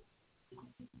pass.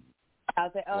 I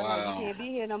was like, "Oh wow. No, you can't be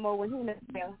here no more when he's not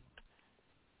there."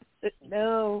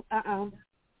 No,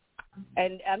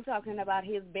 And I'm talking about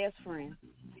his best friend.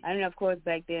 I mean, of course,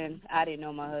 back then I didn't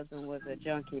know my husband was a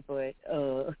junkie, but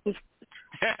he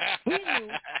knew.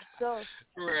 So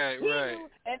right. Knew,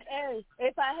 and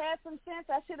if I had some sense,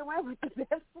 I should have went with the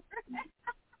best friend.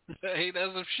 He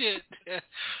does some shit.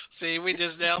 See, we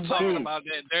just now talking about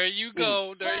that. There you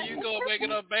go,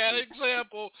 making a bad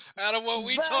example out of what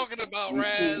we talking about,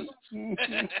 Raz. You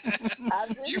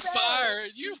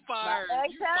fired. My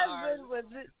ex-husband was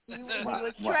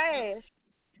trash.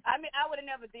 I mean, I would have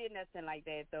never did nothing like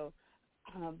that, though.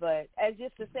 But as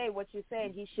just to say what you're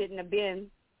saying, he shouldn't have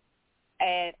been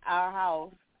at our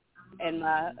house, and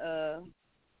my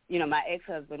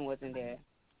ex-husband wasn't there.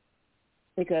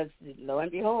 Because lo and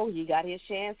behold, he got his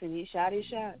chance and he shot his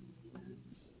shot.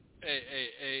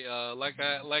 Hey, like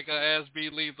I asked B.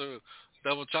 Lethal,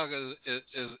 double chocolate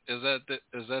is that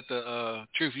the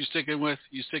truth you sticking with?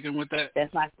 You sticking with that?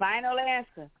 That's my final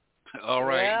answer. All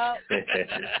right. Well,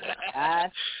 I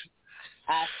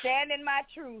stand in my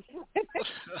truth.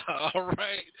 All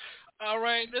right.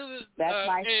 That's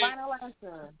my final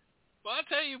answer. Well, I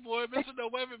tell you, boy, Mr. No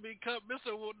Weapon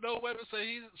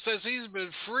says he's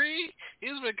been free.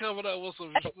 He's been coming up with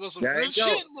some good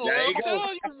shit, boy.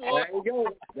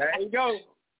 There you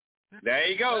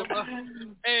go.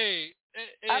 Hey,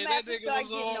 that nigga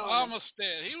was on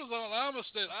Amistad. He was on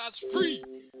Amistad. I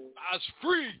was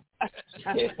free.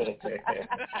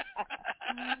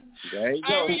 There you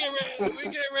go. We get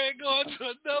ready to go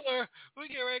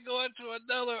into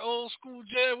another old school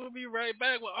jam. We'll be right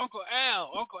back with Uncle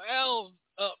Al. Uncle Al's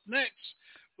up next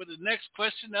with the next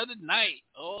question of the night.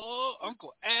 Oh,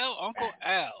 Uncle Al.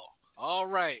 All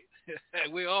right.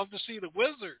 We're off to see the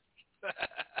wizard.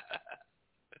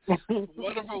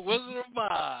 Wonderful Wizard of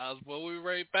Oz. We'll be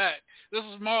right back. This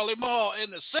is Marley Marl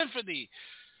in the Symphony.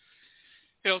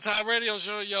 Hilltop Radio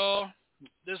Show, y'all.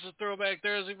 This is Throwback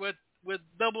Thursday with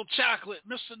Double Chocolate,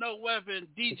 Mr. No Weapon,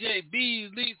 DJ B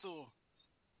Lethal,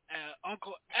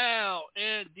 Uncle Al,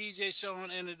 and DJ Sean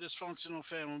and the Dysfunctional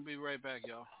Family. We'll be right back,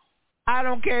 y'all. I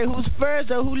don't care who's first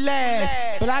or who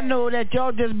last, but I know that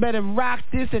y'all just better rock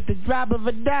this at the drop of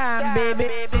a dime, baby.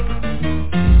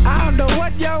 I don't know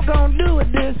what y'all gonna do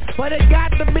with this, but it got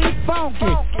to be funky.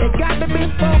 It got to be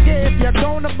funky if you're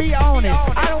gonna be on it.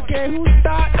 I don't care who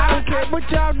start, I don't care what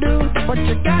y'all do, but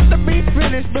you got to be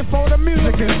finished before the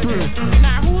music is through.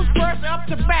 Now who's first up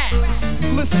to bat?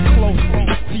 Listen closely,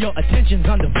 so your attention's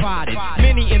undivided.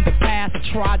 Many in the past have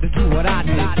tried to do what I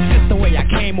did. Just the way I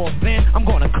came off then, I'm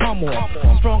gonna come off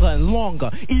stronger and longer,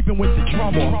 even with the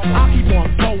drum off. I'll keep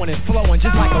on going and flowing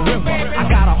just like a river. I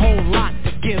got a whole lot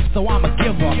to give, so I'm a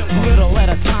giver. Little at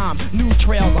a time, new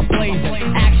trails I'm blazing.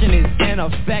 Action is in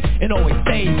effect and always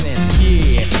stays in.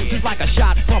 Yeah, just like a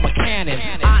shot from a cannon.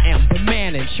 I am the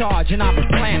man in charge and I've been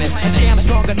planning a jam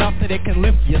strong enough that it can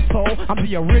lift your soul. I'm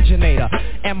the originator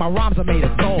and my rhymes are made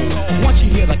of gold. Once you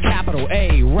hear the capital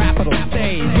A, rap it'll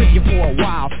stay with you for a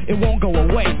while. It won't go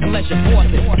away unless you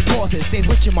force it. Because it stays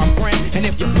with you, my friend. And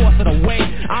if you force it away,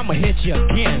 I'ma hit you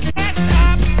again.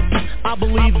 I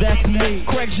believe that's me.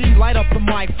 Craig G, light up the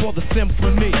mic for the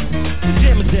symphony. The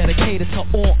jam is dedicated to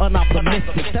all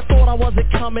unoptimistic that thought I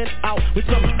wasn't coming out with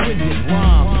some exquisite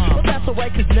rhymes. But that's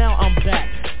alright, cause now I'm back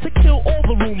to kill all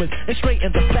the rumors and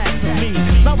straighten the facts of me.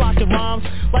 Not rocking rhymes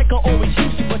like I always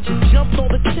used to, but you jumped on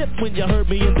the tip when you heard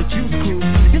me in the Juice Crew.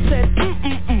 You said,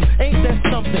 ain't that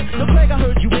something? Yo, Craig, I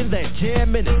heard you in that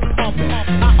jam and it's pumping.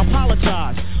 I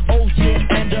apologize, oh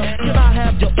yeah, and can I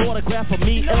have your autograph for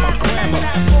me and my grammar?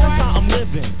 That's how I'm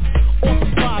living, on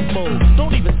surprise mode.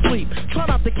 Don't even sleep, try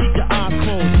not to keep your eyes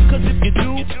closed, cause if you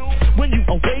do, when you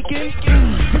awaken,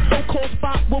 the so-called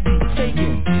spot will be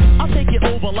taken. I'll take it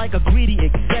over like a greedy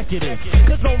executive,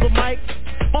 cause on the mic,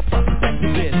 my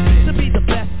perspective is to be the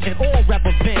best in all rap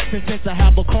events. And since I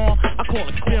have a call, I call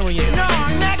experience. No,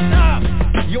 next up!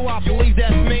 Yo, I believe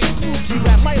that's me.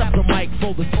 G-Rap, light up the mic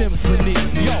for the symphony.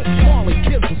 Yo, Marley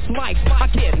gives us mics. I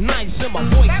get nice in my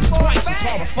voice. Twice as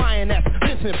horrifying as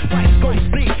Vincent Price. Go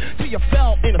see till you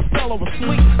fell in a spell of a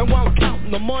sleep. And while I'm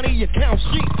counting the money, you count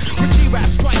sheep. When G-Rap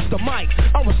strikes the mic,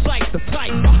 I recite the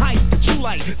type of hype that you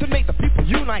like to make the people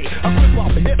unite. I rip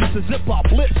off the hips and zip off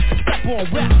lips. Step on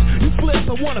raps. You flip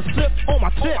and wanna sip on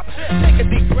my tip. Take a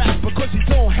deep breath because you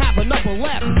don't have another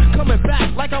left. Coming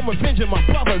back like I'm avenging my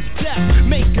brother's death.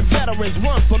 Making veterans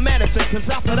run for medicine, cause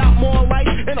I put out more light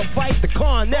in a fight the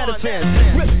con editors.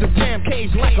 Rip the damn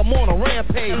cage like I'm on a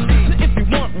rampage. So if you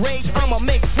want rage, I'ma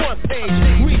make front page.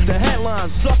 Read the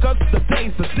headlines, sucker, the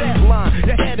day's the deadline.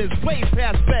 Your head is way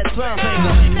past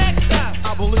bedtime. Next up,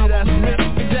 I believe that's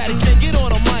me. Daddy can get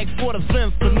on a mic for the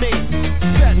symphony.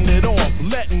 Setting it off,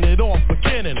 letting it off,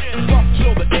 beginning up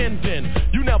till the ending.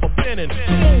 You never been in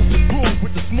smooth and groove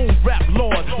with the smooth rap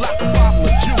lord. Like a bottle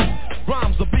of juice,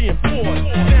 rhymes are being poured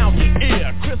down your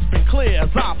ear, crisp and clear as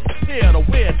I prepare to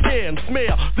wear, tear and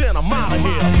smear. Then I'm out of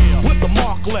here with the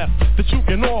mark left that you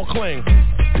can all cling.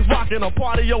 Cause rocking a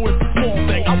party, yo, is a small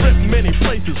thing. I rip many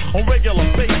places on regular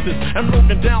basis, and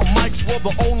broken down mics were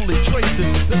the only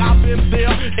traces that I've been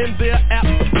there, in there at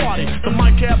the party. The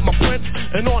mic had my print,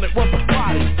 and on it was a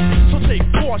body. So take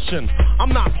caution,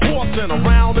 I'm not horsing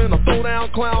around in a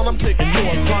throwdown clown, I'm taking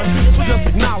yours, son. So just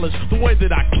acknowledge the way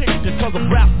that I kicked it, cause if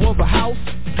rap was a house,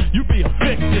 you'd be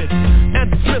evicted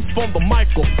and dismissed from the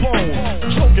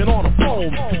microphone. Choking on a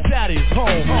poem, daddy's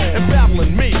home. And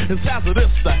battling me is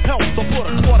hazardous to health, so put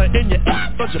a quarter in your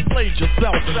ass, cause you played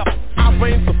yourself. I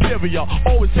reign superior,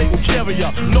 always taking care of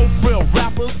ya. No frill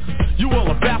rappers, you will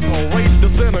evaporate,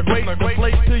 disintegrate,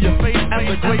 deflate to your face, and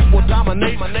the great will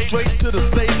dominate straight to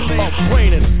the stage of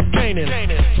reigning, gaining.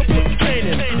 So put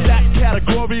Canaan, that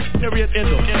category, period, in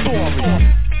the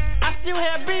story. I still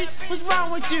have beats, what's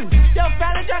wrong with you? Yo,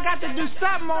 fellas, y'all got to do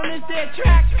something on this there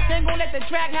track. They ain't gonna let the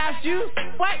track house you.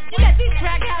 What? You let this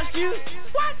track house you?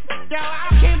 What? Yo, I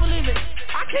can't believe it.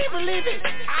 I can't believe it.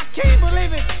 I can't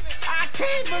believe it. I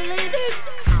can't believe it.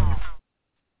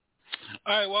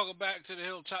 All right, welcome back to the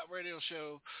Hilltop Radio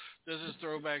Show. This is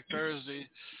Throwback Thursday.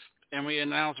 And we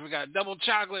announced we got Double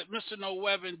Chocolate, Mr. No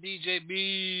Weapon, DJ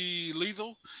B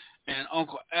Lethal, and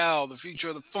Uncle Al, the future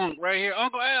of the funk, right here.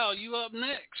 Uncle Al, you up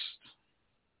next.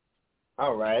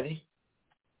 All righty.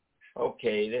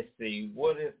 Okay, let's see.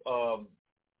 What if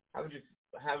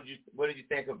what did you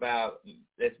think about,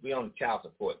 let's be on the child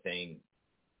support thing.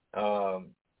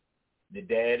 The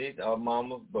daddies or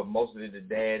mamas, but mostly the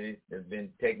daddies have been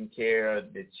taking care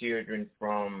of the children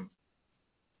from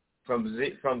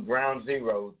from ground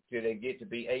zero till they get to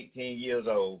be 18 years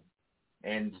old,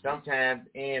 and sometimes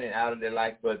in and out of their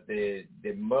life. But the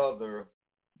mother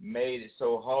made it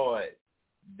so hard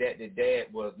that the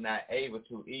dad was not able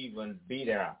to even be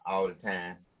there all the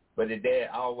time. But the dad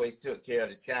always took care of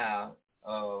the child,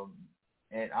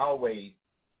 and always,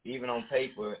 even on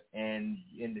paper. And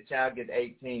the child gets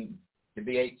 18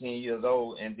 years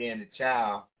old, and then the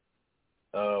child,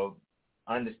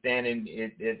 understanding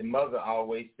it, the mother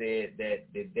always said that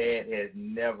the dad has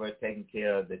never taken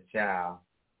care of the child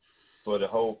for the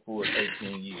whole full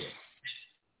 18 years.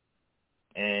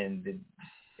 And the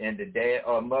dad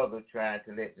or mother tried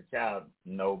to let the child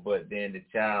know, but then the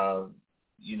child,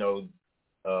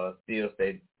 still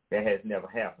said that has never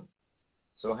happened.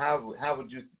 So how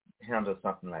would you handle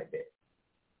something like that?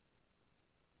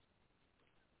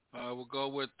 We'll go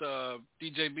with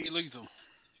DJ B. Lethal.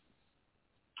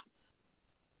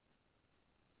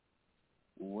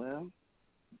 Well,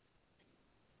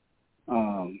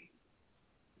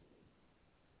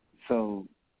 so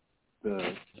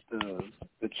the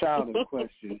child in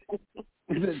question,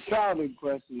 the child in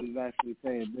question is actually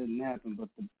saying it didn't happen, but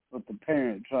the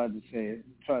parent tried to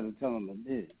tell him it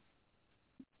did.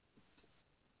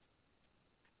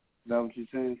 Is that what you're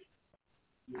saying?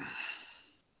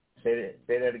 Say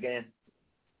that again.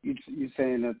 You're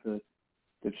saying that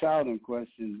the child in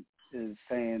question is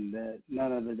saying that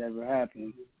none of it ever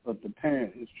happened, but the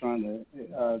parent is trying to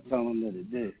tell him that it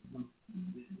did.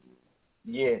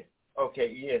 Yes.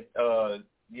 Okay. Yes.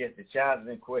 Yes. The child is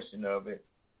in question of it,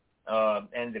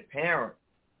 and the parent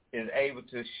is able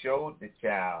to show the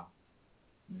child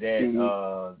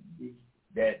that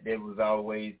that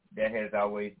has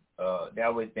always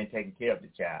been taking care of the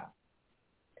child.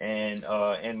 And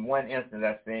in one instance,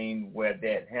 I've seen where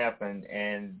that happened,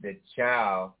 and the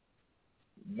child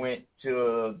went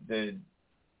to the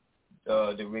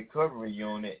recovery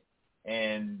unit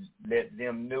and let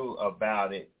them know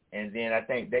about it, and then I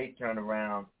think they turned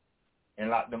around and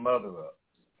locked the mother up.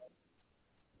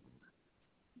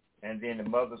 And then the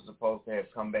mother's supposed to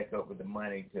have come back up with the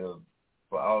money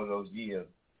for all those years,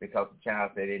 because the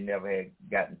child said they never had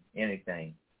gotten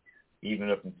anything, even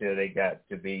up until they got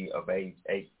to be of age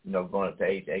 8, going up to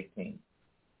age 18.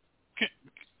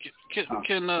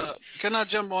 Can I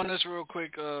jump on this real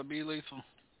quick, B. Lethal?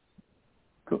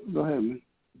 Go ahead, man.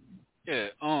 Yeah.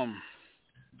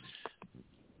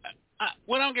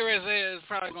 What I'm getting ready to say is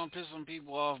probably gonna piss some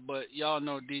people off, but y'all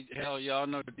know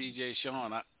DJ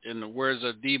Sean. In the words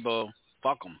of Debo,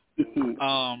 fuck him.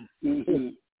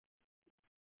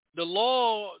 The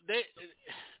law,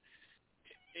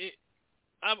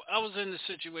 I was in the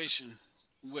situation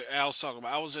with Al's talking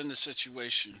about. I was in the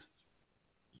situation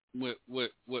with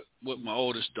my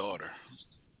oldest daughter,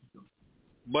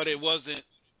 but it wasn't.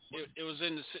 It was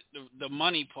in the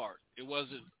money part. It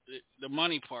wasn't the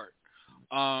money part.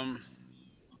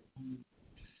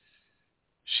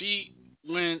 State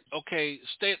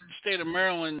of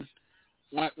Maryland,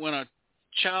 when a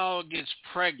child gets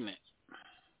pregnant,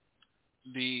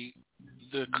 the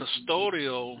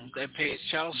custodial that pays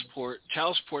child support's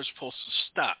supposed to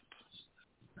stop.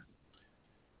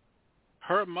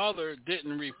 Her mother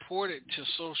didn't report it to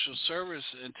social service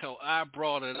until I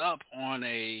brought it up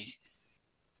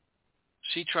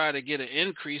she tried to get an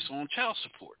increase on child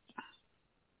support.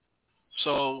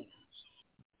 So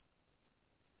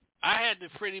I had to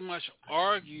pretty much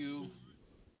argue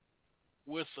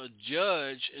with a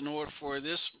judge in order for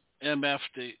this MF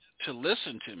to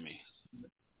listen to me.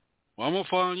 Well, I'm going to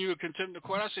file you a contempt of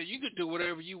court. I said, you can do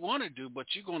whatever you want to do,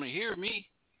 but you're going to hear me.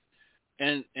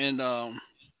 And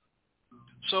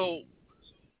so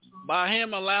by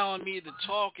him allowing me to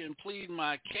talk and plead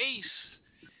my case,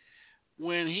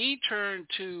 when he turned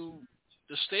to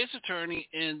the state's attorney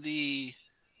and the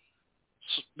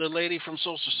lady from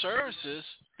social services,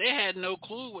 they had no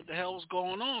clue what the hell was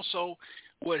going on. So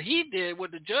what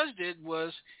the judge did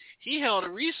was he held a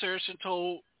recess and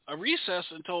told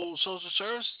social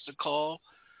services to call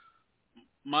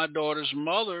my daughter's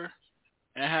mother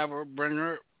and have her bring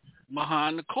her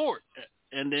behind the court.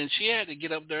 And then she had to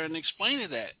get up there and explain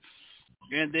that.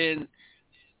 And then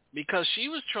because she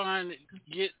was trying to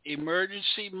get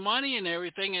emergency money and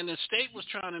everything, and the state was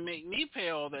trying to make me pay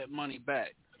all that money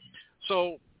back.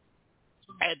 So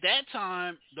at that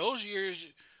time, those years,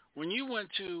 when you went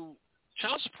to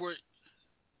child support,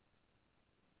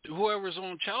 whoever's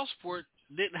on child support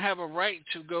didn't have a right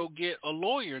to go get a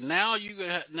lawyer. Now you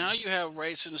have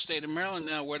rights in the state of Maryland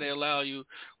now where they allow the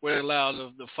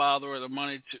father or the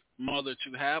mother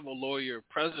to have a lawyer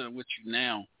present with you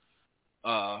now,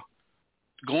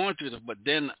 going through this. But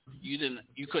then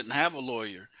you couldn't have a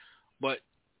lawyer. But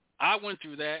I went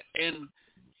through that,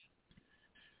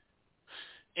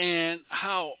 and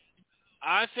how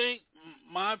I think,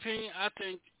 my opinion, I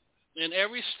think in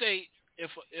every state, if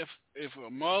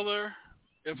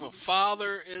a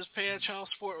father is paying child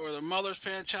support or the mother's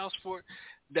paying child support,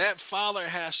 that father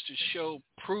has to show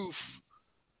proof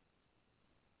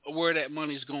of where that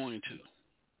money's going to.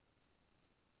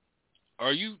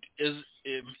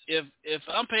 If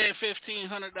I'm paying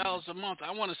 $1,500 a month,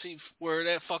 I want to see where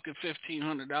that fucking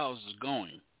 $1,500 is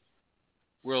going.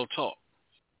 Real talk.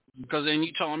 Because then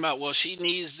you talking about, well, she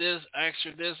needs this,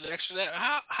 extra that.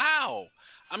 How?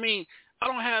 I mean, I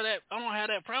don't have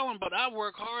that problem, but I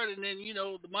work hard, and then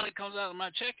the money comes out of my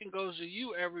check and goes to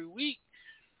you every week,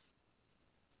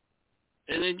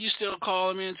 and then you still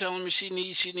calling me and telling me she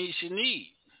needs.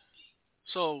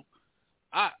 So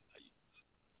I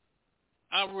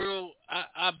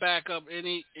back up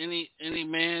any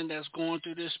man that's going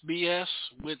through this BS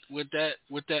with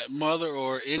that mother,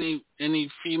 or any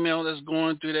female that's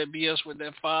going through that BS with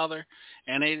that father,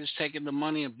 and they just taking the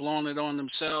money and blowing it on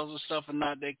themselves and stuff, and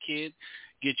not that kid.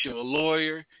 Get you a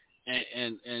lawyer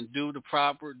and do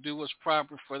what's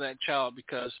proper for that child,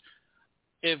 because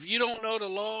if you don't know the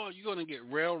law, you're going to get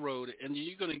railroaded, and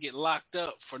you're going to get locked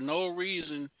up for no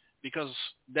reason, because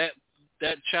that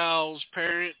child's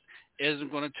parent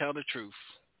isn't going to tell the truth,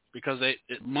 because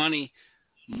money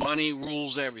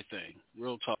rules everything.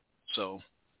 Real talk. So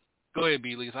go ahead,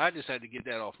 B-Leaf. I just had to get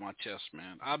that off my chest,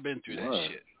 man. I've been through that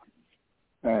shit.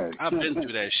 Hey. I've been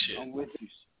through that shit. I'm with you.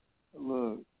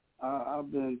 Look,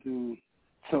 I've been through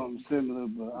something similar,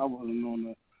 but I wasn't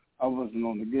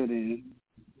on the good end,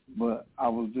 but I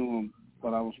was doing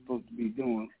what I was supposed to be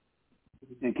doing,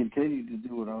 and continued to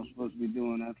do what I was supposed to be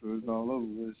doing after it was all over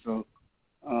with. So,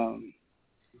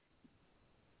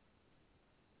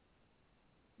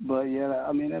 but yeah,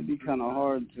 I mean, that'd be kind of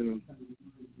hard to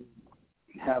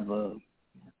have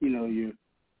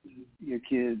your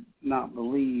kid not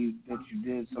believe that you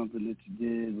did something that you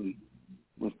did and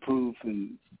with proof,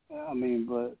 and I mean,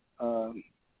 but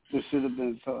there should have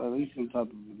been at least some type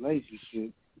of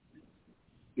relationship,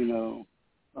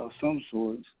 of some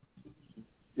sort.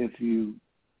 If you're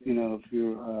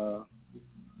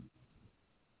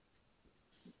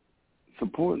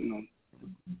supporting them,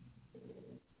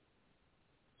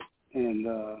 and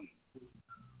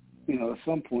at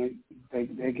some point they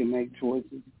can make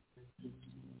choices,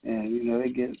 and they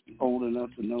get old enough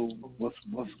to know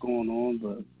what's going on,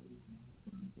 but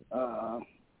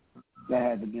that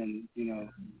had to been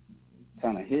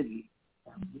kind of hidden.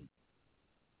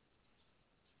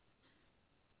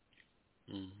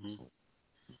 Mm-hmm.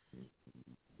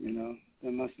 They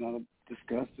must not have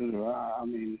discussed it, or I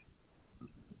mean,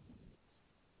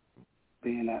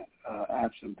 being an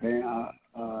absent parent,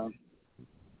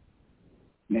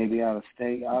 maybe out of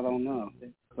state, I don't know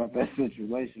about that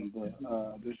situation, but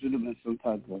there should have been some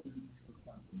type of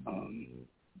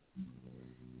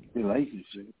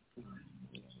relationship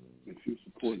if you're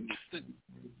supporting,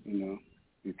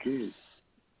 your kids.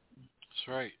 That's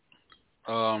right.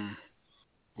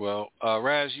 Well,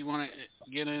 Raz, you want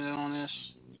to get in on this?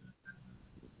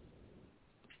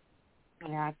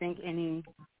 Yeah, I think any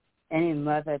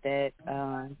mother that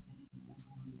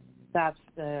stops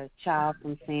the child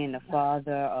from seeing the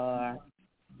father, or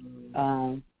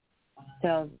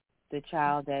tells the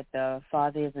child that the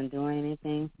father isn't doing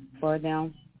anything for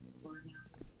them,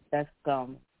 that's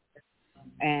scum.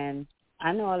 And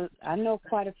I know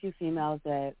quite a few females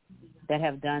that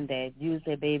have done that, use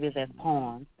their babies as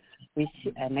pawns.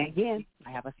 And again,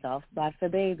 I have a soft spot for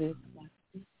babies.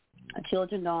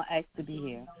 Children don't ask to be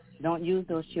here. Don't use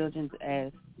those children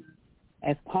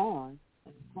as pawns.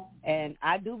 And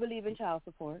I do believe in child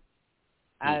support.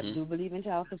 I do believe in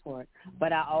child support.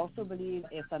 But I also believe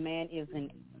if a man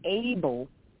isn't able,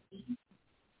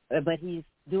 but he's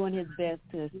doing his best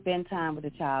to spend time with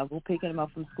the child, go picking him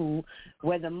up from school,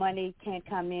 where the money can't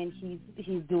come in,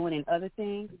 he's doing in other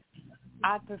things,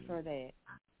 I prefer that.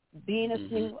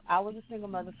 I was a single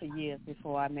mother for years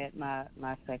before I met my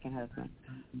second husband.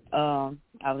 I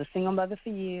was a single mother for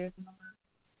years,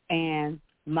 and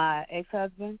my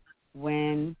ex-husband,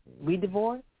 when we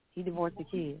divorced, he divorced the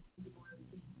kids.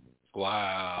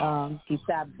 Wow. He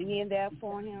stopped being there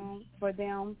for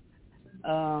them.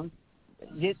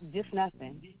 Just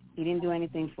nothing. He didn't do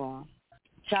anything for them.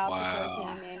 Child support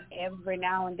came in every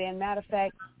now and then. Matter of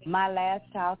fact, my last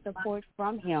child support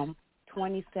from him,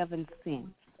 27 cents.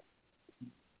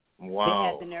 Wow. They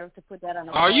had the nerve to put that on.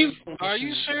 Are you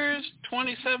serious?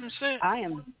 27 cents?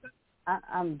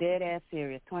 I'm dead ass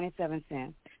serious. 27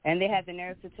 cents. And they had the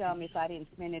nerve to tell me if I didn't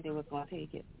spend it, they was going to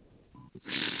take it.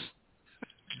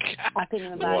 God I couldn't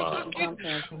even buy the ticket.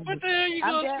 What the hell you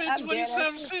gonna spend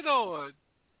 27 cents on?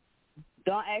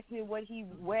 Don't ask me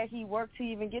where he worked to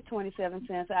even get 27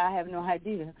 cents. I have no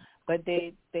idea. But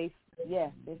they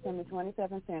sent me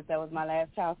 27 cents. That was my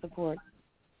last child support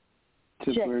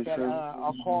check, that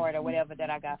or card or whatever that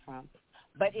I got from.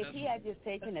 But if he had just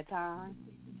taken the time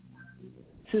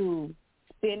to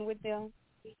spend with them,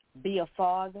 be a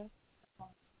father,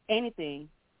 anything,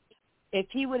 if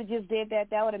he would have just did that,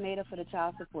 that would have made up for the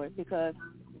child support, because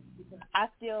I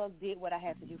still did what I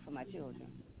had to do for my children.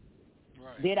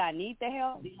 Right. Did I need the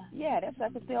help? Yeah, that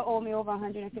sucker still owe me over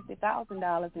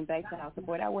 $150,000 in bank child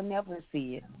support. I would never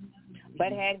see it.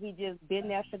 But had he just been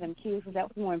there for them kids, that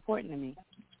was more important to me.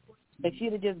 If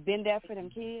you'd have just been there for them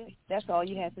kids, that's all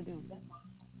you had to do.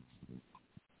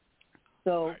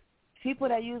 So people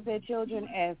that use their children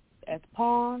as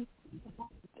pawns,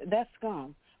 that's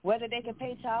scum. Whether they can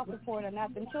pay child support or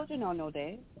not, them children don't know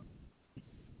that.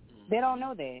 They don't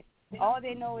know that. All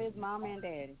they know is mama and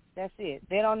daddy. That's it.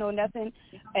 They don't know nothing.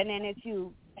 And then if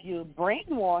you're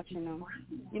brainwashing them,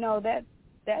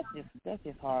 that's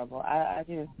just horrible. I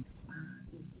just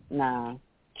nah.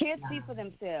 Kids see for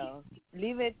themselves.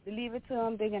 Leave it to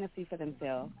them. They're gonna see for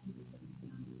themselves.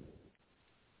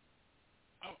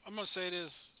 I'm gonna say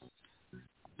this: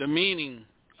 the meaning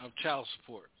of child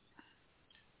support.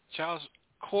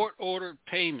 Court-ordered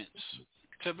payments,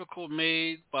 typical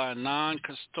made by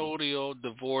non-custodial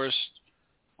divorced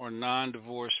or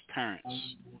non-divorced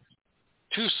parents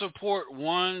to support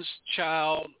one's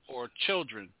child or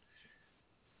children.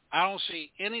 I don't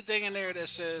see anything in there that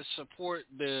says support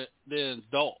the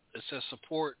adult. It says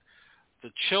support the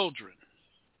children.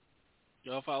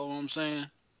 Y'all follow what I'm saying?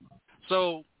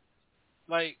 So,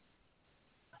 like,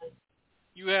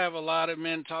 you have a lot of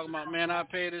men talking about, man, I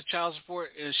paid this child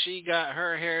support and she got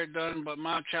her hair done, but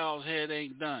my child's head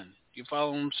ain't done. You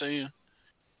follow what I'm saying?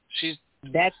 She's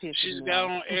got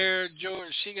on Air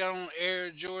Jordans. She got on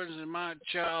Air Jordans, and my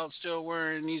child still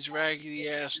wearing these raggedy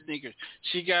ass sneakers.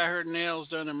 She got her nails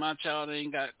done, and my child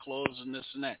ain't got clothes and this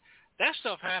and that. That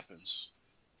stuff happens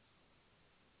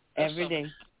every day.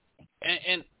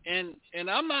 And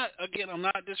I'm not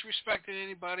disrespecting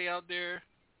anybody out there.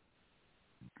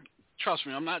 Trust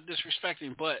me, I'm not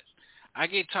disrespecting, but I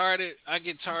get tired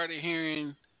of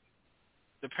hearing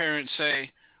the parents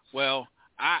say, "Well,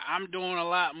 I'm doing a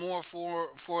lot more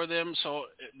for them, so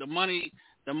the money.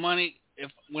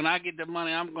 If when I get the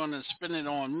money, I'm going to spend it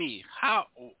on me.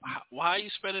 Why are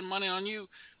you spending money on you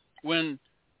when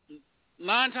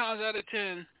 9 times out of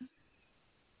 10,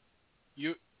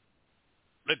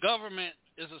 the government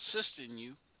is assisting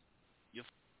you. You're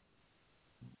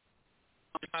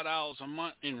 $5 a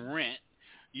month in rent.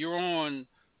 You're on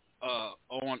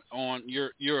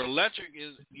your electric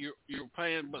is you're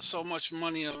paying but so much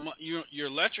money your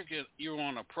electric is, you're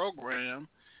on a program,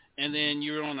 and then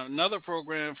you're on another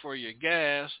program for your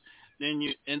gas,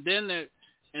 then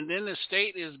the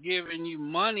state is giving you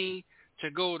money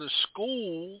to go to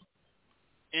school,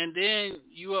 and then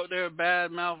you up there bad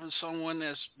mouthing someone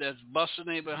that's busting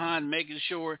their behind, making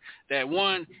sure that,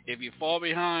 one, if you fall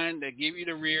behind, they give you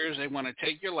the rears. They want to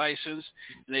take your license.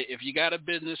 If you got a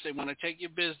business, they want to take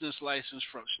your business license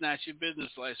snatch your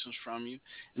business license from you.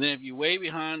 And then if you way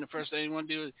behind, the first thing they want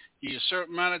to do is give you a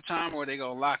certain amount of time, or they're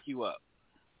gonna lock you up.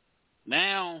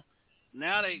 Now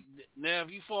if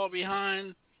you fall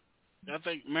behind, I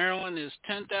think Maryland is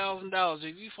 $10,000.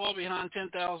 If you fall behind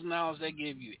 $10,000, they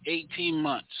give you 18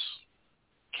 months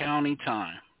county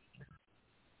time.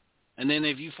 And then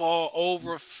if you fall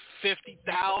over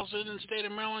 $50,000 in the state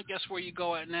of Maryland, guess where you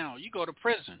go at now? You go to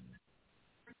prison.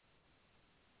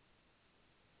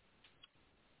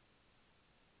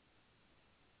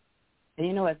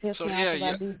 You know what pissed me off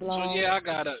about these blogs? I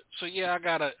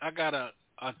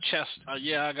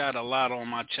got a lot on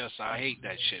my chest. I hate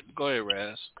that shit. Go ahead,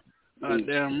 Raz.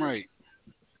 Damn right.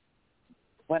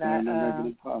 What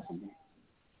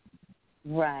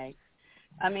right.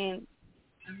 I mean,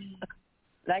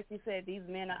 like you said, these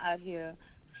men are out here.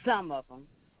 Some of them,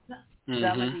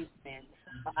 some of these men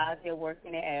are out here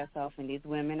working their ass off, and these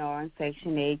women are on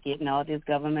Section 8 getting all this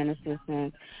government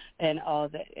assistance and all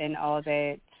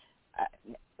that.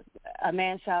 A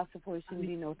man's child support shouldn't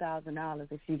be no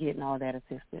 $1,000 if you're getting all that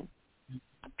assistance.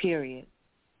 Period.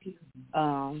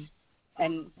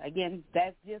 And again,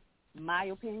 that's just my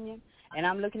opinion, and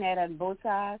I'm looking at it on both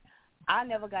sides. I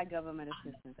never got government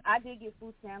assistance. I did get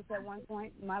food stamps at one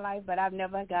point in my life, but I've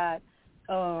never got.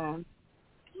 I've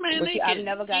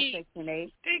never got Section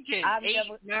 8. They get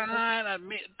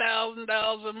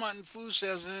 $1,000 a month in food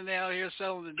stamps, and they're out here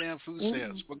selling the damn food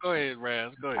stamps. But go ahead,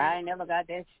 Raz. Go ahead. I ain't never got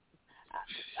that.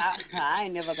 I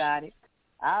ain't never got it.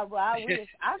 I wish.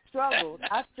 I struggled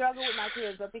with my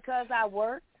kids, but because I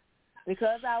worked,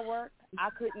 I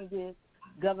couldn't get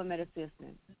government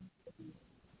assistance.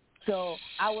 So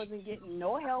I wasn't getting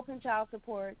no help in child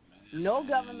support, no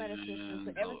government assistance.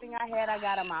 So everything I had, I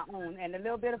got on my own. And the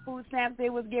little bit of food stamps they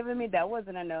was giving me, that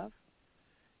wasn't enough.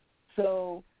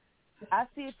 So I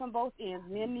see it from both ends.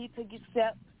 Men need to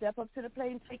step up to the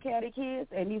plate and take care of their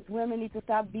kids, and these women need to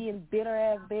stop being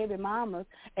bitter-ass baby mamas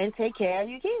and take care of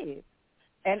your kids.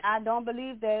 And I don't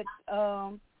believe that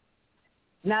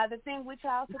now the thing with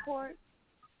child support,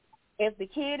 if the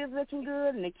kid is looking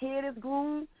good and the kid is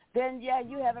groomed, then, yeah,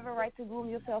 you have every right to groom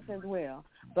yourself as well.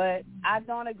 But I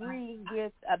don't agree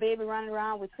with a baby running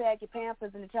around with saggy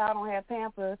Pampers and the child don't have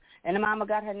Pampers and the mama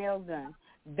got her nails done.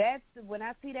 That's when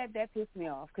I see that pisses me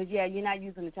off. Because, yeah, you're not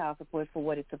using the child support for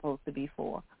what it's supposed to be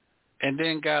for. And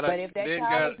then but if that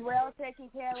child is well taken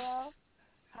care of,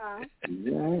 and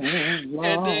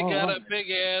then got a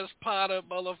big-ass pot of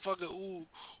motherfucking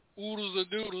oodles and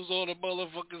doodles on the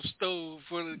motherfucking stove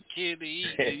for the kid to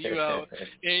eat, and you out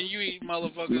and you eat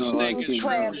motherfucking steak and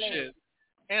shrimp and shit.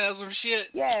 And some shit.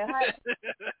 Yeah,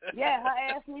 her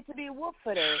ass needs to be whooped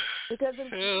for that because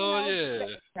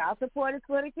child support is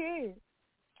for the kids.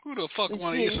 Who the fuck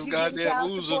want to eat some goddamn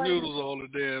oodles and noodles all the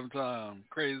damn time?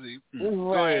 Crazy. Right.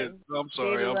 Go ahead. I'm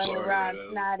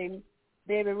sorry.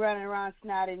 Baby running around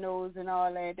snotty nose and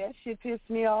all that. That shit pissed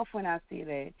me off when I see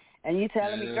that. And you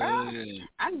telling me, girl,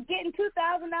 I'm getting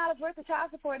 $2,000 worth of child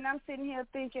support, and I'm sitting here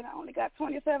thinking I only got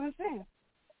 27 cents.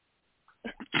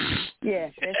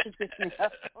 Yeah, that shit pissed me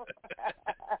off.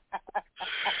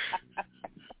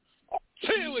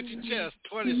 Say it with your chest,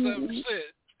 27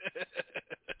 cents.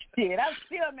 Shit, I'm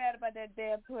still mad about that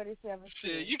damn 27 cents.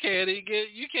 Shit, you can't even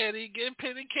get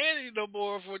penny candy no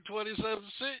more for 27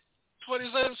 cents.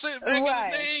 27 cents back in the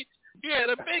day. You had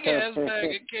a big ass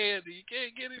bag of candy. You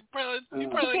can't get it. You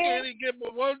probably can't even get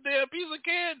but one damn piece of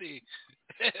candy.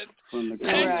 And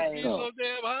be so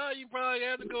damn high, you probably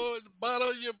had to go at the bottom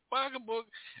of your pocketbook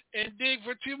and dig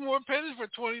for 2 more pennies for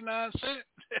 29 cents.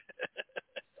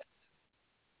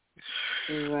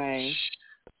 Right.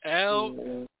 Al,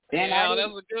 then Al, that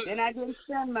was good. Then I didn't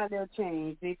spend my little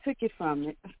change. They took it from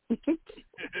me.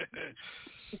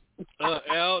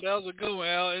 Al, that was a good one,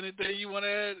 Al. Anything you want to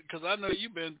add? Because I know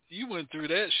you went through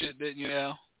that shit, didn't you,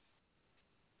 Al?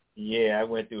 Yeah, I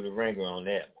went through the ringer on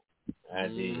that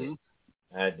one.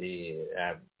 I did.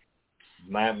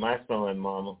 My son,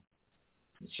 mama,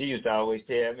 she used to always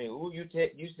tell me, "Ooh, you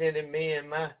sending me and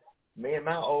my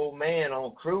old man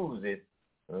on cruises.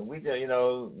 And we,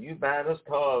 you buying us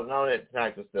cars and all that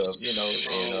type of stuff, and you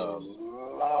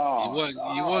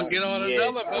wouldn't get on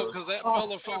another boat because that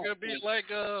motherfucker be like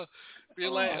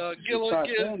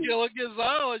Gilligan's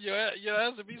Island. You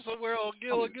have to be somewhere on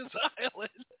Gilligan's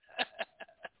Island.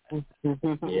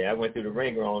 Yeah, I went through the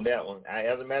ringer on that one.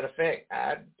 As a matter of fact,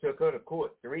 I took her to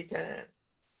court 3 times.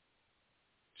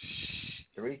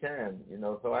 3 times,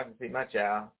 so I can see my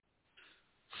child,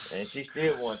 and she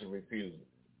still wanted to refuse it.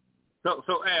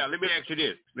 So Al, let me ask you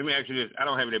this. I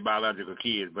don't have any biological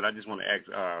kids, but I just want to ask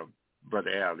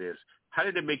Brother Al this. How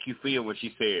did it make you feel when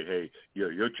she said, "Hey,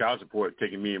 your child support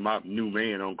taking me and my new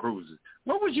man on cruises"?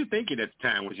 What was you thinking at the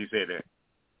time when she said that?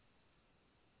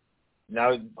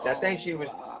 No, I think she was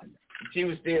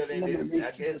still in this.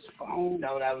 I guess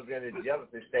thought I was in a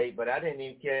jealousy state, but I didn't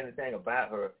even care anything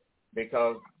about her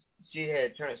because she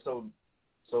had turned so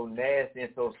nasty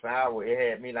and so sour. It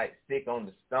had me like sick on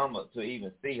the stomach to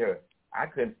even see her. I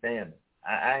couldn't stand her.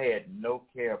 I had no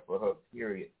care for her,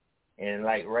 period. And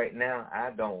like right now,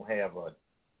 I don't have a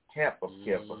tap of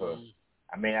care for her.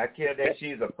 I mean, I care that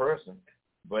she's a person,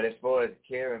 but as far as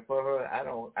caring for her, I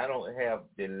don't have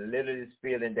the littlest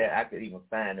feeling that I could even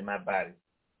find in my body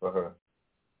for her.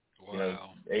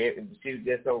 Wow. She was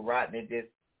just so rotten. It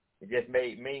just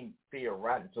made me feel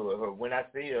rotten to her. When I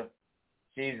see her,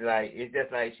 it's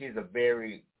just like she's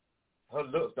her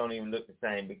looks don't even look the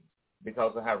same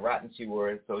because of how rotten she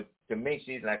was. So to me,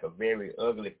 she's like a very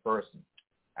ugly person.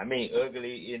 I mean,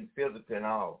 ugly in physical and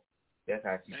all. That's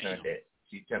how she turned that.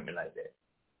 She turned me like that.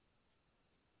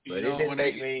 But it didn't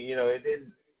make me, it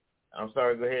didn't. I'm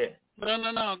sorry, go ahead.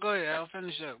 No, go ahead. I'll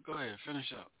finish up. Go ahead,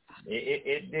 finish up.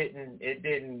 It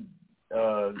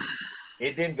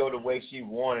didn't go the way she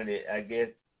wanted it. I guess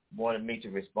wanted me to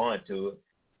respond to it.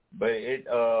 But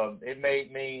it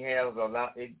made me have a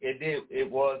lot.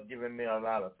 It was giving me a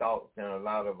lot of thoughts and a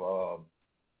lot of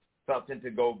something to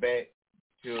go back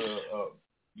to,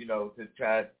 to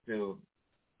try to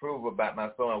prove about my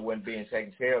son wasn't being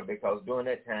taken care of because during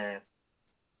that time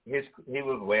he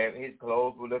was wearing his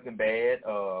clothes were looking bad.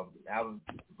 I was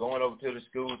going over to the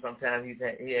school. Sometimes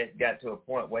he had got to a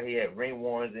point where he had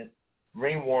ringworms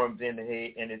in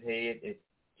his head.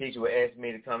 Teacher would ask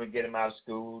me to come and get him out of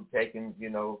school, take him,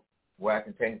 where I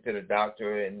can take him to the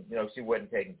doctor, and she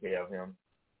wasn't taking care of him.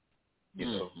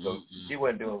 So she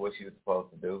wasn't doing what she was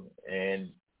supposed to do,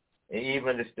 and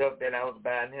even the stuff that I was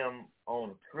buying him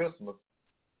on Christmas,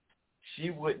 she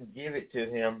wouldn't give it to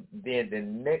him. Then the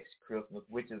next Christmas,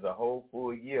 which is a whole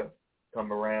full year,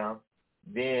 come around.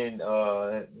 Then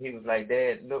he was like,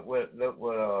 "Dad, look what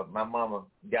my mama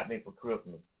got me for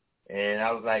Christmas." And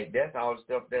I was like, "That's all the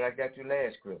stuff that I got you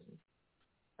last Christmas."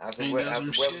 I said, "Where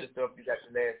was the stuff you got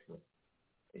you last Christmas?"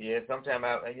 Yeah, sometime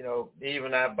I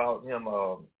bought him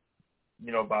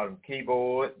bought him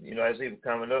keyboard, as he was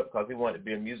coming up, because he wanted to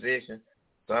be a musician.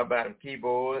 So I bought him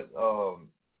keyboard,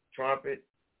 trumpet,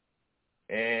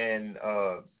 and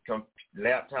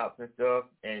laptops and stuff,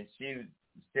 and she was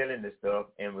selling the stuff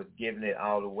and was giving it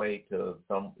all away to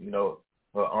some,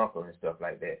 her uncle and stuff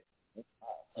like that.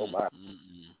 Oh, my.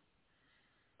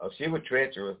 Oh, she was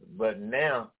treacherous, but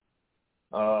now,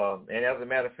 and as a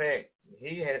matter of fact,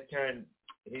 he has turned,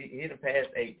 he done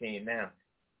passed 18 now.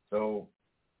 So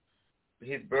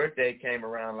his birthday came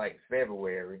around like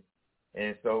February,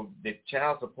 and so the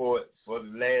child support for the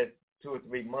last 2 or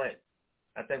 3 months,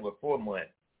 I think it was 4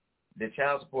 months, the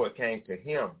child support came to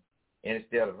him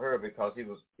instead of her because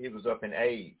he was up in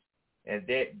age, and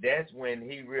that's when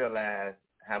he realized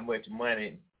how much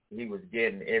money he was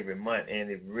getting every month,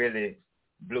 and it really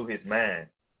blew his mind.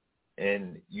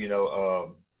 And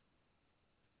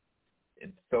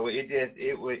so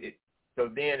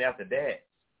then after that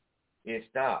it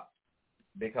stopped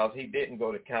because he didn't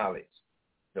go to college.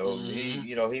 So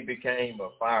he became a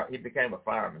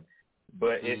fireman.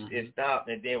 But it stopped,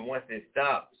 and then once it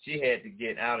stopped, she had to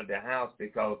get out of the house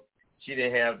because she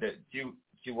didn't have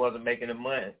she wasn't making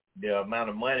the amount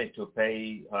of money to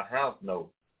pay her house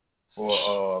note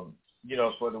for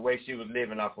for the way she was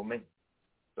living off of me.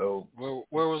 So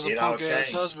where was the punk ass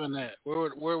husband at?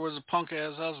 Where was the punk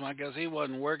ass husband? I guess he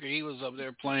wasn't working. He was up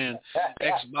there playing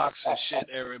Xbox and shit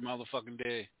every motherfucking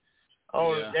day.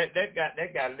 Oh, yeah. that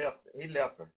guy left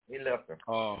her. He left her.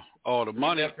 Oh, the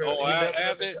money. After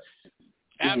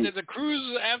the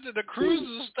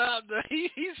cruises stopped, he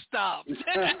stopped.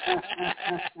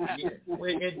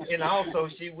 And also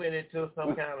she went into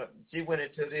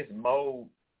this mode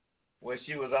where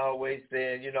she was always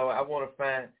saying,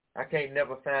 I can't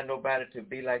never find nobody to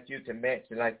be like you, to match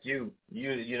like you. You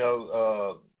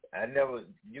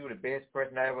were the best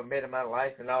person I ever met in my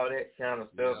life and all that kind of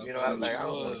stuff. I was like, I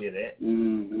don't want to hear that.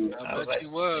 Mm-hmm. I bet you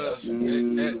was.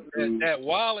 That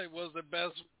wallet was the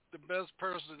best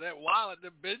person. That wallet,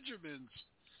 the Benjamins.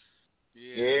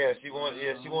 Yeah, she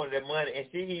wanted that money, and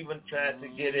she even tried to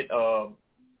get it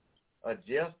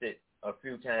adjusted a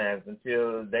few times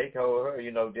until they told her,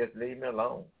 just leave me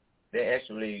alone. They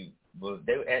actually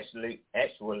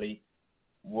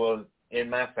was in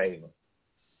my favor.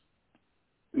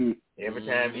 Every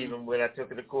time, even when I took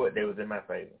her to court, they was in my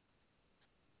favor.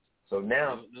 So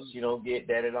now she don't get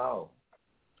that at all.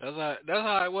 That's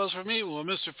how it was for me. Well,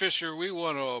 Mr. Fisher, we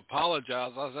want to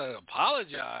apologize. I said,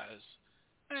 apologize?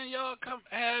 Man, y'all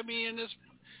had me in this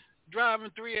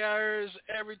driving 3 hours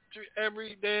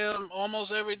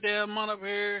almost every damn month up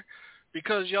here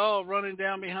because y'all running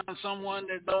down behind someone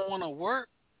that don't want to work,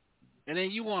 and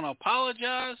then you want to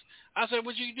apologize? I said,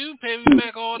 what you do, pay me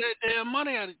back all that damn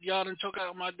money y'all done took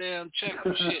out my damn check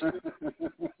and shit.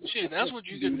 Shit, that's what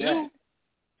you can do.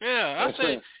 Yeah, I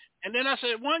said, and then I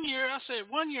said one year, I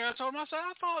told him, I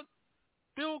thought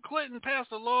Bill Clinton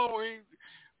passed a law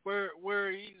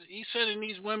where he's sending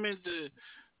these women to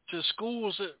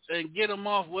schools and get them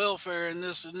off welfare and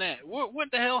this and that. What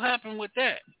the hell happened with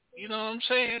that? You know what I'm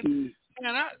saying?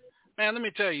 Man, let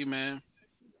me tell you, man.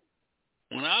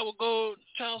 When I would go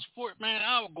child support, man,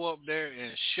 I would go up there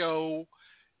and show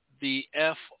the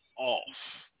F off.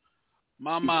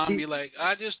 My mom be like,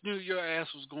 I just knew your ass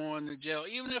was going to jail.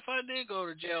 Even if I did go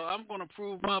to jail, I'm going to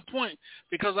prove my point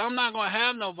because I'm not going to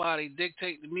have nobody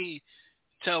dictate to me,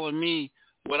 telling me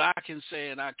what I can say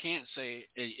and I can't say,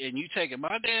 and you taking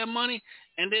my damn money,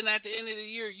 and then at the end of the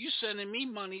year, you sending me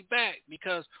money back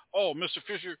because, oh, Mr.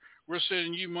 Fisher, we're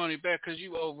sending you money back because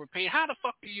you overpaid. How the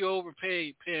fuck do you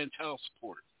overpay paying child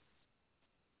support?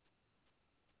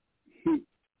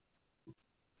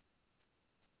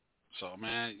 So,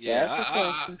 man,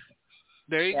 yeah,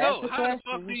 there you go. How the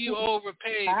fuck do you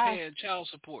overpay paying child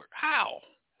support? How?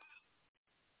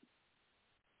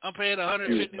 I'm paying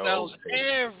 $150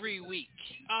 every week.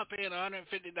 I'm paying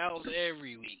 $150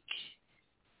 every week.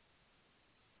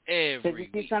 Every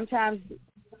week. Sometimes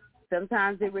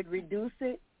sometimes they would reduce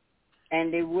it,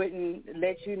 and they wouldn't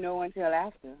let you know until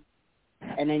after,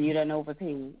 and then you done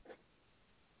overpaid.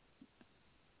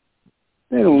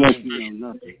 They don't let you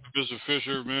know nothing. Mr.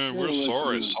 Fisher, man, we're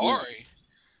sorry. Sorry.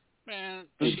 Man,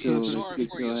 sorry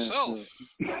for yourself.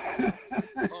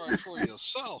 Sorry for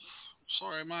yourself.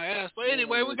 Sorry, my ass. But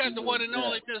anyway, we got the one and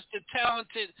only, just the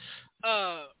talented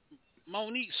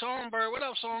Monique Songbird. What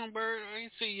up, Songbird? I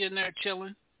see you in there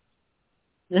chilling.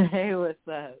 Hey, what's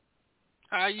up?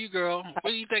 How you, girl?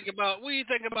 What do you think about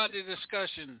the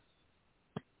discussion?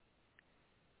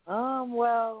 I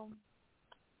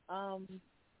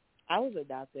was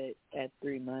adopted at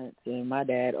 3 months, and my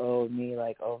dad owed me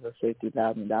like over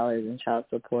 $50,000 in child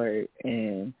support,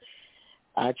 and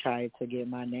I tried to get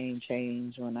my name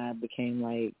changed when I became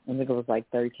I think it was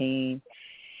 13,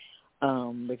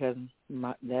 because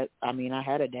I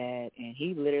had a dad, and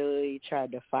he literally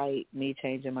tried to fight me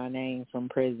changing my name from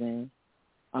prison,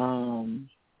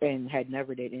 and had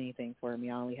never did anything for me.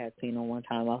 I only had seen him one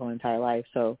time my whole entire life.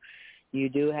 So you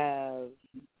do have,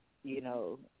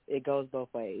 it goes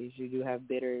both ways. You do have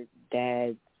bitter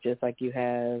dads, just like you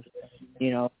have,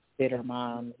 bitter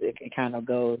moms. It kind of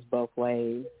goes both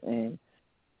ways. And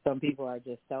some people are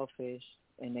just selfish,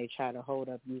 and they try to hold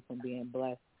up you from being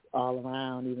blessed all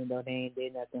around, even though they ain't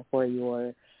did nothing for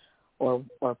you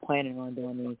or planning on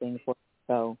doing anything for you.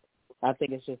 So I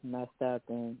think it's just messed up.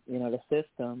 And, the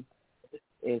system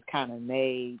is kind of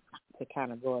made to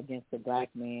kind of go against the black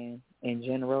man in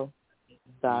general.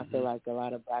 So I feel like a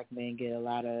lot of black men get a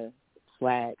lot of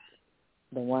slack.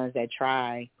 The ones that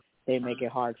try, they make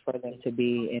it hard for them to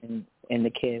be in the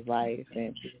kid's life,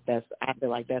 and I feel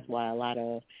like that's why a lot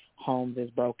of homes is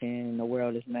broken and the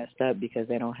world is messed up, because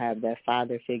they don't have that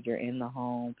father figure in the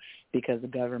home, because the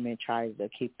government tries to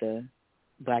keep the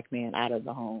black man out of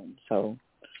the home. So,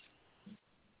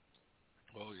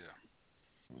 oh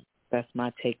yeah, that's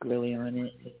my take really on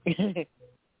it.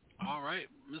 All right,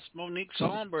 Miss Monique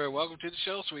Songbird, welcome to the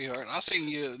show, sweetheart. I seen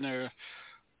you in there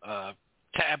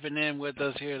tapping in with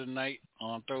us here tonight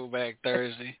on Throwback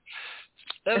Thursday.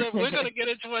 We're going to get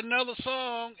into another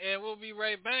song, and we'll be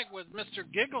right back with Mr.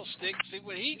 Giggle Stick, see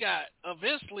what he got up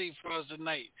his sleeve for us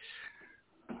tonight.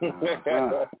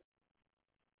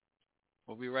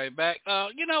 We'll be right back.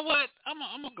 You know what? I'm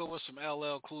going to go with some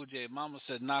LL Cool J. Mama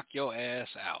said, knock your ass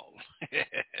out.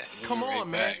 Come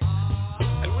on, man.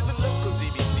 And with the local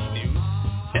DBC news,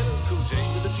 LL Cool J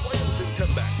with a triumphant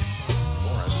comeback.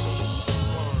 More as for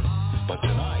but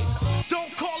tonight,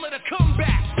 don't call it a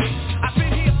comeback. I've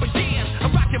been here for years.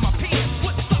 I'm rocking my pants,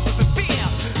 putting suckers in fear,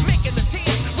 making the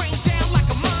tears rain down like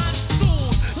a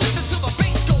monsoon. Listen to the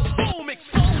bass go boom,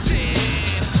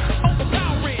 explosion,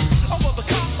 overpowering over the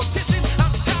competition.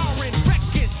 I'm towering,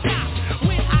 wrecking shop.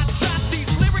 When I drop these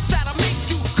lyrics that'll make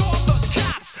you call the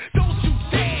cops. Don't you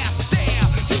dare,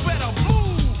 you better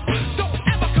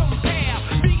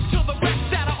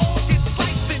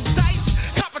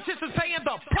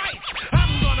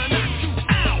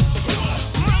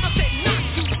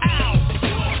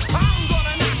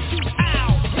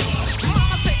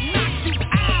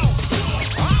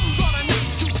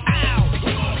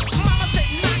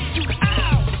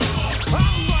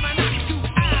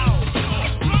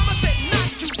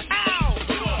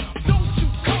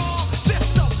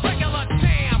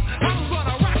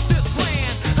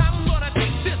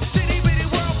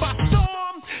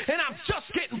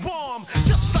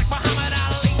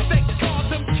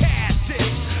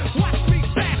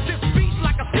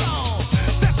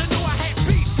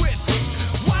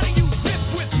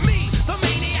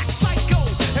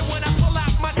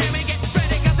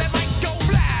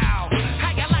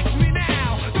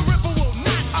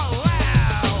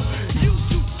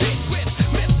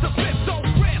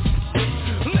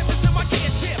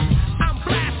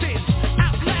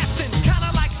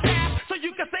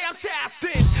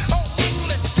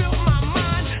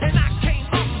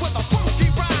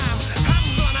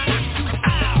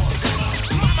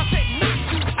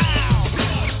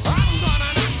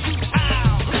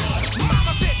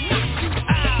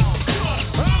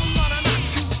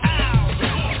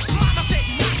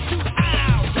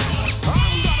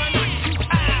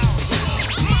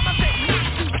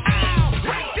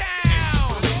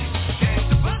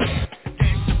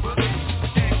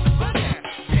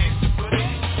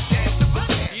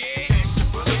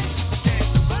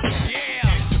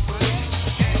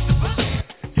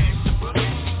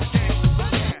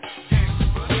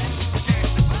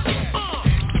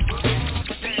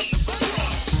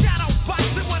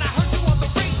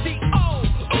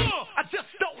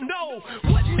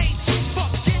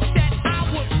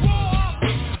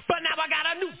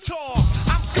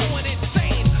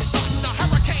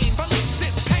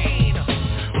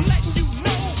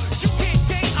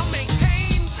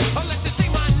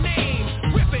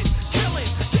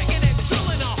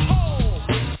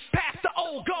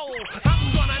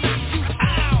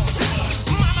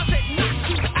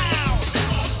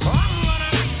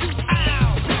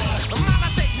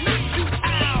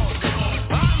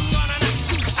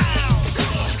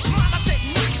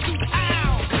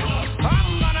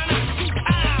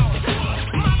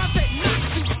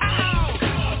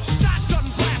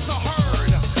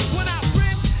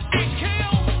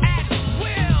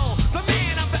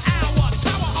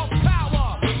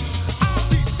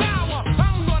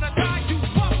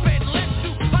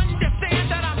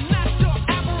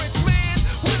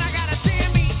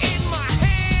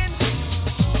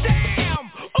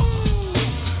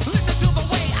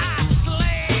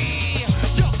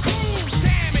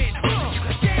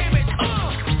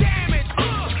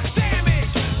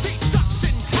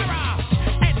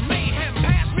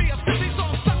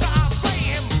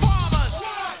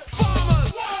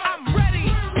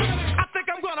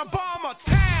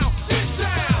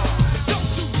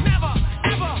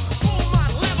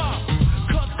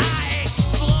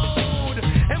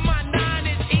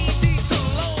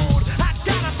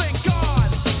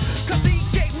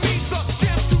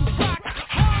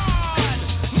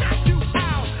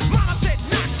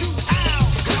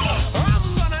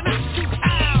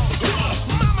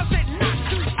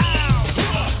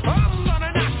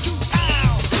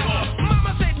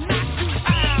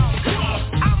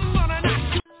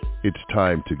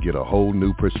time to get a whole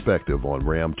new perspective on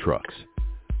Ram trucks.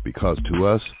 Because to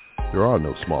us, there are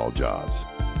no small jobs,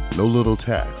 no little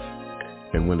tasks.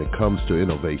 And when it comes to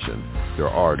innovation, there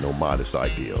are no modest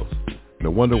ideals. No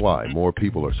wonder why more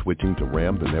people are switching to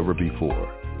Ram than ever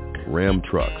before. Ram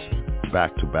Trucks,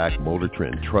 back-to-back Motor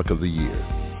Trend Truck of the Year.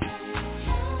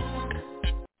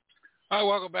 All right,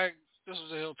 welcome back. This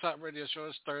is the Hilltop Radio Show.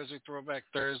 It's Thursday, Throwback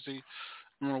Thursday.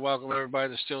 I want to welcome everybody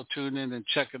that's still tuning in and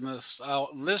checking us out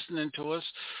and listening to us.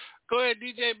 Go ahead,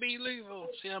 DJ B. Lethal.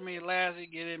 See how many laughs he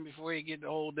get in before he get the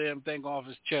whole damn thing off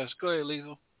his chest. Go ahead,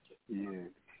 Lethal. Yeah.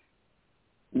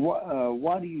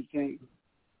 Why do you think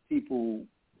people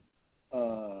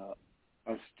are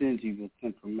stingy with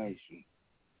information?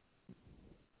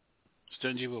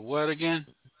 Stingy with what again?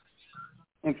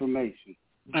 Information.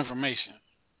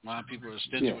 Why people are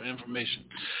stingy with information.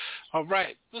 All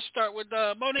right, let's start with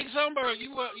Monique Zumberg.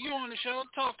 You on the show?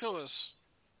 Talk to us.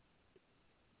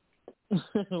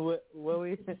 what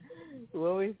we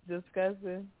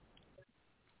discussing?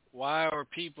 Why are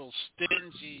people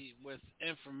stingy with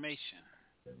information?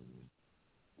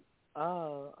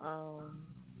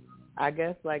 I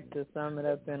guess like to sum it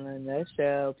up in a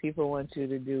nutshell, people want you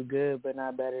to do good but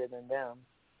not better than them.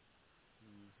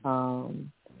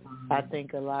 I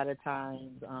think a lot of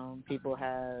times people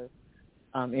have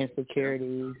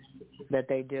insecurities that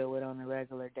they deal with on a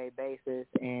regular day basis,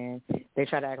 and they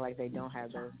try to act like they don't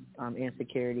have those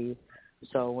insecurities.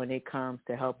 So when it comes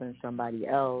to helping somebody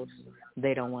else,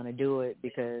 they don't want to do it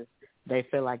because they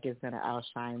feel like it's going to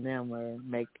outshine them or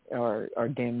make or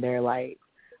dim their light,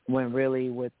 when really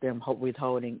with them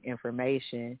withholding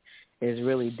information is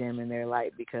really dimming their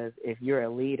light. Because if you're a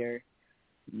leader,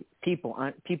 you're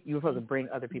supposed to bring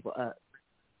other people up.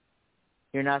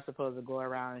 You're not supposed to go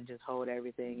around and just hold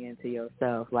everything into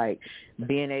yourself. Like,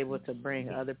 being able to bring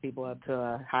other people up to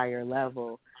a higher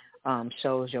level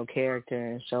shows your character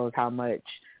and shows how much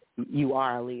you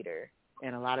are a leader.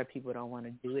 And a lot of people don't want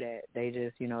to do that. They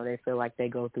just, they feel like they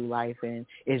go through life and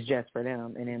it's just for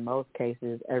them. And in most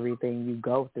cases, everything you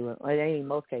go through, or in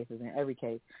most cases, in every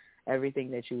case,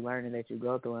 everything that you learn and that you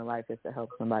go through in life is to help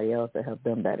somebody else, to help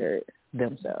them better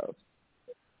themselves.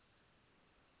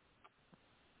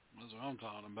 That's what I'm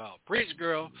talking about. Preach,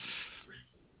 girl.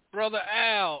 Brother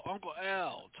Al, Uncle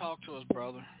Al, talk to us,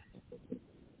 brother.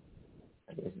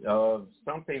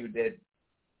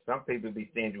 Some people be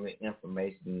stingy with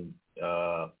information.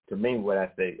 To me, what I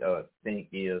think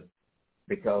is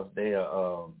because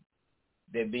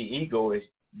they be egoists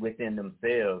within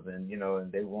themselves, and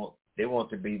and they want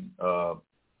to be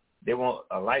they want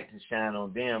a light to shine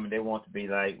on them, and they want to be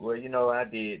like, well, I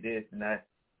did this, and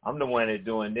I'm the one that's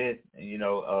doing this,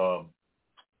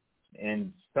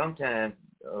 and sometimes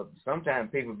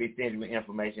people be stingy with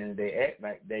information, and they act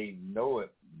like they know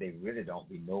it. They really don't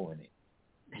be knowing it.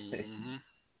 Mm-hmm.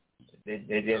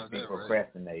 They just be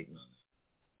procrastinating.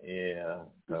 Right. Yeah.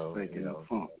 So,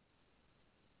 funk.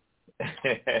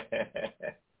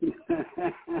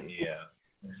 Yeah.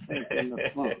 Faking the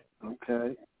funk.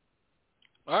 Okay.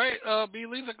 All right, B.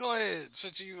 Lisa, go ahead.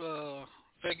 Since you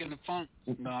faking the funk.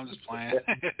 No, I'm just playing.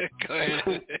 Go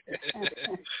ahead.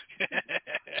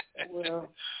 Well,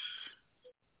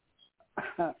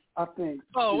 I think.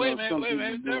 Oh, wait a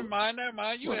minute. Never mind.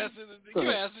 You answered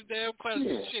the damn question.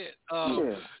 Yeah. Shit.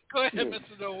 Go ahead,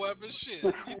 Mr. No Weapon. Shit.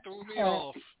 You threw me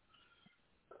off.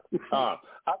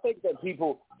 I think that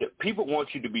people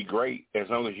want you to be great as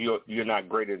long as you're not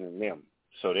greater than them.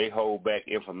 So they hold back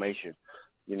information,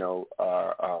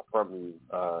 from you.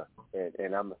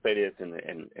 And I'm gonna say this,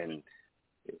 and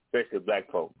especially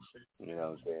black folks. You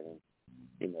know what I'm saying?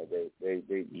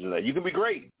 They you can be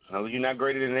great as long as you're not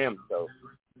greater than them.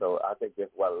 So I think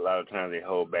that's why a lot of times they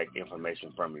hold back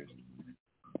information from you.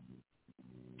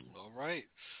 All right.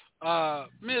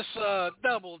 Miss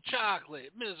Double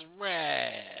Chocolate, Miss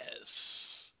Raz.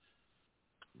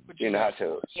 In the hot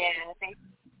tub. Yeah, I think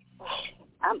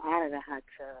I'm out of the hot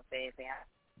tub, baby.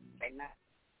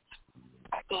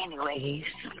 Anyways,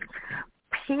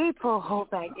 people hold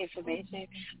back information.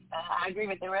 I agree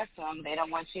with the rest of them. They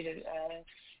don't want you to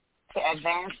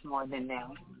advance more than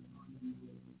them.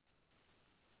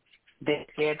 They're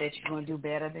scared that you're going to do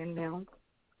better than them.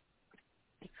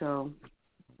 So,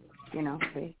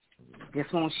 they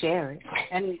just won't share it.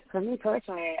 And for me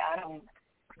personally, I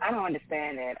don't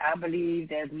understand that. I believe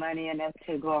there's money enough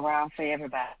to go around for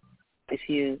everybody.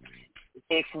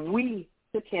 If we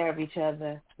took care of each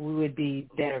other, we would be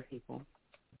better people.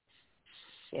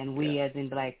 And we as in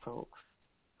black folks.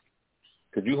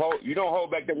 Cause you don't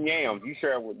hold back them yams. You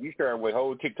share with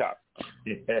whole TikTok.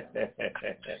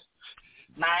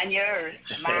 Mind yours.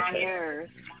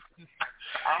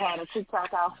 I had a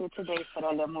TikTok outfit today for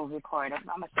that little movie part. I'm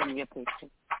going to send you a picture.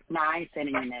 No, I ain't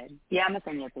sending you that. Yeah, I'm going to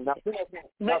send you a picture.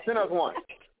 Now send us one.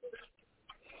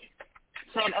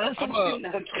 Send us one.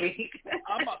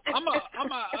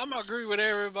 I'm agree with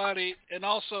everybody, and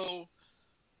also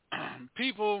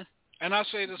people, and I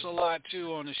say this a lot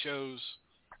too on the shows.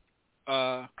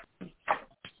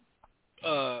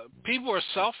 People are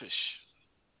selfish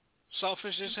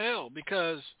as hell,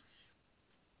 because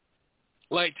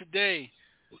like today,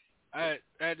 I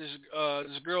had this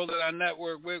girl that I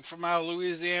network with from out of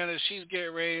Louisiana. She's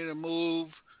getting ready to move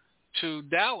to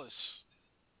Dallas.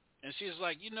 And she's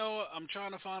like, I'm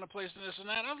trying to find a place and this and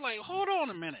that. I was like, hold on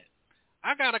a minute.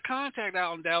 I got a contact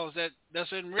out in Dallas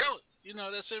that's in real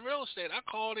estate. I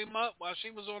called him up while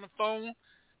she was on the phone.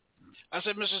 I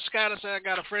said, Mr. Scott, I said, I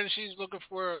got a friend. She's looking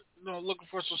for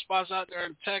some spots out there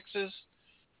in Texas.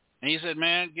 And he said,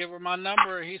 man, give her my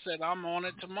number. He said, I'm on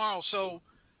it tomorrow. So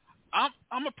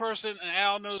I'm a person, and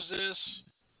Al knows this,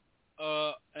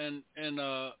 and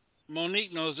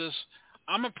Monique knows this.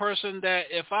 I'm a person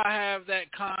that if I have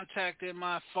that contact in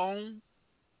my phone,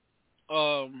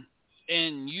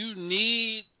 and you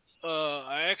need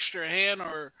an extra hand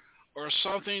or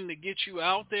something to get you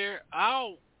out there,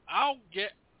 I'll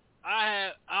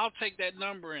take that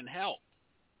number and help.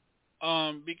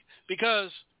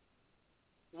 Because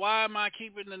why am I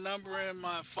keeping the number in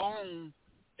my phone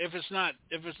if it's not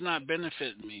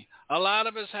benefiting me? A lot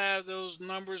of us have those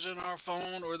numbers in our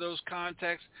phone or those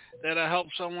contacts that'll help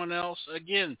someone else.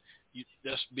 Again,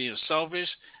 that's being selfish.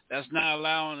 That's not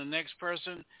allowing the next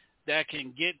person that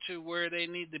can get to where they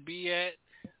need to be at,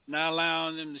 not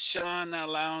allowing them to shine, not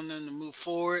allowing them to move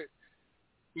forward.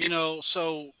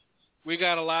 So we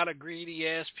got a lot of greedy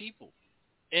ass people,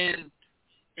 and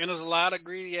there's a lot of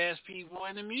greedy ass people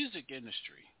in the music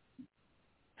industry.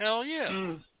 Hell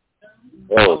yeah.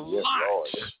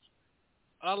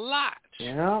 A lot.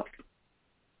 Yeah.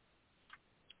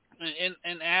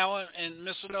 And Alan and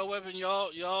Mr. No Weapon, y'all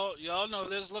know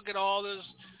this. Look at all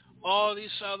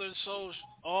these Southern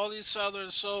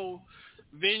Soul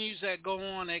venues that go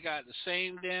on. They got the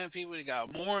same damn people. They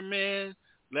got more men,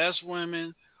 less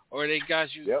women, or they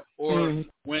got you. Yep. Or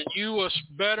when you a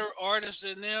better artist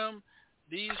than them,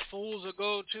 these fools will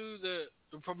go to the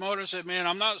promoter and say, man,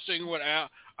 I'm not singing with Al.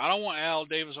 I don't want Al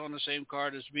Davis on the same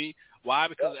card as me. Why?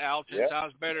 Because Al 10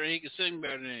 times better and he can sing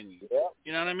better than you. Yep.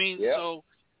 You know what I mean? Yep. So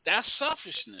that's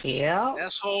selfishness. Yeah.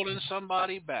 That's holding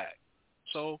somebody back.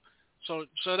 So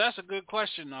that's a good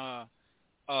question,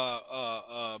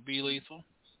 B Lethal.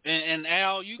 And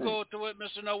Al, you go through it,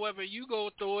 Mr. No Weapon, you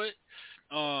go through it.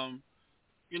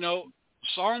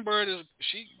 Songbird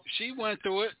she went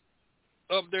through it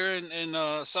up there in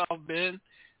South Bend.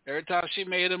 Every time she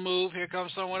made a move, here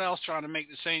comes someone else trying to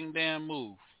make the same damn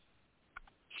move.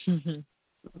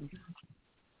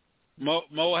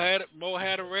 Mo had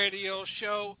a radio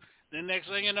show. The next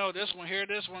thing you know, this one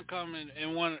coming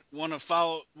and want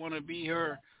to be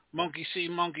her monkey see,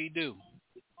 monkey do.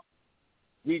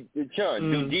 Do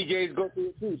DJs go through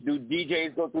it too? Do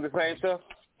DJs go through the same stuff?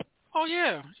 Oh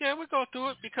yeah, we go through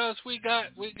it because we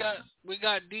got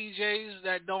DJs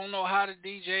that don't know how to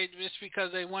DJ just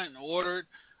because they went and ordered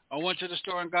or went to the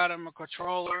store and got them a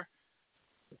controller.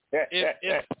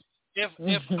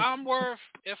 If I'm worth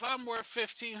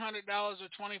 $1,500 or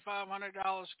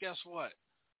 $2,500, guess what?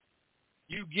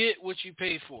 You get what you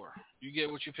pay for.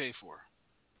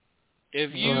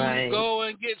 If you go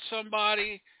and get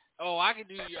somebody, I could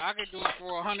do it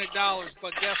for $100,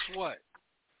 but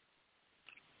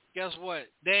guess what?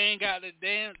 They ain't got they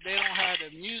don't have the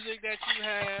music that you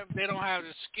have. They don't have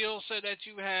the skill set that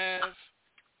you have.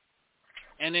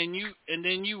 And then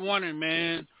you wondering,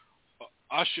 man,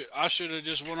 I should have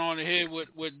just went on ahead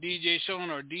with DJ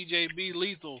Sean or DJ B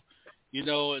Lethal,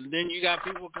 and then you got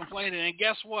people complaining. And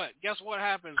guess what? Guess what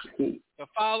happens? The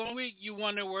following week, you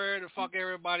wonder where the fuck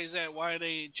everybody's at. Why they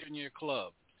ain't in your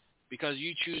club? Because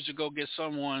you choose to go get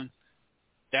someone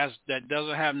that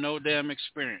doesn't have no damn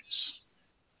experience.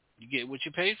 You get what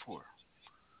you paid for.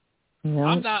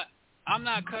 Yeah. I'm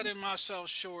not cutting myself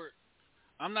short.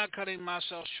 I'm not cutting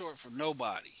myself short for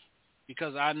nobody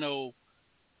because I know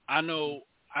what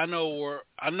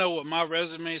my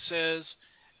resume says,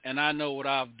 and I know what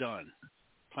I've done.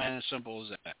 Plain and simple as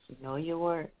that. Know your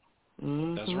worth.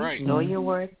 Mm-hmm. That's right. Know your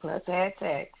worth plus add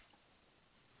tax.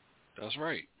 That's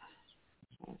right.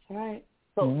 That's right.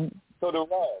 So the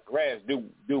Raz,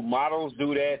 do models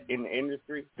do that in the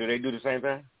industry? Do they do the same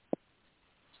thing?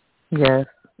 Yes.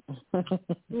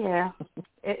 Yeah.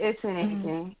 It's in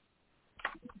anything.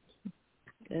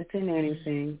 It's in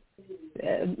anything.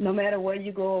 No matter where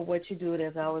you go or what you do,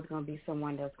 there's always going to be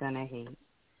someone that's going to hate.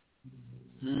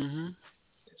 Mhm.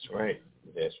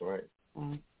 That's right.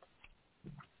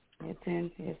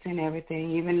 It's in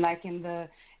everything. Even like in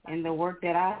the work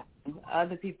that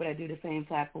other people that do the same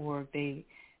type of work, they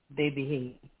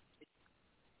behave.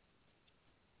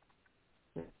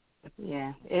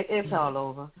 Yeah, it's all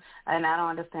over, and I don't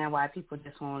understand why people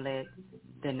just won't let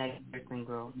the next person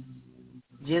grow.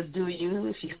 Just do you.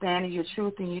 If you stand in your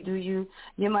truth and you do you,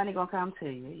 your money gonna come to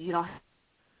you. You don't.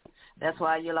 That's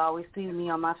why you'll always see me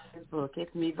on my Facebook.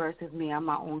 It's me versus me. I'm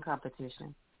my own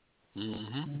competition.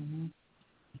 Mm-hmm.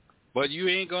 But you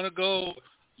ain't gonna book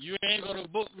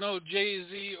no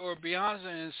Jay-Z or Beyonce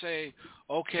and say,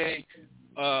 okay,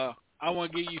 I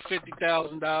want to give you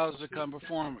 $50,000 to come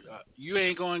perform. You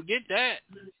ain't gonna get that.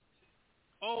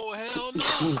 Oh hell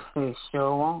no! They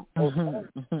sure won't.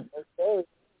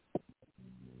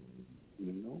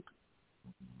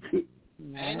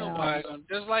 Ain't nobody gonna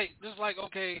just like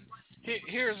okay.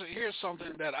 Here's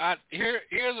something that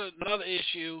here's another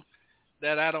issue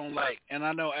that I don't like, and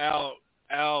I know Al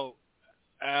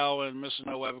and Mr.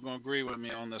 No Web are gonna agree with me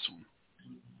on this one.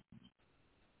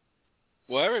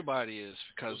 Well, everybody is,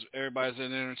 because everybody's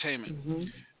in entertainment. Mm-hmm.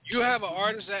 You have an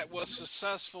artist that was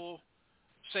successful,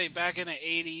 say back in the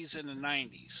 80s and the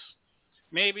 90s.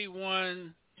 Maybe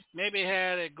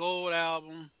had a gold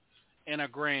album and a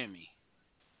Grammy.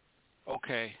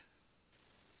 Okay.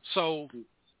 So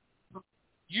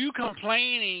you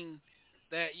complaining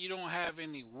that you don't have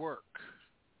any work.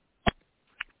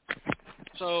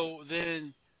 So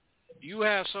then you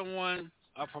have someone,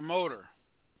 a promoter,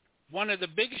 one of the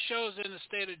biggest shows in the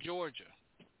state of Georgia.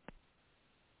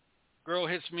 Girl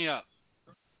hits me up.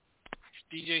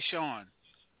 DJ Sean.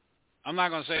 I'm not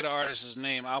gonna say the artist's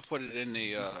name. I'll put it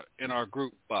in our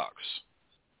group box.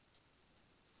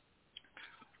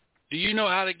 Do you know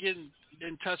how to get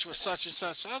in touch with such and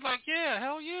such? I was like, yeah,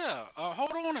 hell yeah.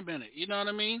 Hold on a minute. You know what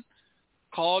I mean?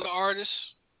 Called the artist.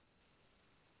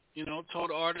 Told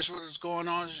the artist what was going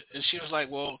on, and she was like,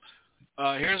 well,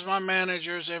 here's my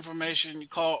manager's information. You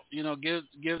call,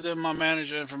 give them my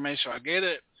manager information. I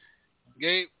gave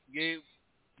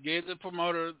the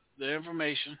promoter the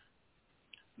information.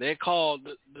 They called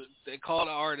the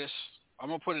artist. I'm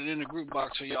gonna put it in the group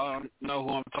box so y'all know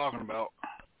who I'm talking about.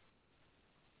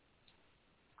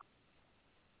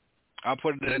 I'll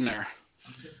put it in there.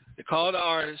 They called the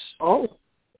artist. Oh.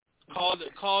 Called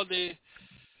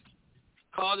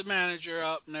the manager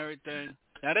up and everything.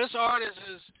 Now this artist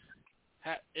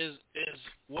is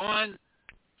one.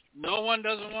 No one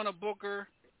doesn't want to book her.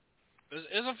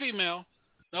 It's a female.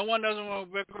 No one doesn't want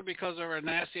to book her because of her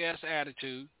nasty ass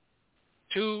attitude.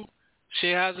 2, she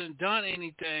hasn't done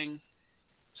anything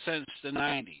since the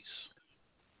 90s.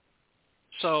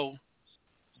 So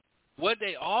what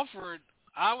they offered,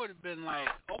 I would have been like,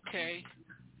 okay,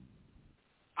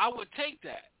 I would take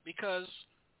that because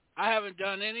I haven't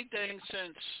done anything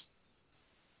since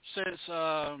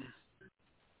I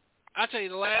tell you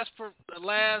the last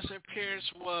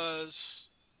appearance was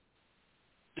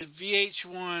the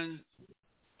VH1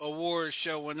 award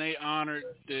show when they honored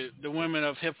the women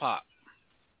of hip hop.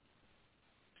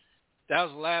 That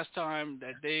was the last time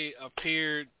that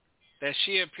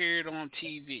she appeared on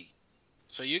TV.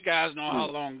 So you guys know how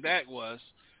long that was.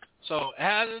 So it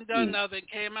hasn't done nothing.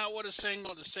 Came out with a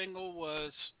single. The single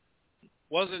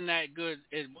wasn't that good.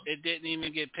 It didn't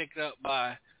even get picked up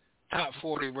by Top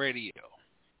 40 radio.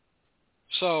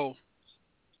 So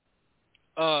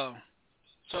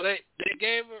they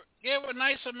gave her a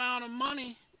nice amount of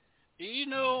money. You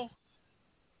know,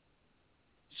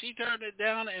 she turned it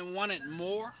down and wanted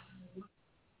more.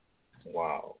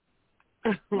 Wow.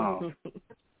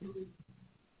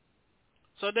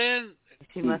 So then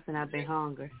she must have not been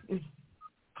hungry.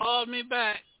 Called me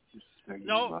back.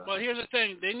 No, but here's the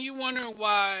thing. Then you wonder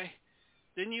why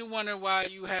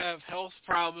you have health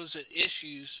problems and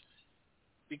issues,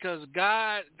 because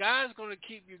God's going to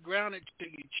keep you grounded till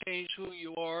you change who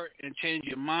you are and change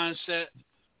your mindset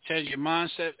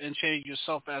and change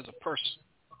yourself as a person.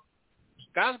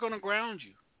 God's going to ground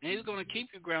you, and He's going to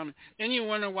keep you grounded. Then you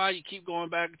wonder why you keep going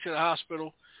back to the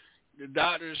hospital, the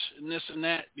doctors, and this and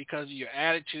that, because of your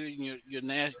attitude and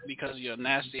because of your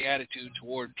nasty attitude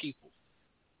toward people.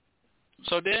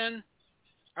 So then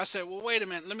I said, well, wait a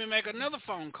minute. Let me make another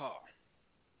phone call.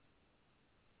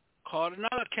 Called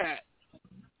another cat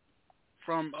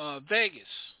from Vegas.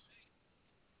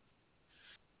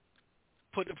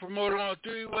 Put the promoter on a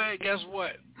 3-way. Guess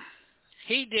what?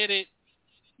 He did it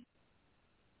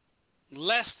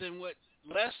less than what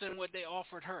they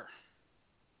offered her.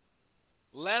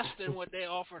 Less than what they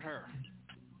offered her.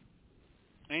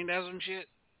 Ain't that some shit?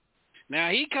 Now,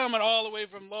 he coming all the way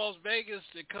from Las Vegas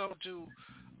to come to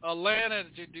Atlanta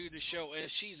to do the show,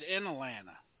 and she's in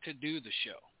Atlanta. to do the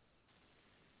show.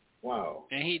 Wow.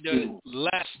 And he did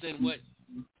less than what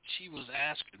she was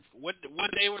asking for. What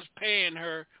they was paying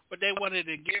her, what they wanted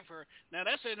to give her. Now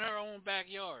that's in her own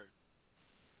backyard.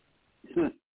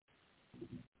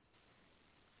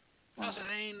 I said,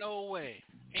 ain't no way.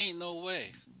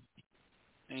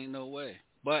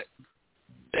 But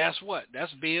that's what?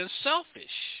 That's being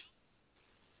selfish.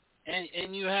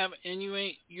 And you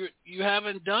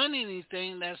haven't done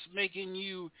anything that's making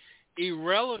you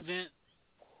irrelevant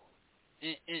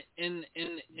in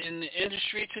the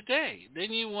industry today.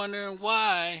 Then you wondering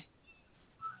why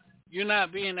you're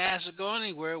not being asked to go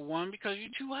anywhere. One, because you're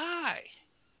too high.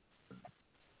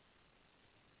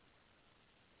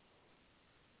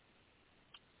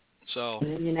 So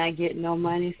when you're not getting no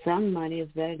money, some money is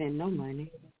better than no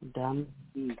money. Dumb.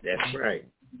 That's right.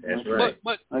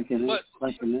 But go back and listen.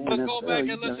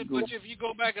 But if you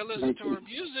go back and listen to her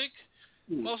music,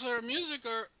 most of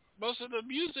the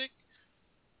music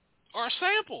are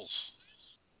samples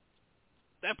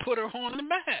that put her on the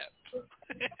map.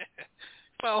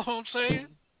 Follow what I'm saying?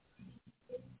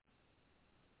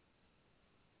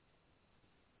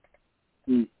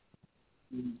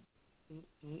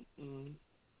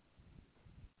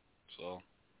 So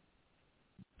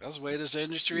that's the way this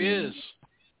industry is.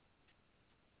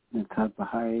 The type of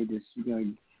hiatus you got,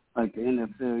 like the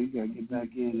NFL, you got to get back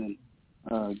in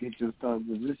and get your starting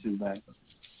position back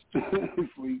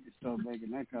before you can start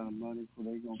making that kind of money.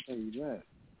 Before they gonna pay you that.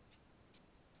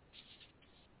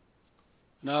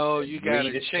 No, you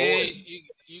gotta change.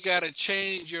 You gotta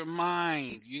change your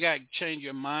mind. You gotta change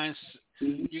your mindset.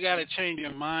 You gotta change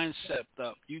your mindset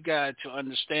up. You got to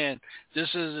understand this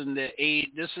isn't the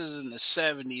This isn't the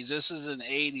 70s. This isn't the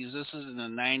 80s. This isn't the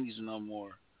 90s no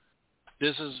more.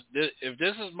 If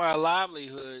this is my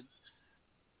livelihood,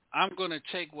 I'm going to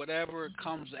take whatever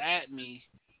comes at me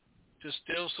to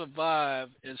still survive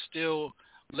and still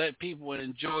let people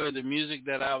enjoy the music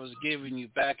that I was giving you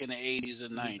back in the 80s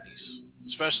and 90s,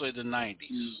 especially the 90s.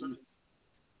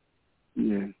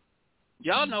 Yeah.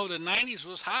 Y'all know the 90s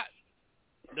was hot.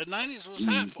 The 90s was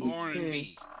hot for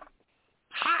R&B.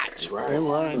 Hot for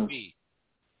R&B.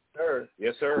 Sir.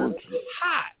 Yes, sir.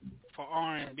 Hot for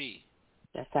R&B.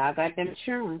 That's how I got them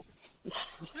insurance.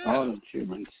 All the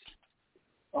children.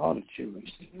 But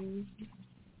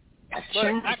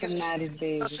I can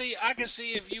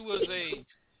see if you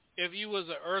was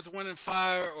a Earth, Wind and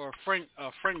Fire or Frank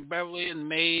Beverly and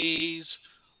Mays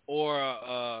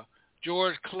or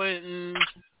George Clinton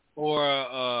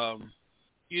or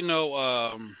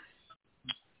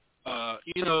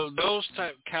those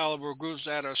type caliber groups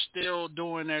that are still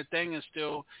doing their thing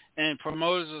and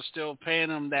promoters are still paying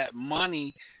them that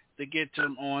money to get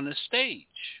them on the stage.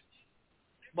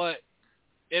 But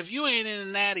if you ain't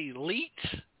in that elite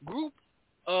group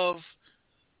of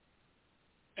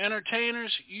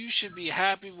entertainers, you should be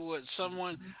happy with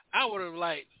someone. I would have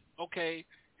liked, okay,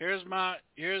 here's a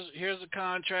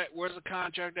contract. Where's the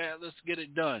contract at? Let's get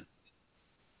it done.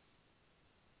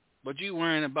 But you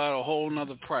worrying about a whole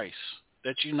nother price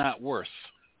that you're not worth.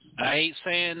 I hate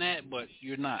saying that, but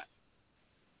you're not.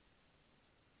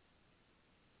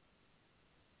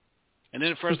 And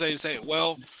then the first day you say,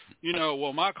 well,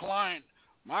 my client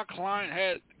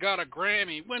had got a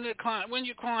Grammy. When your client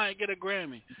get a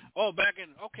Grammy? Oh, back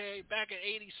in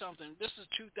 80 something. This is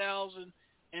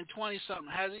 2020 something.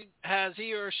 Has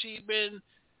he or she been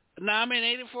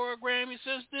nominated for a Grammy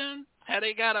since then? Have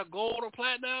they got a gold or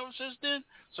platinum since then?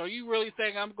 So you really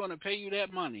think I'm going to pay you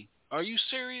that money? Are you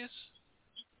serious?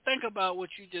 Think about what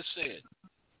you just said.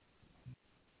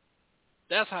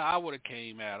 That's how I would have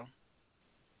came at them.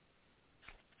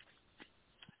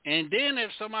 And then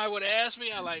if somebody would ask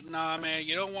me, I'm like, nah, man,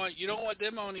 you don't want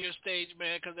them on your stage,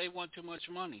 man, because they want too much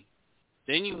money.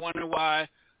 Then you wonder why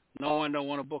no one don't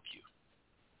want to book you.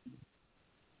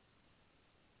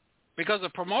 Because the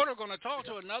promoter going to talk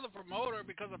to another promoter,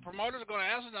 because the promoter is going to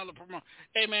ask another promoter,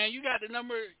 hey, man, you got the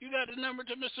number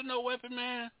to Mr. No Weapon,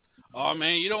 man? Oh,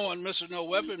 man, you don't want Mr. No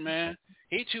Weapon, man.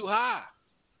 He too high.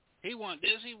 He want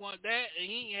this, he want that, and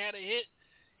he ain't had a hit.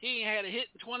 He ain't had a hit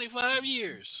in 25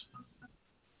 years.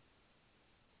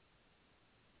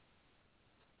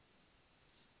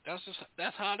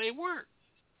 That's how they work.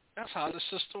 That's how the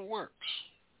system works.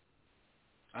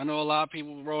 I know a lot of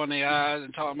people rolling their eyes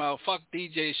and talking about, fuck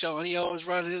DJ Sean. He always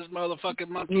running his motherfucking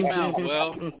monkey mouth.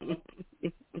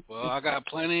 Well, I got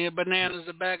plenty of bananas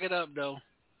to back it up, though.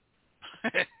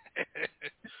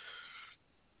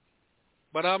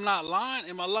 But I'm not lying.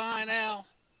 Am I lying, Al?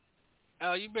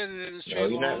 Al, you've been in the industry a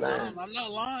long time. I'm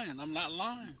not lying.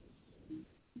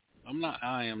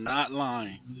 I am not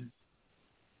lying.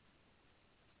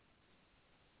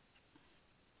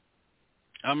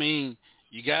 I mean,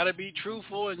 you got to be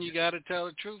truthful and you got to tell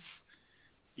the truth.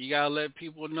 You got to let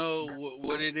people know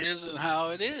what it is and how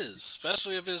it is,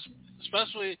 especially if it's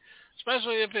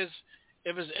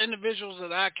individuals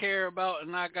that I care about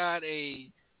and I got a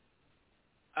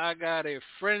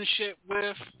friendship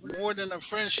with, more than a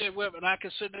friendship with, and I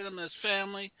consider them as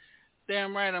family.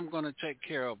 Damn right, I'm going to take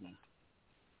care of them.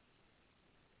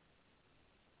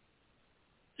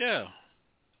 Yeah.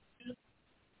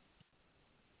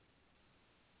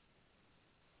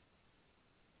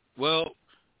 Well,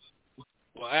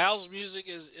 Al's music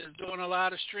is doing a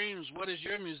lot of streams. What is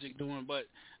your music doing? But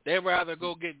they'd rather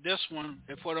go get this one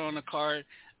and put it on the card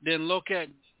than look at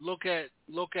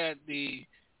the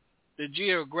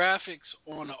geographics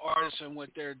on the artists and what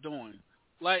they're doing.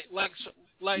 Like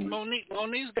Monique.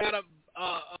 Monique's got a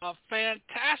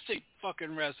fantastic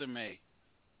fucking resume.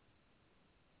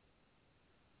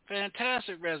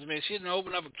 Fantastic resume. She didn't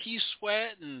open up a Key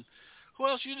Sweat, and who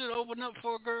else you didn't open up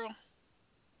for, girl?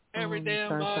 Every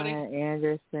damn body.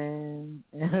 Anderson,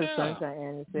 Sunshine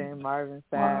Anderson, Marvin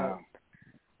Sapp,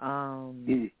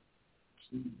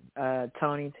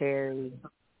 Tony Terry.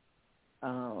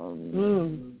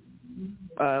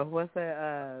 What's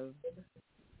that?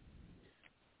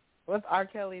 What's R.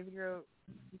 Kelly's group?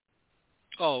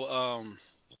 Oh,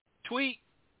 Tweet?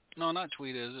 No, not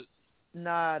Tweet, is it?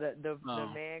 Nah, the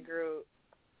man group.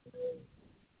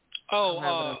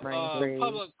 Oh,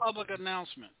 public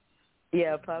announcement.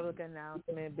 Yeah, public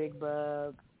announcement, Big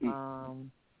Bub,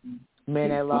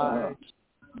 Men at Large,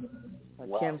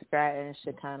 Kim Stratton,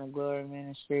 Shekinah Glory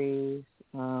Ministries.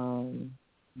 I'm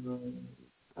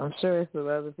sure it's some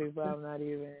other people I'm not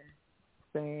even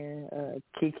saying.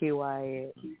 Kiki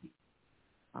Wyatt.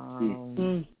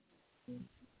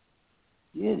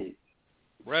 Get it.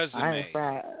 Resume. I ain't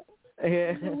fried.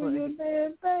 Yeah. You're doing your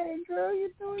damn thing, girl. You're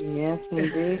doing Yes, we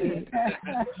did.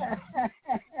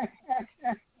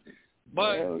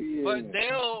 But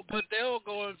they'll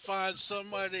go and find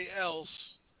somebody else.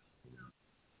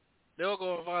 They'll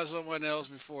go and find someone else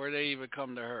before they even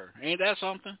come to her. Ain't that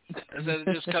something? Instead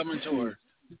of just coming to her.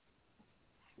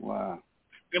 Wow.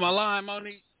 Am I lying,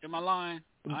 Monique? Am I lying?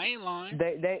 I ain't lying.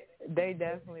 They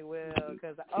definitely will,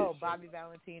 because Bobby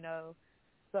Valentino.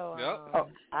 So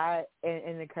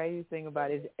and the crazy thing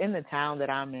about it is, in the town that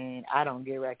I'm in, I don't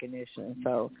get recognition.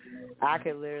 So I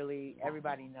could literally,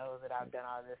 everybody knows that I've done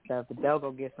all this stuff, but they'll go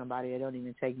get somebody that don't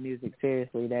even take music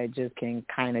seriously, that just can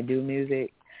kind of do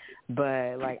music.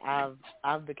 But like I've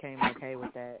became okay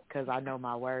with that because I know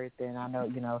my worth, and I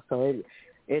know, so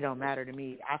it don't matter to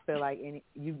me. I feel like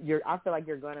you're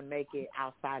gonna make it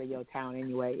outside of your town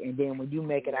anyway, and then when you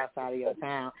make it outside of your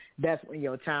town, that's when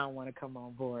your town want to come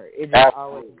on board. It just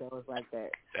always goes like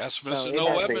that. That's so Mr. No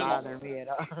Weapon. It doesn't bother me at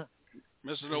all.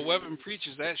 Mr. No Weapon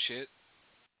preaches that shit.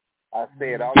 I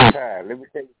say it all the time. Let me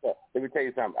tell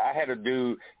you something. I had a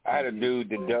dude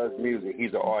that does music.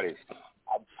 He's an artist.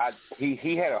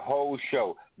 He had a whole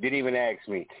show, didn't even ask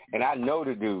me, and I know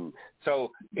the dude.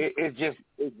 So it's just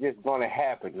gonna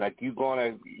happen. Like you got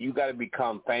to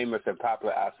become famous and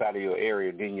popular outside of your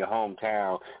area, then your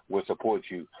hometown will support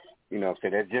you. You know what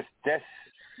I'm saying?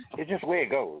 It's just where it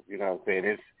goes. You know what I'm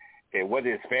saying? And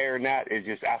whether it's fair or not, it's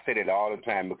just, I said it all the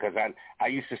time because I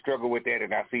used to struggle with that,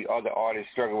 and I see other artists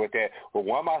struggle with that. But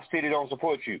one of my city don't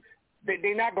support you.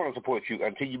 They're not going to support you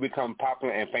until you become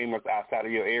popular and famous outside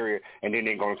of your area, and then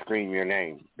they're going to scream your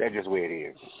name. That's just where it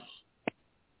is.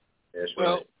 That's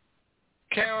well, right.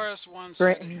 KRS One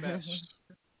said it best.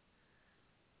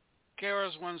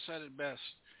 KRS One said it best.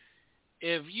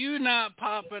 If you're not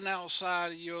popping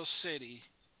outside of your city,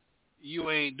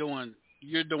 you're doing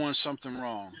something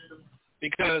wrong.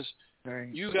 Because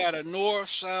you got a north,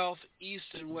 south,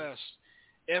 east, and west.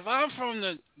 If I'm from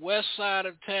the west side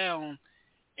of town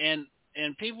and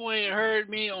people ain't heard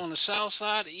me on the south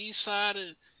side, the east side,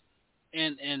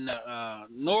 and the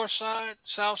north side,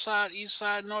 south side, east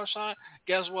side, north side,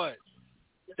 guess what?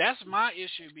 That's my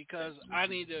issue because I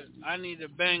need to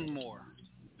bang more.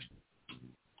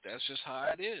 That's just how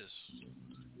it is.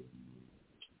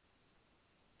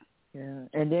 Yeah,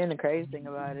 and then the crazy thing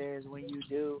about it is when you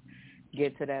do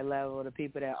get to that level, the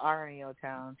people that are in your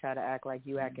town try to act like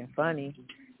you acting funny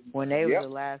when they were the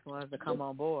last ones to come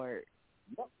on board.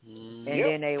 And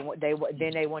then they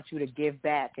want you to give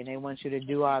back, and they want you to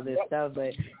do all this stuff,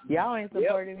 but y'all ain't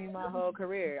supported me my whole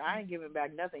career. I ain't giving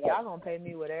back nothing. Y'all gonna pay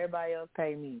me what everybody else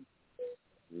pay me.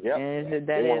 Yep. And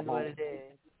that is what it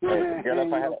is. Get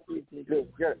up,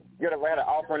 I had an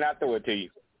offer and I throw it to you.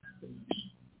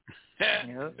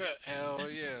 Hell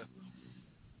yeah.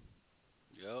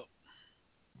 Yep.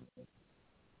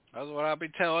 That's what I be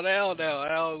telling Al now.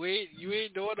 Al, you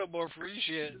ain't doing no more free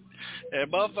shit. And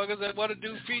motherfuckers that want to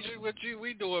do features with you,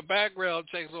 we doing background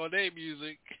checks on their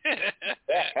music.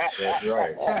 That's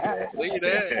right. Leave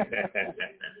that.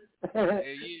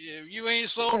 If you ain't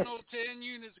sold no 10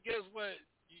 units, guess what?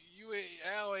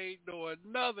 Al ain't doing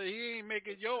nothing. He ain't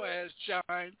making your ass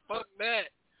shine. Fuck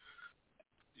that.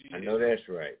 I know that's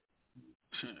right.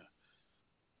 Shoot.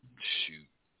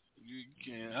 You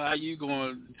can. How you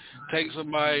gonna take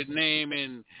somebody's name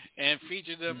and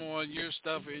feature them on your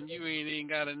stuff, and you ain't even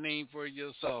got a name for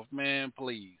yourself, man?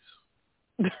 Please.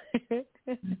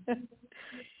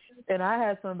 And I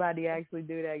had somebody actually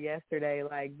do that yesterday.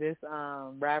 Like this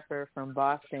rapper from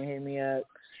Boston hit me up,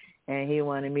 and he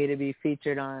wanted me to be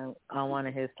featured on one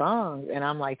of his songs. And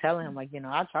I'm like telling him, like, you know,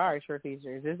 I charge for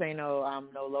features. This ain't no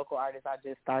local artist. I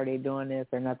just started doing this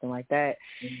or nothing like that.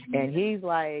 Mm-hmm. And he's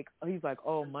like,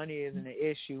 oh, money isn't an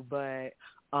issue, but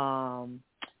I'm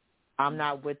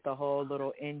not with the whole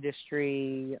little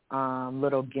industry,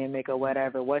 little gimmick or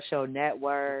whatever. What's your net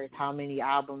worth? How many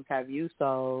albums have you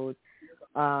sold?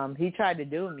 He tried to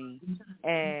do me,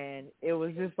 and it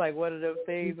was just like one of those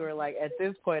things where, like, at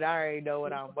this point, I already know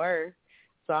what I'm worth.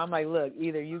 So I'm like, look,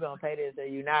 either you gonna pay this or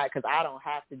you not, because I don't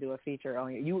have to do a feature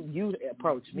on you. You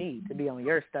approached me to be on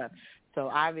your stuff, so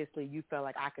obviously you felt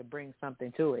like I could bring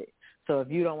something to it. So if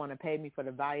you don't want to pay me for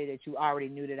the value that you already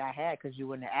knew that I had, because you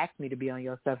wouldn't have asked me to be on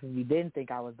your stuff if you didn't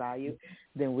think I was valued,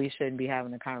 then we shouldn't be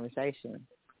having a conversation.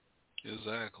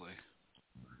 Exactly.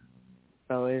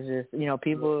 So it's just, you know,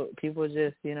 people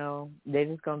just, you know, they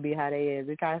just gonna be how they is.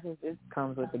 It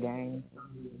comes with the game.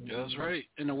 That's right.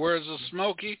 In the words of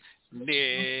Smokey,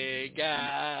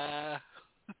 nigga.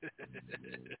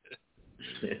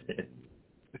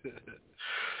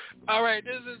 All right,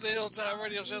 this is the Hilltop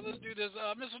Radio Show. Let's do this.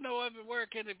 Mr. No Evan, where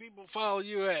can the people follow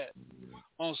you at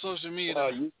on social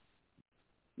media?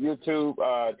 YouTube,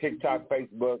 TikTok,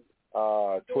 Facebook,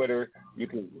 Twitter. You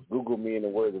can Google me in the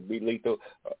words of Be Lethal.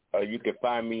 You can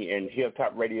find me in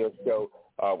Hilltop Radio Show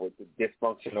with the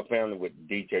Dysfunctional Family with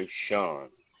DJ Sean.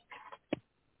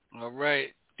 All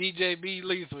right. DJ Be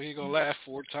Lethal. He going to laugh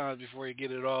 4 times before he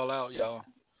get it all out, y'all.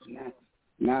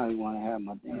 Now he want to have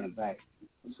my damn back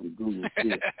with some Google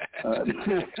shit.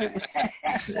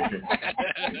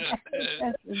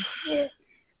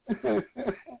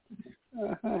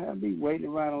 I'll be waiting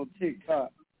around on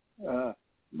TikTok.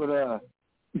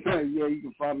 Yeah, you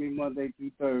can find me Monday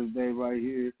through Thursday right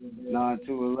here, 9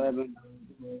 to 11,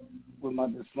 with my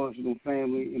Dysfunctional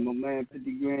Family and my man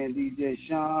 50 Grand DJ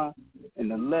Sean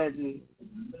and the legend,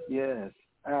 yes,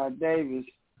 Al Davis.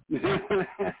 The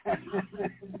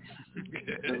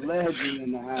legend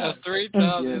in the house. That's 3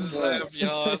 times you just laughed,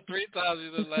 y'all. That's 3 times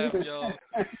you just laughed, y'all.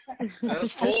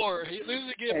 That's 4. He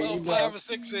usually get about 5 or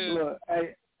 6 in. Look,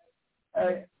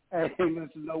 hey,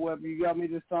 Mr. No Weapon, you got me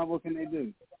this time. What can they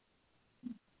do?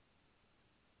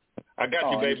 I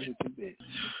got you, baby.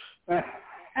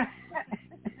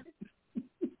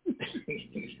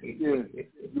 Yeah,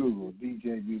 Google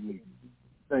DJ B. Lee.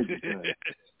 Thank you, sir.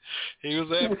 He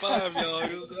was at 5,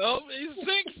 y'all. He's 6.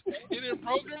 He didn't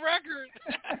broke the record.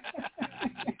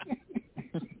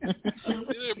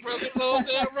 He didn't broke his whole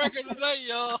damn record tonight,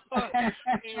 y'all.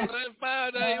 He was at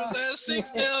 5 now. He was at 6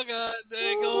 now. God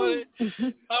dang on it.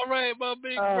 All right, my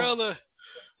big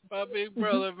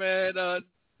brother, man.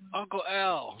 Uncle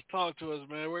Al, talk to us,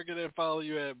 man. Where can they follow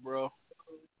you at, bro?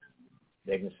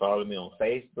 They can follow me on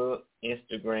Facebook,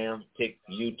 Instagram,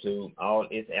 YouTube. All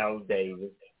it's Al Davis.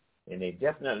 And they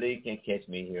definitely can catch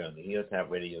me here on the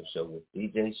Hilltop Radio Show with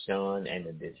DJ Sean and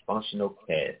the Dysfunctional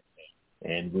Cast.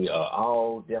 And we are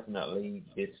all definitely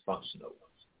dysfunctional.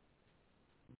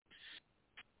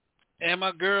 And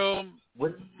my girl,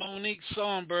 Monique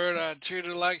Songbird, I treat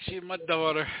her like she's my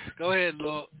daughter. Go ahead,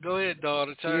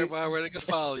 daughter. Tell everybody where they can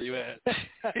follow you at.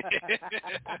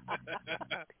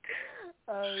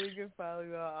 You can follow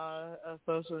me on all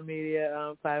social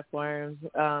media platforms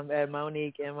at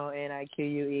Monique,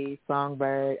 MONIQUE,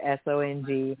 Songbird,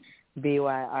 SONGBYRD,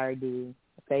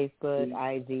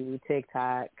 Facebook, IG,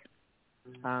 TikTok,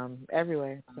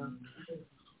 everywhere. So.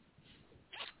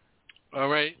 All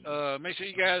right. Make sure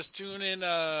you guys tune in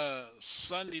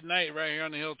Sunday night right here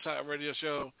on the Hilltop Radio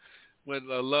Show with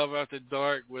Love After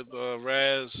Dark with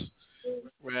Raz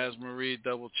Marie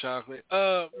Double Chocolate.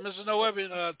 Mr. No Weapon,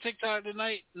 TikTok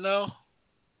tonight? No?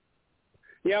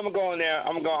 Yeah, I'm going to go on there.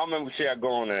 I'm going to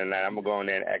go on there tonight. I'm going to go on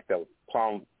there and act a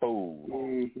plum fool.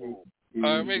 All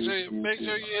right, make sure you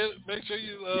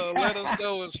let us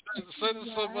know and send us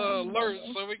some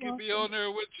alerts so we can be on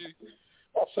there with you.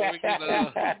 So we can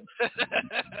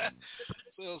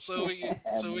So we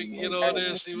can get on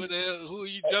there and see what the hell, who are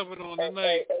you jumping on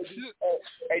tonight.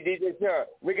 Hey, DJ Sean,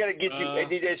 we gotta get you. Hey,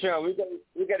 DJ Sean, we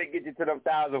gotta get you to them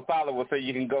 1,000 followers so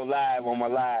you can go live on my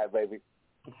live, baby.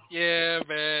 Yeah,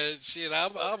 man. Shit,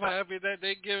 I'm happy that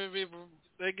they gave me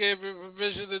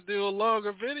permission to do a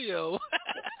longer video.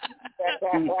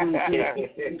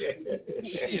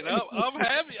 Shit, I'm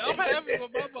happy. I'm happy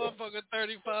with my motherfucking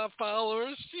 35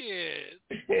 followers. Shit,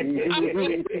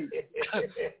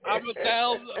 I'm a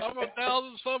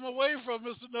thousand some away from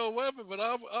Mr. No Weapon, but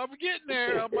I'm getting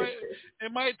there.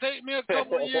 It might take me a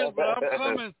couple of years, but I'm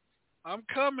coming. I'm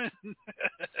coming.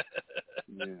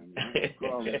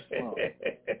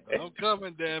 I'm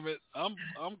coming, damn it. I'm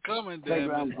coming, damn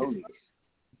it.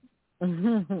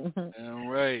 All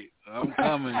right, I'm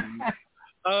coming.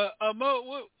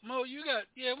 Mo, you got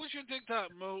what's your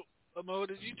TikTok, Mo? Mo,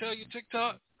 did you tell your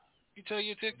TikTok? You tell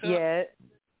your TikTok? Yeah,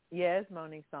 it's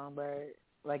Monique Songbird,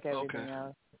 like everything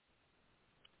else.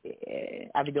 Yeah,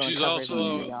 I be doing covers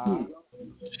with y'all.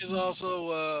 She's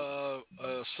also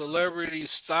a celebrity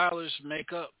stylist,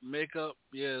 makeup,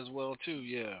 as well too.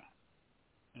 Yeah.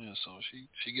 So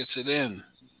she gets it in.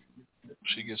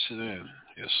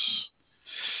 Yes.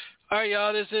 All right,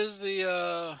 y'all. This is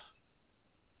the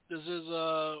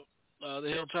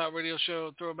Hilltop Radio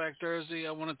Show, Throwback Thursday.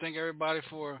 I want to thank everybody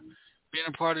for being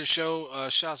a part of the show.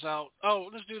 Shouts out. Oh,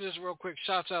 let's do this real quick.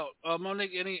 Shouts out.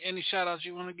 Monique, any shout outs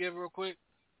you want to give real quick?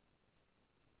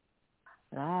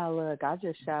 Look, I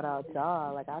just shout out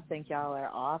y'all. Like, I think y'all are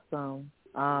awesome.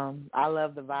 I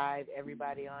love the vibe.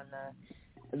 Everybody on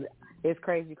it's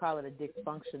crazy you call it a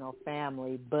dysfunctional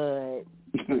family, but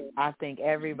I think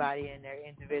everybody in their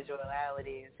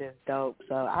individuality is just dope.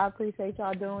 So I appreciate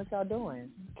y'all doing what y'all doing.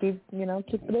 Keep it up.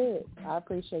 I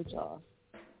appreciate y'all.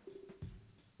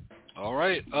 All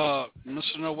right,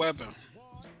 Mr. No Weapon.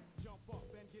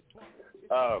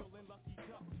 Shout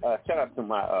out to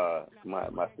my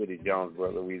city,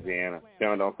 Jonesboro, Louisiana.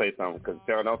 Sean, don't say something, because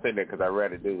Sean, don't say that, because I'd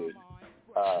rather do this.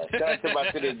 Shout out to my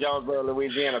city, Jonesboro,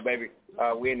 Louisiana, baby.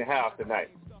 We in the house tonight.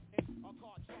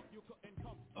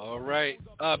 All right.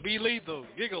 Be lethal,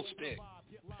 giggle stick.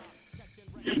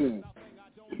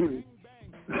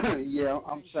 Yeah,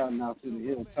 I'm shouting out to the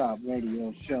Hilltop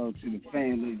Radio Show, to the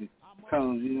family that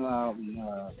comes, out and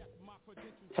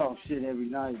talk shit every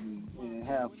night and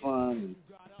have fun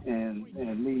and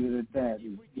leave it at that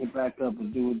and get back up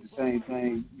and do it the same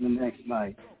thing the next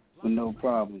night with no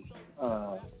problem.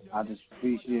 I just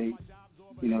appreciate,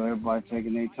 everybody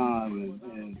taking their time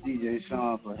and DJ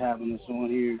Sean for having us on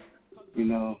here,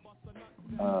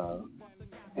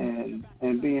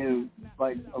 and being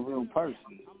like a real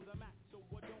person.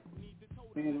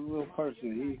 Being a real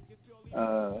person.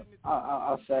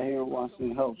 I sat here and watched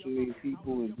him help so many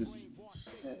people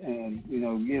and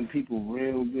give people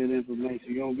real good information.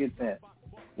 You don't get that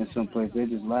in some place. They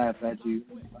just laugh at you,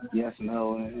 yes,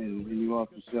 no, and you off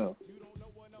the shelf.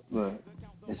 But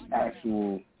it's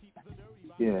actual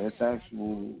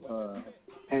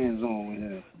hands-on with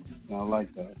him. And I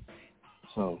like that.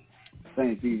 So,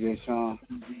 thanks, DJ Sean,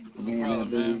 for being there,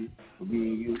 baby, for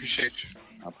being you. Appreciate you.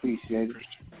 I appreciate it.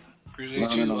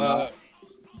 Appreciate you.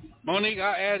 Monique,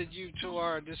 I added you to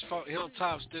our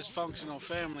Hilltop's Dysfunctional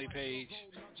Family page.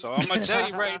 So I'm going to tell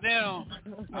you right now,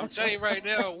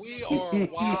 we are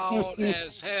wild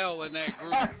as hell in that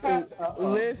group.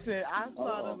 Listen, I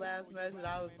saw the last message.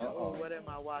 I was like, what am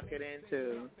I walking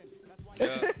into?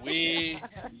 Yeah, we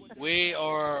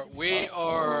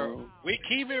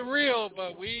keep it real,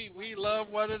 but we love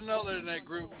one another in that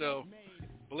group, though.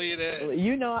 Believe that. Look,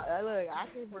 I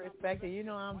can respect it.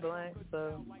 I'm blank,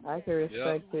 so I can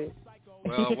respect it.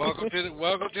 Well, welcome to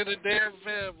the damn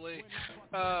family.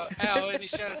 Al, any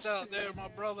shouts out there, my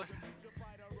brother?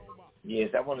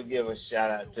 Yes, I want to give a shout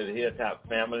out to the Hilltop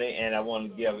family, and I want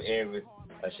to give a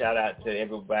shout out to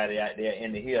everybody out there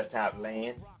in the Hilltop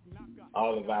land,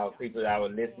 all of our people, our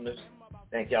listeners.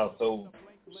 Thank y'all so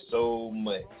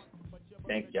much.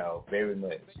 Thank y'all very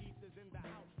much.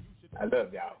 I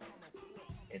love y'all.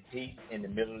 And peace in the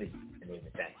Middle East and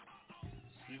everything.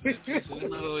 Peace in the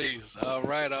Middle East. All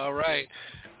right.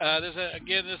 This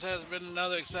has been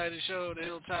another exciting show, the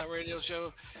Hilltop Radio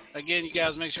Show. Again, you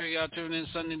guys make sure y'all tune in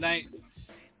Sunday night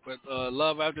with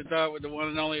Love After Dark with the one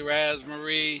and only Raz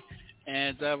Marie.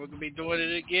 And we're going to be doing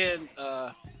it again,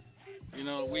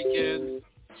 weekend.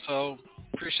 So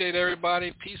appreciate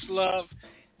everybody. Peace, love,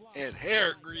 and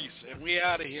hair grease. And we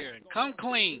out of here. And come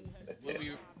clean. We'll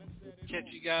be catch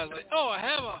you guys like,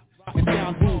 wait a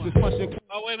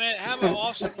minute, have an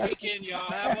awesome weekend,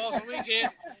 y'all. Have an awesome weekend.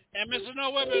 And Mr. No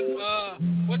Weapon,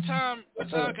 what time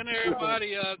can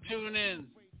everybody tune in?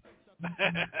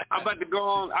 I'm about to go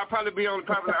on. I'll probably be on.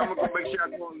 I'm gonna make sure I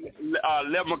go on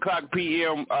 11 o'clock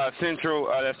p.m. Central.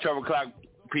 That's 12 o'clock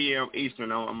p.m.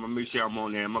 Eastern. I'm gonna make sure I'm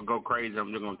on there. I'm gonna go crazy.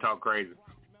 I'm just gonna talk crazy.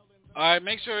 All right,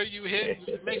 make sure you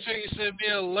send me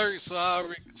an alert so I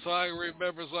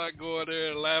remember, so I go in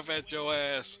there and laugh at your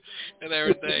ass and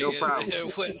everything. No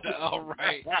problem. All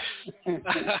right.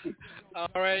 All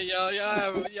right, y'all.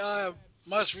 Y'all have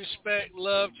much respect,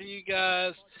 love to you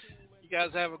guys. You guys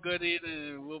have a good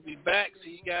evening, and we'll be back.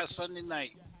 See you guys Sunday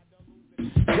night.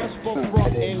 Just for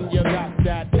frontin', you got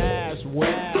that